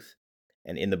of Ruth.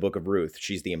 And in the book of Ruth,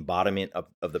 she's the embodiment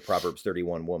of the Proverbs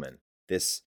 31 woman.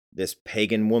 This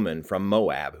pagan woman from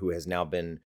Moab who has now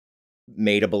been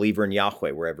made a believer in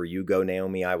Yahweh. Wherever you go,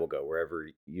 Naomi, I will go. Wherever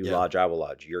you lodge, I will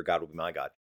lodge. Your God will be my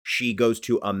God. She goes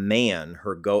to a man,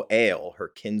 her Goel, her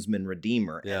kinsman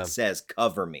redeemer, and says,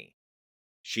 cover me.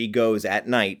 She goes at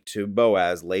night to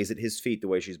Boaz, lays at his feet the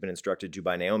way she's been instructed to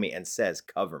by Naomi, and says,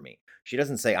 cover me. She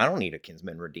doesn't say, I don't need a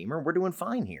kinsman redeemer. We're doing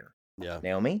fine here. Yeah.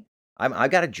 Naomi, I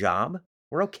got a job.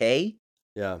 We're okay.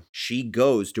 Yeah. She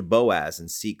goes to Boaz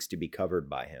and seeks to be covered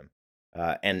by him,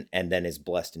 and then is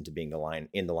blessed into being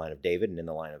in the line of David and in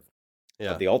the line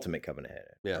of the ultimate covenant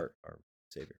head, our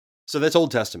Savior. So that's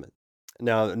Old Testament.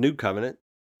 Now, New Covenant.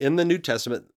 In the New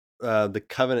Testament, the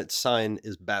covenant sign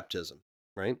is baptism,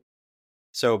 right?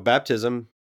 So baptism,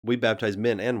 we baptize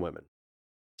men and women.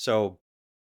 So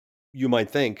you might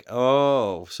think,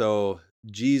 oh, so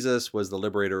Jesus was the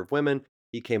liberator of women.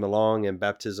 He came along, and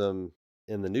baptism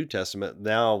in the New Testament,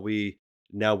 now we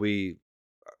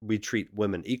treat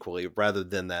women equally rather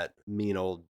than that mean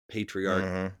old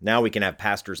patriarch. Now we can have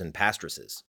pastors and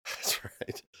pastresses. That's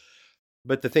right.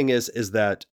 But the thing is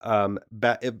that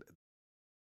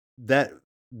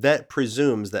that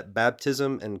presumes that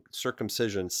baptism and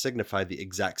circumcision signify the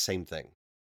exact same thing.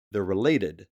 They're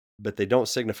related, but they don't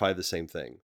signify the same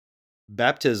thing.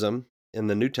 Baptism in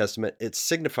the New Testament, it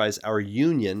signifies our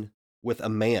union with a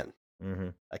man,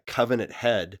 a covenant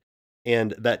head,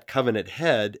 and that covenant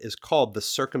head is called the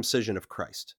circumcision of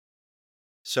Christ.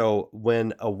 So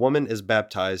when a woman is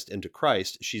baptized into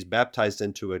Christ, she's baptized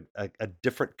into a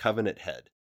different covenant head.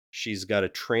 She's got a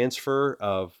transfer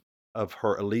of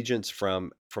her allegiance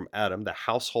from Adam, the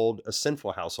household, a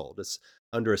sinful household. It's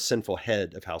under a sinful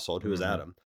head of household, who is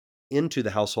Adam, into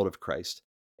the household of Christ.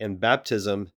 And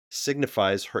baptism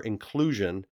signifies her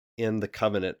inclusion in the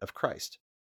covenant of Christ.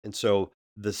 And so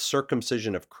the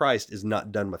circumcision of Christ is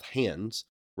not done with hands.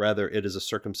 Rather, it is a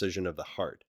circumcision of the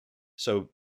heart. So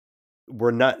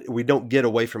we don't get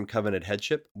away from covenant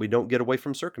headship. We don't get away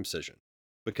from circumcision,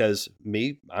 because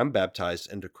I'm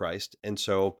baptized into Christ. And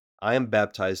so I am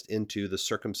baptized into the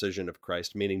circumcision of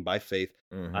Christ, meaning by faith,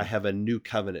 I have a new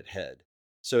covenant head.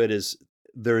 So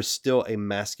there is still a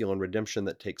masculine redemption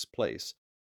that takes place.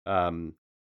 And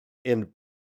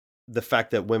the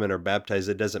fact that women are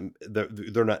baptized,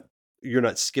 you're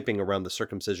not skipping around the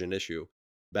circumcision issue.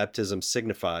 Baptism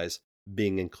signifies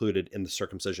being included in the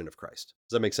circumcision of Christ.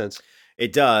 Does that make sense?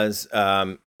 It does.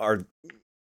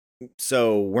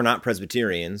 So we're not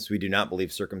Presbyterians. We do not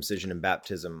believe circumcision and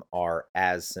baptism are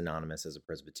as synonymous as a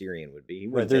Presbyterian would be.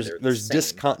 Right. There's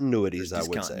discontinuities, I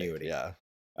would say. Yeah.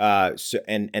 So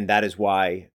and that is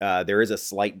why there is a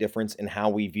slight difference in how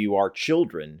we view our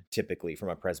children typically from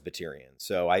a Presbyterian.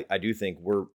 So I do think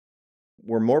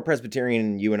we're more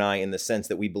Presbyterian, you and I, in the sense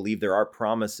that we believe there are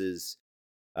promises.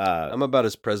 I'm about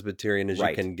as Presbyterian as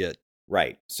you can get.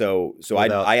 Right. So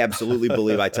I absolutely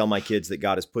believe, I tell my kids that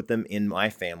God has put them in my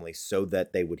family so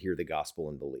that they would hear the gospel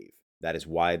and believe. That is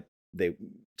why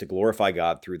to glorify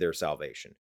God through their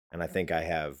salvation. And I think I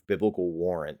have biblical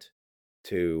warrant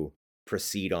to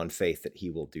proceed on faith that he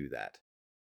will do that.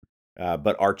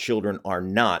 But our children are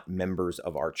not members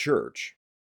of our church,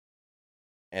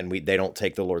 and they don't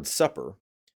take the Lord's Supper.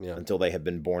 until they have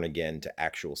been born again to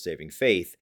actual saving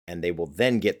faith. And they will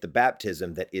then get the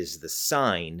baptism that is the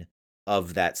sign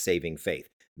of that saving faith.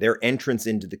 Their entrance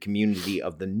into the community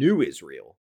of the new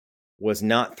Israel was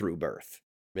not through birth.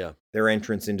 Yeah. Their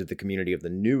entrance into the community of the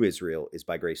new Israel is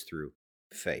by grace through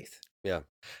faith. Yeah.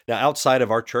 Now, outside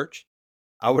of our church,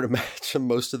 I would imagine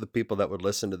most of the people that would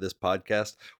listen to this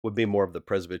podcast would be more of the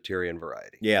Presbyterian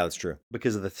variety. Yeah, that's true.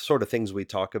 Because of the sort of things we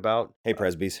talk about. Hey,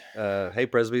 Presbys. Hey,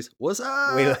 Presbys. What's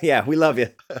up? We love you.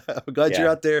 I'm glad you're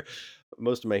out there.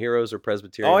 Most of my heroes are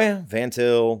Presbyterian. Oh, yeah. Van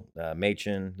Til,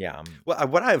 Machen. Yeah. Well,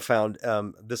 what I have found,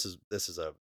 this is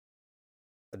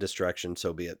a distraction,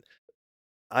 so be it.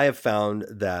 I have found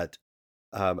that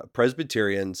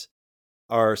Presbyterians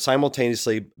are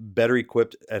simultaneously better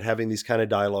equipped at having these kind of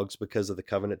dialogues because of the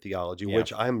covenant theology,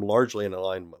 which I'm largely in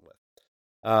alignment with.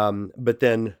 But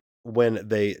then when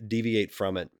they deviate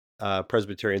from it,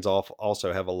 Presbyterians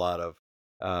also have a lot of,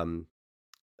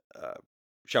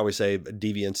 shall we say,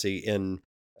 deviancy in,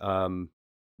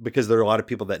 because there are a lot of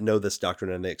people that know this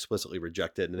doctrine and they explicitly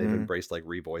reject it, and they've embraced like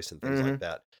revoice and things like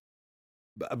that.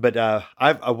 But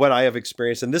what I have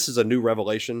experienced, and this is a new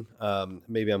revelation,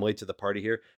 maybe I'm late to the party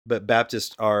here, but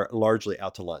Baptists are largely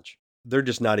out to lunch. They're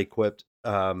just not equipped.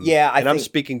 I'm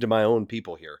speaking to my own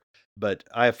people here, but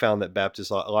I have found that Baptists,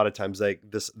 a lot of times,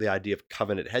 the idea of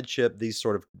covenant headship, these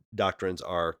sort of doctrines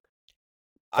are.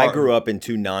 I grew up in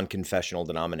two non-confessional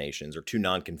denominations or two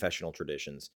non-confessional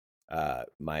traditions.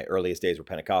 My earliest days were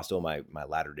Pentecostal. My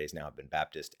latter days now have been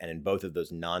Baptist. And in both of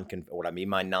those what I mean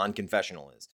by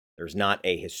non-confessional is there's not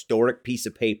a historic piece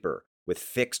of paper with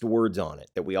fixed words on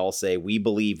it that we all say we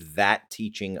believe that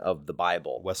teaching of the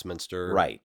Bible. Westminster.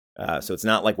 Right. So it's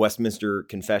not like Westminster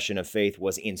Confession of Faith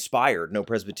was inspired. No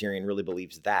Presbyterian really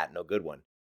believes that. No good one.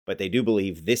 But they do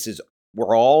believe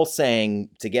we're all saying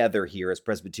together here as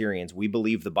Presbyterians, we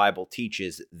believe the Bible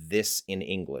teaches this in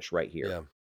English right here.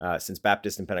 Yeah. Since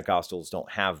Baptists and Pentecostals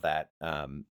don't have that,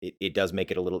 it does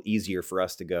make it a little easier for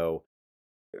us to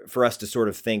sort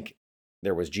of think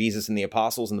there was Jesus and the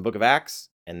apostles in the book of Acts,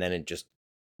 and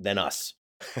then us.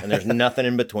 And there's nothing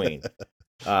in between.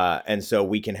 And so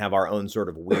we can have our own sort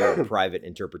of weird private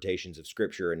interpretations of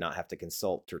Scripture and not have to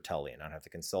consult Tertullian, not have to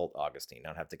consult Augustine,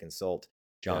 not have to consult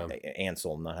John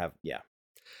Ansel, not have,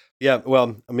 Yeah,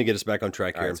 well, let me get us back on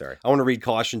track here. Right, sorry. I want to read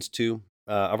Colossians 2.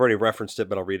 I've already referenced it,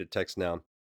 but I'll read it text now.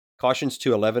 Colossians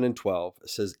 2, 11 and 12, it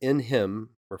says, in him,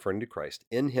 referring to Christ,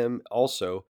 in him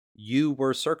also you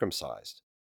were circumcised,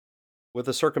 with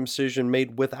a circumcision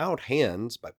made without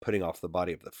hands by putting off the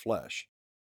body of the flesh,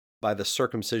 by the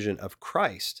circumcision of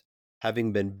Christ,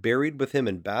 having been buried with him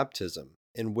in baptism,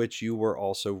 in which you were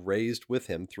also raised with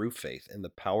him through faith in the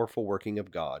powerful working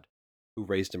of God, who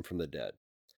raised him from the dead.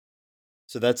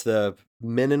 So that's the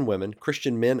men and women,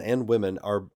 Christian men and women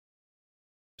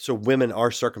women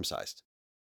are circumcised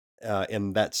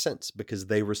in that sense because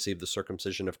they received the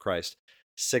circumcision of Christ,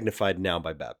 signified now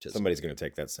by baptism. Somebody's going to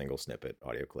take that single snippet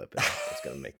audio clip and it's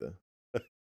going to make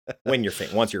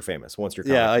once you're famous, once you're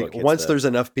there's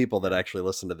enough people that actually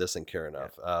listen to this and care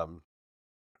enough.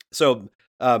 So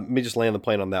let me just land the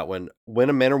plane on that one. When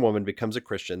a man or woman becomes a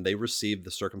Christian, they receive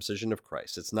the circumcision of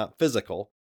Christ. It's not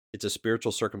physical. It's a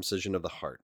spiritual circumcision of the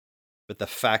heart. But the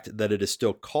fact that it is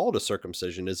still called a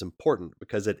circumcision is important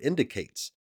because it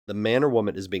indicates the man or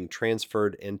woman is being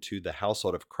transferred into the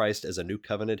household of Christ as a new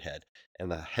covenant head,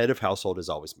 and the head of household is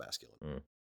always masculine.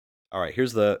 All right,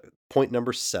 here's the point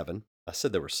number 7. I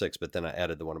said there were 6, but then I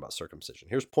added the one about circumcision.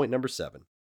 Here's point number 7.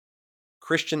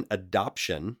 Christian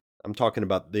adoption. I'm talking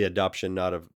about the adoption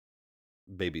not of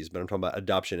babies, but I'm talking about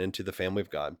adoption into the family of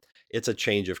God. It's a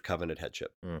change of covenant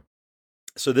headship.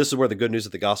 So this is where the good news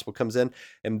of the gospel comes in.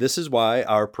 And this is why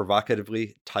our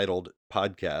provocatively titled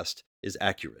podcast is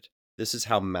accurate. This is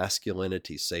how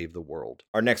masculinity saved the world.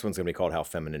 Our next one's going to be called How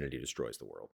Femininity Destroys the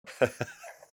World.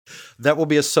 That will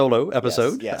be a solo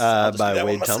episode by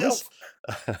Wade Thomas.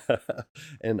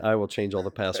 And I will change all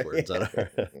the passwords.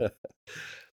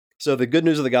 So the good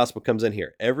news of the gospel comes in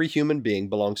here. Every human being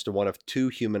belongs to one of two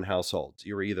human households.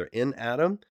 You're either in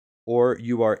Adam or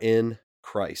you are in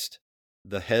Christ,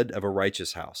 the head of a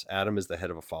righteous house. Adam is the head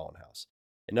of a fallen house.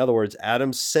 In other words,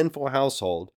 Adam's sinful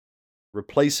household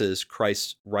replaces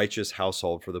Christ's righteous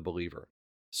household for the believer.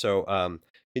 So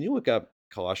can you look up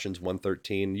Colossians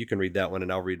 1:13? You can read that one,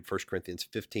 and I'll read 1 Corinthians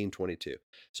 15:22.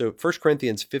 So 1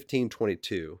 Corinthians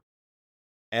 15:22,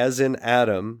 as in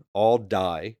Adam all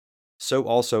die, so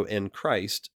also in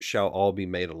Christ shall all be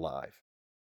made alive.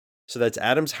 So that's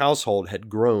Adam's household had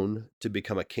grown to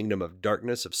become a kingdom of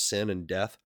darkness, of sin and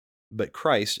death. But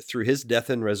Christ, through his death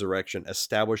and resurrection,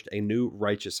 established a new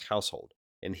righteous household,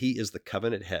 and he is the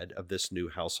covenant head of this new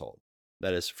household.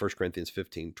 That is 1 Corinthians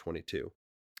 15:22.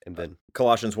 And then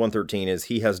Colossians 1:13 is,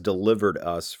 he has delivered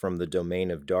us from the domain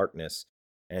of darkness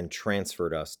and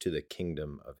transferred us to the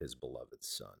kingdom of his beloved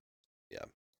Son. Yeah.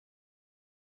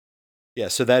 Yeah,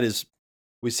 so that is,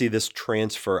 we see this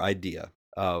transfer idea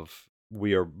of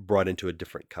we are brought into a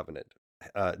different covenant,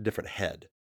 different head.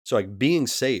 So like being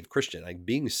saved, Christian, like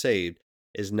being saved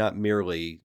is not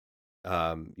merely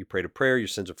you prayed a prayer, your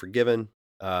sins are forgiven,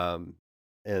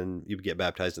 and you get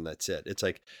baptized, and that's it. It's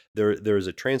like there is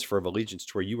a transfer of allegiance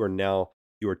to where you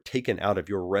are taken out of,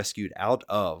 you're rescued out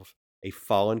of a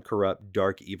fallen, corrupt,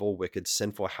 dark, evil, wicked,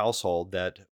 sinful household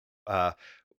that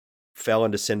fell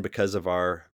into sin because of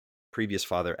our previous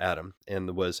father Adam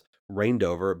and was reigned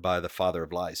over by the father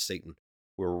of lies, Satan.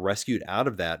 We're rescued out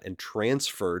of that and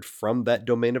transferred from that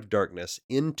domain of darkness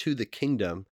into the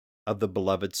kingdom of the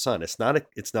beloved Son. It's not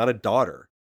a daughter,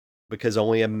 because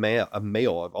only a male,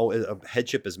 a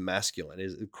headship is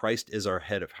masculine. Christ is our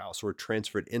head of house. We're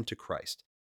transferred into Christ.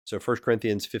 So 1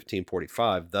 Corinthians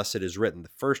 15:45, thus it is written, the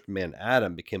first man,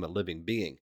 Adam, became a living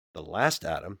being. The last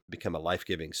Adam became a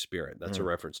life-giving spirit. That's a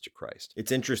reference to Christ.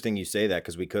 It's interesting you say that,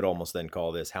 because we could almost then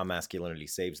call this how masculinity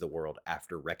saves the world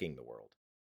after wrecking the world.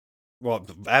 Well,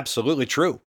 absolutely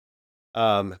true.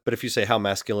 But if you say how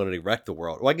masculinity wrecked the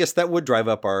world, well, I guess that would drive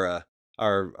up our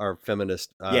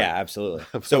feminist yeah, absolutely.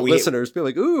 So listeners be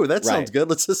like, ooh, that sounds good.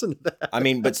 Let's listen to that. I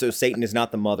mean, but so Satan is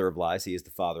not the mother of lies. He is the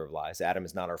father of lies. Adam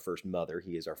is not our first mother.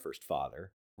 He is our first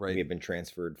father. Right. We have been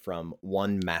transferred from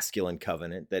one masculine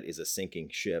covenant that is a sinking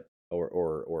ship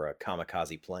or a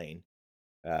kamikaze plane,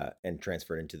 and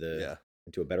transferred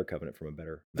into a better covenant from a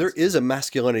better. There is a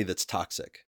masculinity that's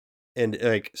toxic. And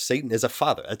like Satan is a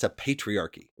father. That's a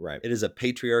patriarchy. Right. It is a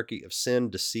patriarchy of sin,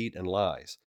 deceit, and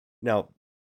lies. Now,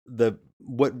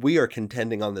 what we are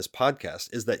contending on this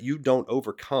podcast is that you don't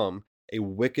overcome a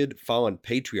wicked, fallen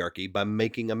patriarchy by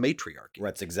making a matriarchy.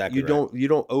 That's exactly You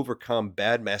don't overcome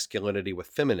bad masculinity with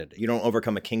femininity. You don't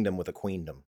overcome a kingdom with a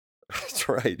queendom. That's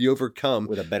right. You overcome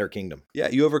with a better kingdom. Yeah,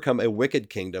 you overcome a wicked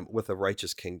kingdom with a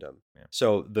righteous kingdom. Yeah.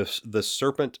 So the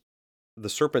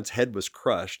serpent's head was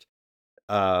crushed.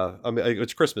 I mean,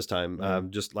 it's Christmas time,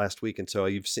 just last week, and so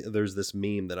there's this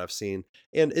meme that I've seen,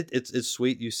 and it's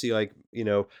sweet. You see, like,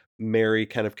 Mary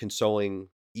kind of consoling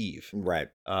Eve, right?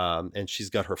 And she's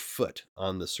got her foot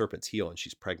on the serpent's heel, and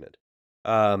she's pregnant.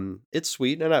 It's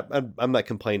sweet, and I'm not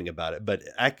complaining about it, but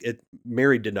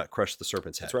Mary did not crush the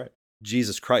serpent's head. That's right.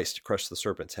 Jesus Christ crushed the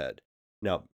serpent's head.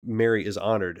 Now, Mary is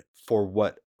honored for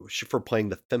playing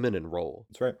the feminine role.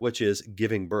 That's right. Which is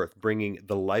giving birth, bringing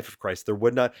the life of Christ.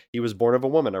 He was born of a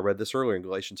woman. I read this earlier in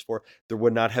Galatians 4. There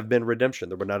would not have been redemption.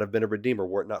 There would not have been a redeemer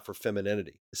were it not for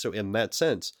femininity. So in that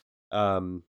sense,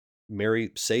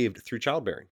 Mary saved through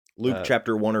childbearing. Luke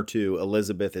chapter 1 or 2,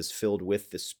 Elizabeth is filled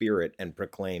with the Spirit and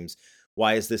proclaims,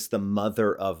 why is this the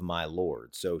mother of my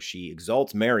Lord? So she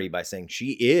exalts Mary by saying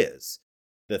she is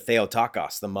the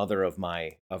Theotokos, the mother of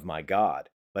my God.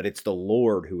 But it's the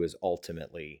Lord who is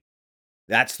ultimately,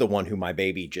 that's the one who my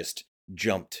baby just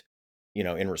jumped,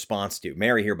 in response to.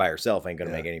 Mary here by herself ain't going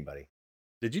to make anybody.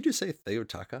 Did you just say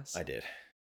Theotokos? I did.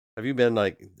 Have you been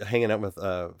like hanging out with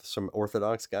some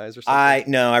Orthodox guys or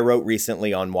something? I wrote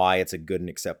recently on why it's a good and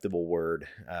acceptable word.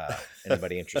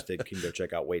 Anybody interested can go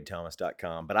check out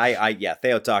wadethomas.com. But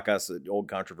Theotokos, an old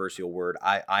controversial word.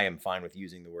 I am fine with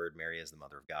using the word Mary as the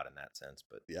mother of God in that sense.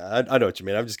 But yeah, I know what you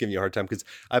mean. I'm just giving you a hard time because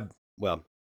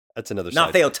that's another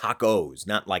not side. Theotacos,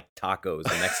 not like tacos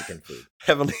and Mexican food.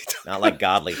 Heavenly not like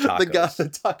godly tacos. The God, the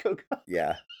taco God.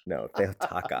 Yeah. No,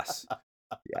 Theotokos.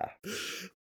 Yeah.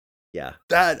 Yeah.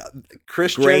 That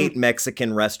Christian great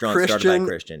Mexican restaurant started by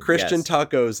Christian. Christian yes.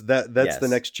 tacos. That's the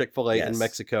next Chick-fil-A in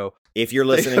Mexico. If you're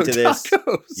listening to this,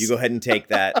 you go ahead and take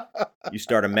that. You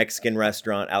start a Mexican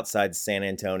restaurant outside San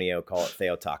Antonio, call it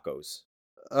Theotacos.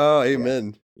 Oh,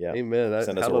 amen. Yeah. Amen.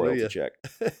 Send us a royalty check.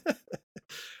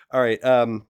 All right.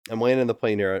 I'm landing the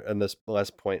plane here on this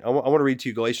last point. I want to read to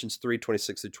you Galatians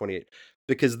 3:26-28,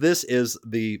 because this is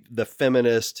the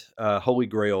feminist Holy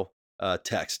Grail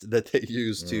text that they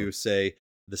use to say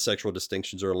the sexual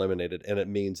distinctions are eliminated, and it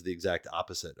means the exact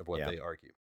opposite of what they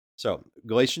argue. So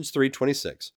Galatians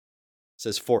 3:26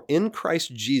 says, "For in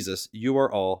Christ Jesus you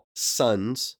are all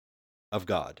sons of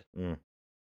God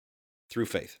through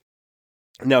faith."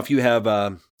 Now, if you have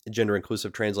a gender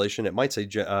inclusive translation, it might say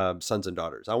sons and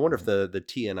daughters. I wonder if the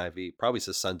TNIV probably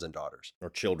says sons and daughters, or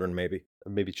children,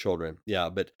 maybe children. Yeah,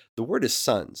 but the word is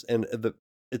sons, and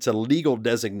it's a legal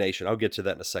designation. I'll get to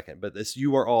that in a second. But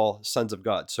you are all sons of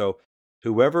God. So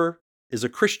whoever is a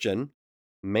Christian,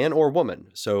 man or woman,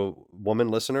 so woman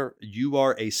listener, you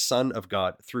are a son of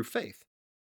God through faith.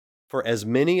 For as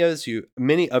many of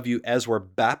you as were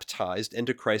baptized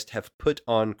into Christ have put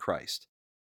on Christ.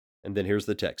 And then here's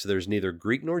the text. There's neither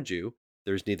Greek nor Jew,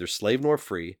 there's neither slave nor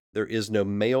free, there is no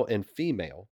male and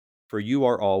female, for you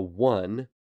are all one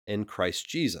in Christ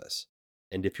Jesus.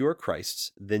 And if you are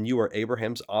Christ's, then you are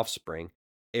Abraham's offspring,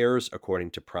 heirs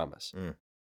according to promise.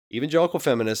 Evangelical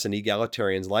feminists and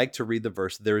egalitarians like to read the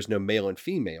verse, there is no male and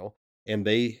female, and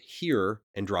they hear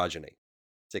androgyny.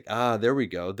 It's like, there we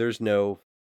go. There's no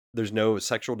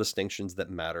sexual distinctions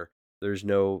that matter. There's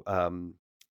no,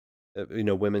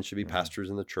 women should be pastors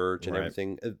in the church and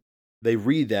everything. They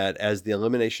read that as the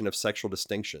elimination of sexual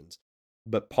distinctions.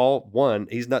 But Paul,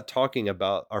 he's not talking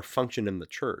about our function in the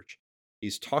church.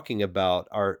 He's talking about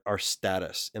our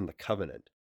status in the covenant.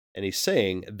 And he's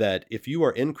saying that if you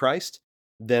are in Christ,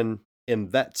 then in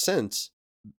that sense,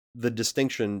 the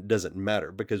distinction doesn't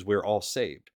matter because we're all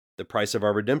saved. The price of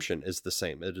our redemption is the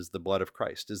same. It is the blood of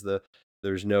Christ.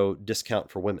 There's no discount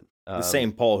for women. The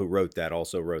same Paul who wrote that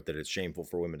also wrote that it's shameful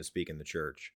for women to speak in the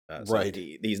church. Right.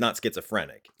 He's not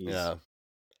schizophrenic. Yeah,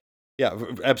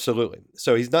 absolutely.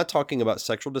 So he's not talking about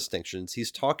sexual distinctions.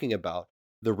 He's talking about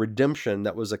the redemption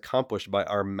that was accomplished by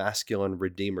our masculine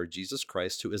Redeemer, Jesus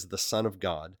Christ, who is the Son of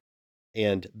God.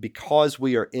 And because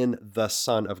we are in the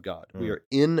Son of God, we are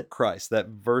in Christ. That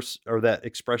verse or that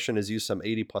expression is used some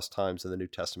 80 plus times in the New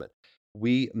Testament.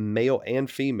 We, male and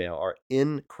female, are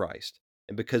in Christ.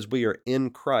 And because we are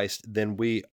in Christ, then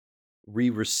we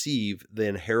receive the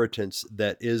inheritance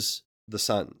that is the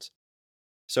Son's.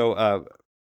 So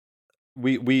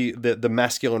the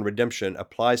masculine redemption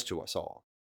applies to us all.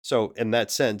 So in that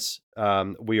sense,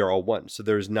 we are all one. So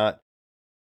there's not,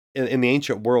 in the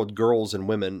ancient world, girls and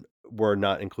women were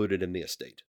not included in the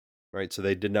estate, right? So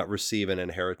they did not receive an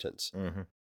inheritance.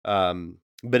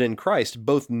 But in Christ,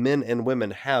 both men and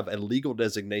women have a legal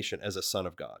designation as a son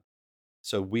of God.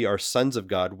 So we are sons of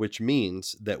God, which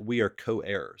means that we are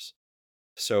co-heirs.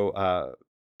 So,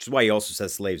 which is why he also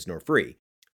says slaves nor free,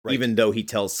 even though he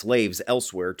tells slaves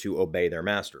elsewhere to obey their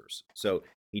masters. So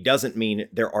he doesn't mean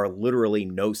there are literally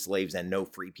no slaves and no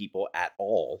free people at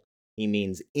all. He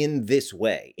means in this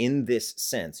way, in this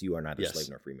sense, you are neither slave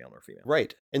nor free male nor female.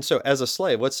 Right. And so as a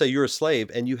slave, let's say you're a slave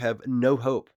and you have no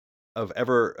hope of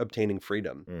ever obtaining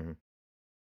freedom.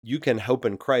 You can hope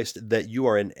in Christ that you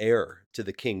are an heir to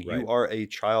the king. You are a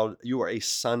child. You are a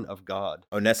son of God.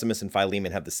 Onesimus and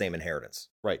Philemon have the same inheritance.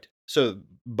 Right. So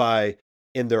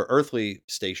in their earthly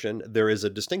station, there is a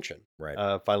distinction.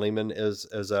 Right. Philemon is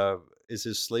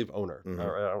his slave owner.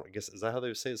 Or I guess, is that how they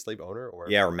would say it? Slave owner?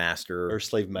 Or master. Or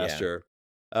slave master.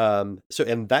 Yeah. So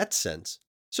in that sense,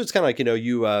 so it's kind of like,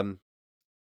 you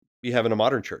have in a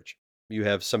modern church. You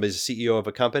have somebody's CEO of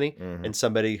a company and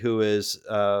somebody who is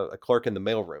a clerk in the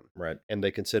mailroom. Right. And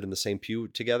they can sit in the same pew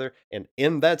together. And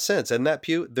in that sense, in that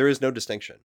pew, there is no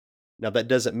distinction. Now, that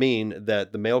doesn't mean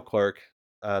that the mail clerk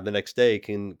the next day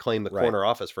can claim the corner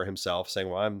office for himself, saying,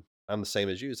 well, I'm the same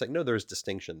as you. It's like, no, there's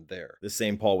distinction there. The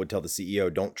same Paul would tell the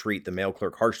CEO, don't treat the mail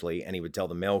clerk harshly. And he would tell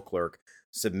the mail clerk,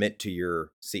 submit to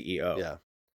your CEO. Yeah.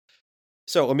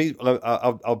 So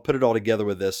I'll put it all together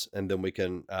with this, and then we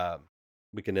can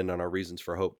end on our reasons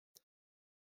for hope.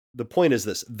 The point is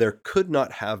this: there could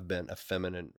not have been a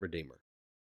feminine redeemer,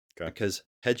 because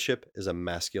headship is a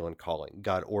masculine calling.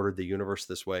 God ordered the universe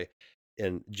this way.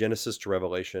 In Genesis to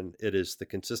Revelation, it is the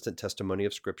consistent testimony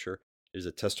of Scripture. It is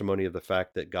a testimony of the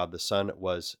fact that God the Son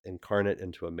was incarnate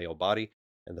into a male body,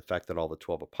 and the fact that all the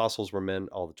 12 apostles were men,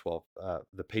 all the 12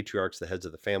 the patriarchs, the heads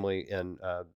of the family in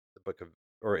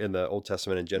in the Old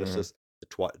Testament in Genesis, the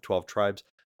 12 tribes,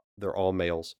 they're all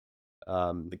males.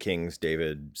 The kings,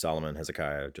 David, Solomon,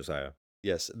 Hezekiah, Josiah.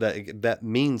 Yes, that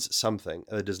means something.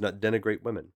 It does not denigrate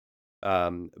women,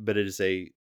 but it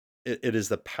is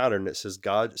the pattern that says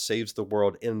God saves the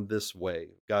world in this way.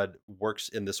 God works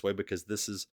in this way because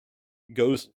this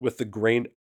goes with the grain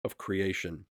of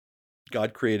creation.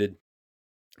 God created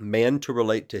man to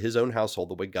relate to his own household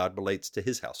the way God relates to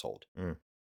his household.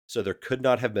 So there could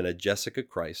not have been a Jessica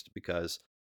Christ, because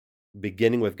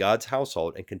beginning with God's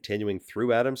household and continuing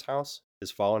through Adam's house, his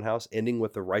fallen house, ending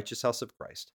with the righteous house of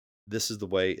Christ, this is the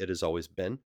way it has always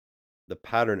been. The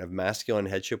pattern of masculine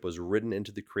headship was written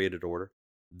into the created order.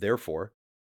 Therefore,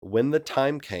 when the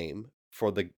time came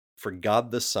for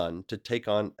God the Son to take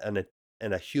on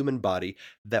a human body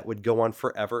that would go on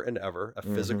forever and ever, a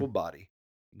physical body,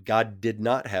 God did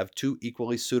not have two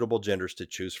equally suitable genders to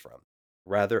choose from.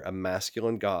 Rather, a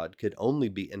masculine God could only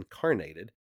be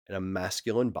incarnated in a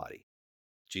masculine body.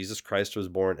 Jesus Christ was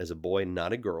born as a boy,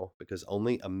 not a girl, because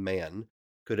only a man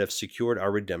could have secured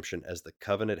our redemption as the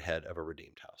covenant head of a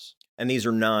redeemed house. And these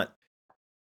are not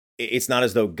it's not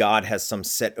as though God has some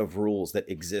set of rules that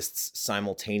exists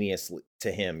simultaneously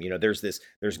to him. There's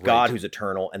God Right. who's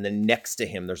eternal, and then next to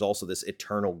him, there's also this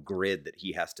eternal grid that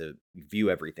he has to view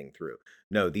everything through.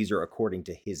 No, these are according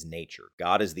to his nature.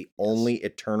 God is the only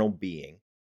eternal being.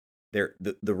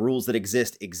 The rules that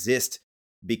exist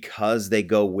because they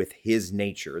go with his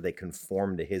nature. They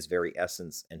conform to his very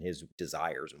essence and his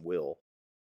desires and will.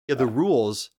 Yeah, the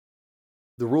rules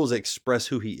express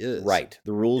who he is. Right.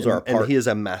 The rules are a part. And he is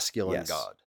a masculine Yes.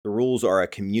 God. The rules are a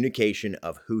communication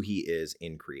of who he is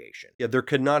in creation. Yeah, there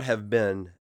could not have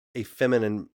been a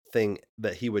feminine thing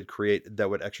that he would create that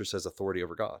would exercise authority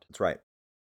over God. That's right.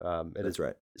 That's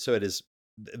right. So it is.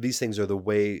 These things are the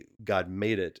way God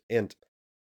made it, and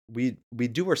we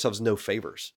do ourselves no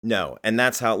favors. No, and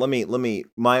that's how. Let me.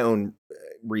 My own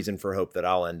reason for hope that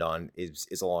I'll end on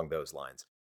is along those lines.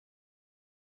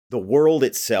 The world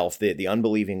itself, the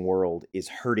unbelieving world, is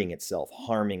hurting itself,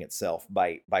 harming itself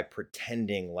by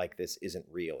pretending like this isn't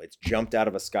real. It's jumped out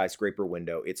of a skyscraper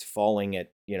window. It's falling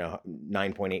at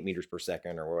 9.8 meters per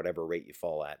second or whatever rate you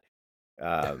fall at.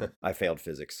 I failed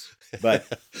physics,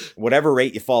 but whatever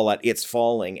rate you fall at, it's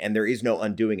falling, and there is no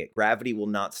undoing it. Gravity will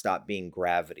not stop being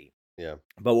gravity. Yeah.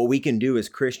 But what we can do as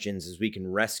Christians is we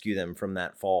can rescue them from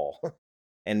that fall,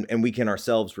 and we can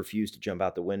ourselves refuse to jump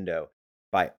out the window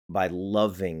by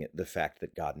loving the fact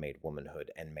that God made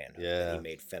womanhood and manhood, that he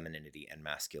made femininity and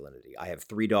masculinity. I have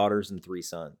 3 daughters and 3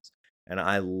 sons, and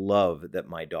I love that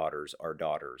my daughters are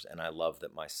daughters, and I love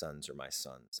that my sons are my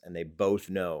sons, and they both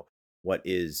know what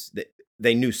is that.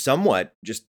 They knew somewhat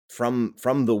just from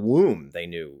the womb. They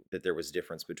knew that there was a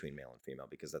difference between male and female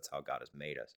because that's how God has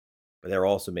made us. But they're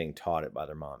also being taught it by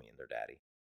their mommy and their daddy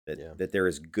that there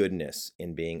is goodness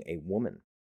in being a woman.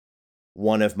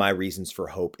 One of my reasons for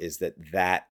hope is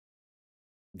that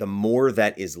the more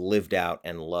that is lived out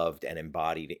and loved and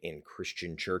embodied in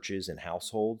Christian churches and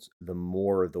households, the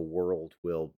more the world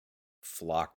will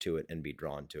flock to it and be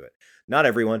drawn to it. Not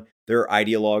everyone. There are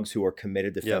ideologues who are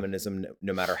committed to feminism,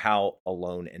 no matter how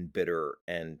alone and bitter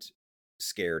and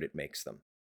scared it makes them.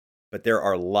 But there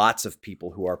are lots of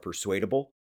people who are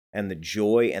persuadable, and the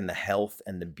joy and the health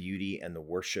and the beauty and the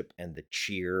worship and the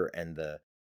cheer and the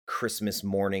Christmas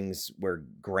mornings where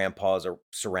grandpas are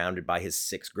surrounded by his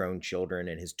 6 grown children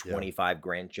and his 25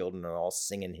 grandchildren are all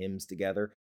singing hymns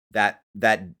together. That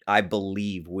I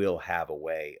believe will have a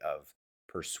way of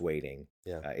persuading.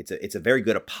 It's a very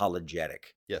good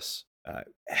apologetic. Yes.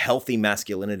 Healthy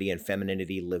masculinity and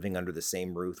femininity living under the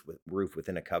same roof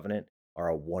within a covenant are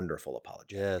a wonderful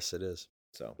apologetic. Yes, it is.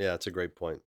 So yeah, it's a great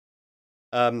point.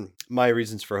 My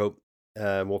reasons for hope,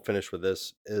 we'll finish with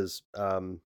this, is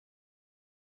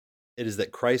it is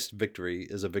that Christ's victory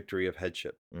is a victory of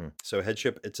headship. So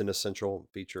headship, it's an essential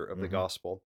feature of the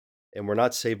gospel. And we're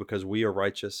not saved because we are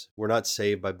righteous. We're not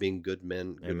saved by being good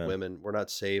men, good women. We're not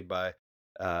saved by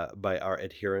our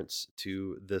adherence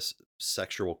to this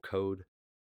sexual code.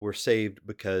 We're saved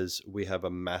because we have a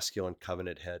masculine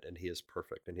covenant head, and he is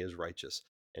perfect and he is righteous.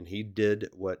 And he did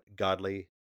what godly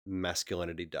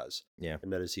masculinity does. Yeah.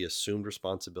 And that is he assumed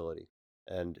responsibility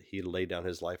and he laid down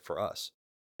his life for us.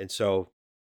 And so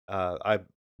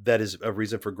that is a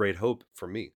reason for great hope for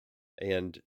me.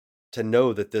 And to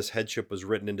know that this headship was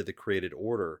written into the created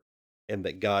order and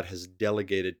that God has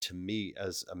delegated to me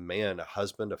as a man, a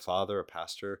husband, a father, a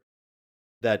pastor,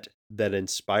 that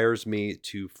inspires me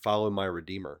to follow my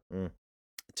Redeemer.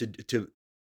 To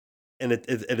and it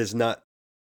is not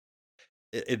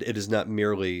it is not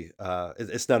merely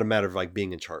it's not a matter of like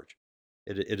being in charge.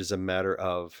 It is a matter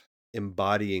of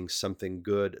embodying something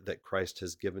good that Christ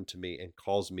has given to me and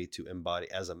calls me to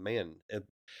embody as a man. And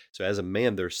so as a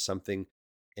man, there's something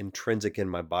intrinsic in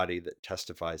my body that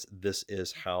testifies this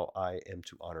is how I am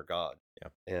to honor God.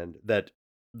 And that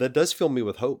does fill me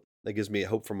with hope. That gives me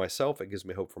hope for myself. It gives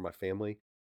me hope for my family.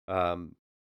 And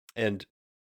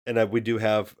we do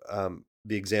have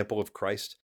the example of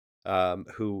Christ,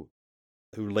 who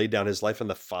laid down his life, and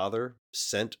the Father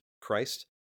sent Christ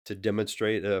to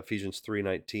demonstrate. Ephesians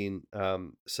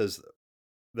 3:19 says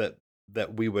that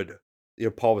we would,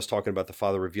 Paul was talking about the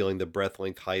Father revealing the breadth,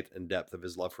 length, height, and depth of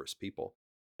his love for his people.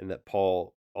 And that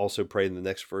Paul also prayed in the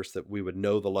next verse that we would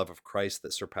know the love of Christ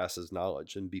that surpasses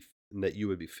knowledge, and that you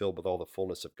would be filled with all the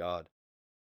fullness of God.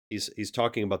 He's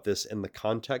talking about this in the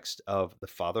context of the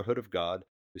fatherhood of God,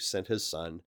 who sent his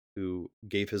son, who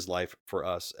gave his life for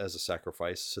us as a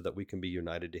sacrifice so that we can be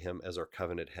united to him as our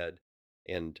covenant head.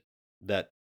 And that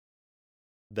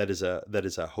is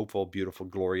a hopeful, beautiful,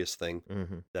 glorious thing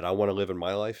that I want to live in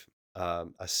my life.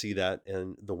 I see that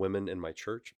in the women in my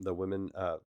church, the women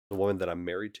that I'm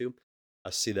married to. I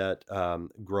see that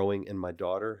growing in my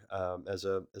daughter as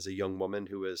a young woman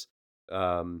who is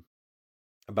um,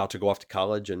 about to go off to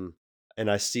college, and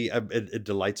I see it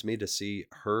delights me to see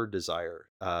her desire.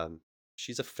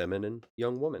 She's a feminine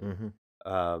young woman,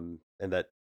 and that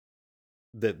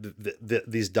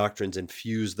these doctrines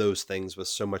infuse those things with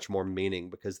so much more meaning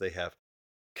because they have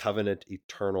covenant,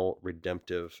 eternal,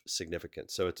 redemptive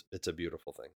significance. So it's a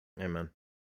beautiful thing. Amen.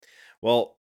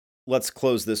 Well, let's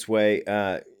close this way.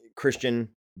 Christian,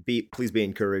 please be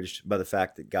encouraged by the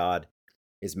fact that God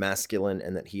is masculine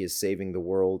and that he is saving the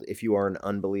world. If you are an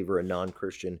unbeliever, a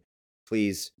non-Christian,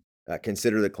 please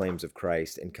consider the claims of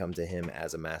Christ and come to him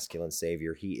as a masculine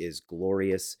savior. He is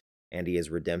glorious and he is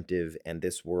redemptive, and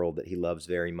this world that he loves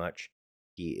very much,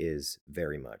 he is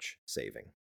very much saving.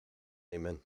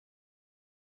 Amen.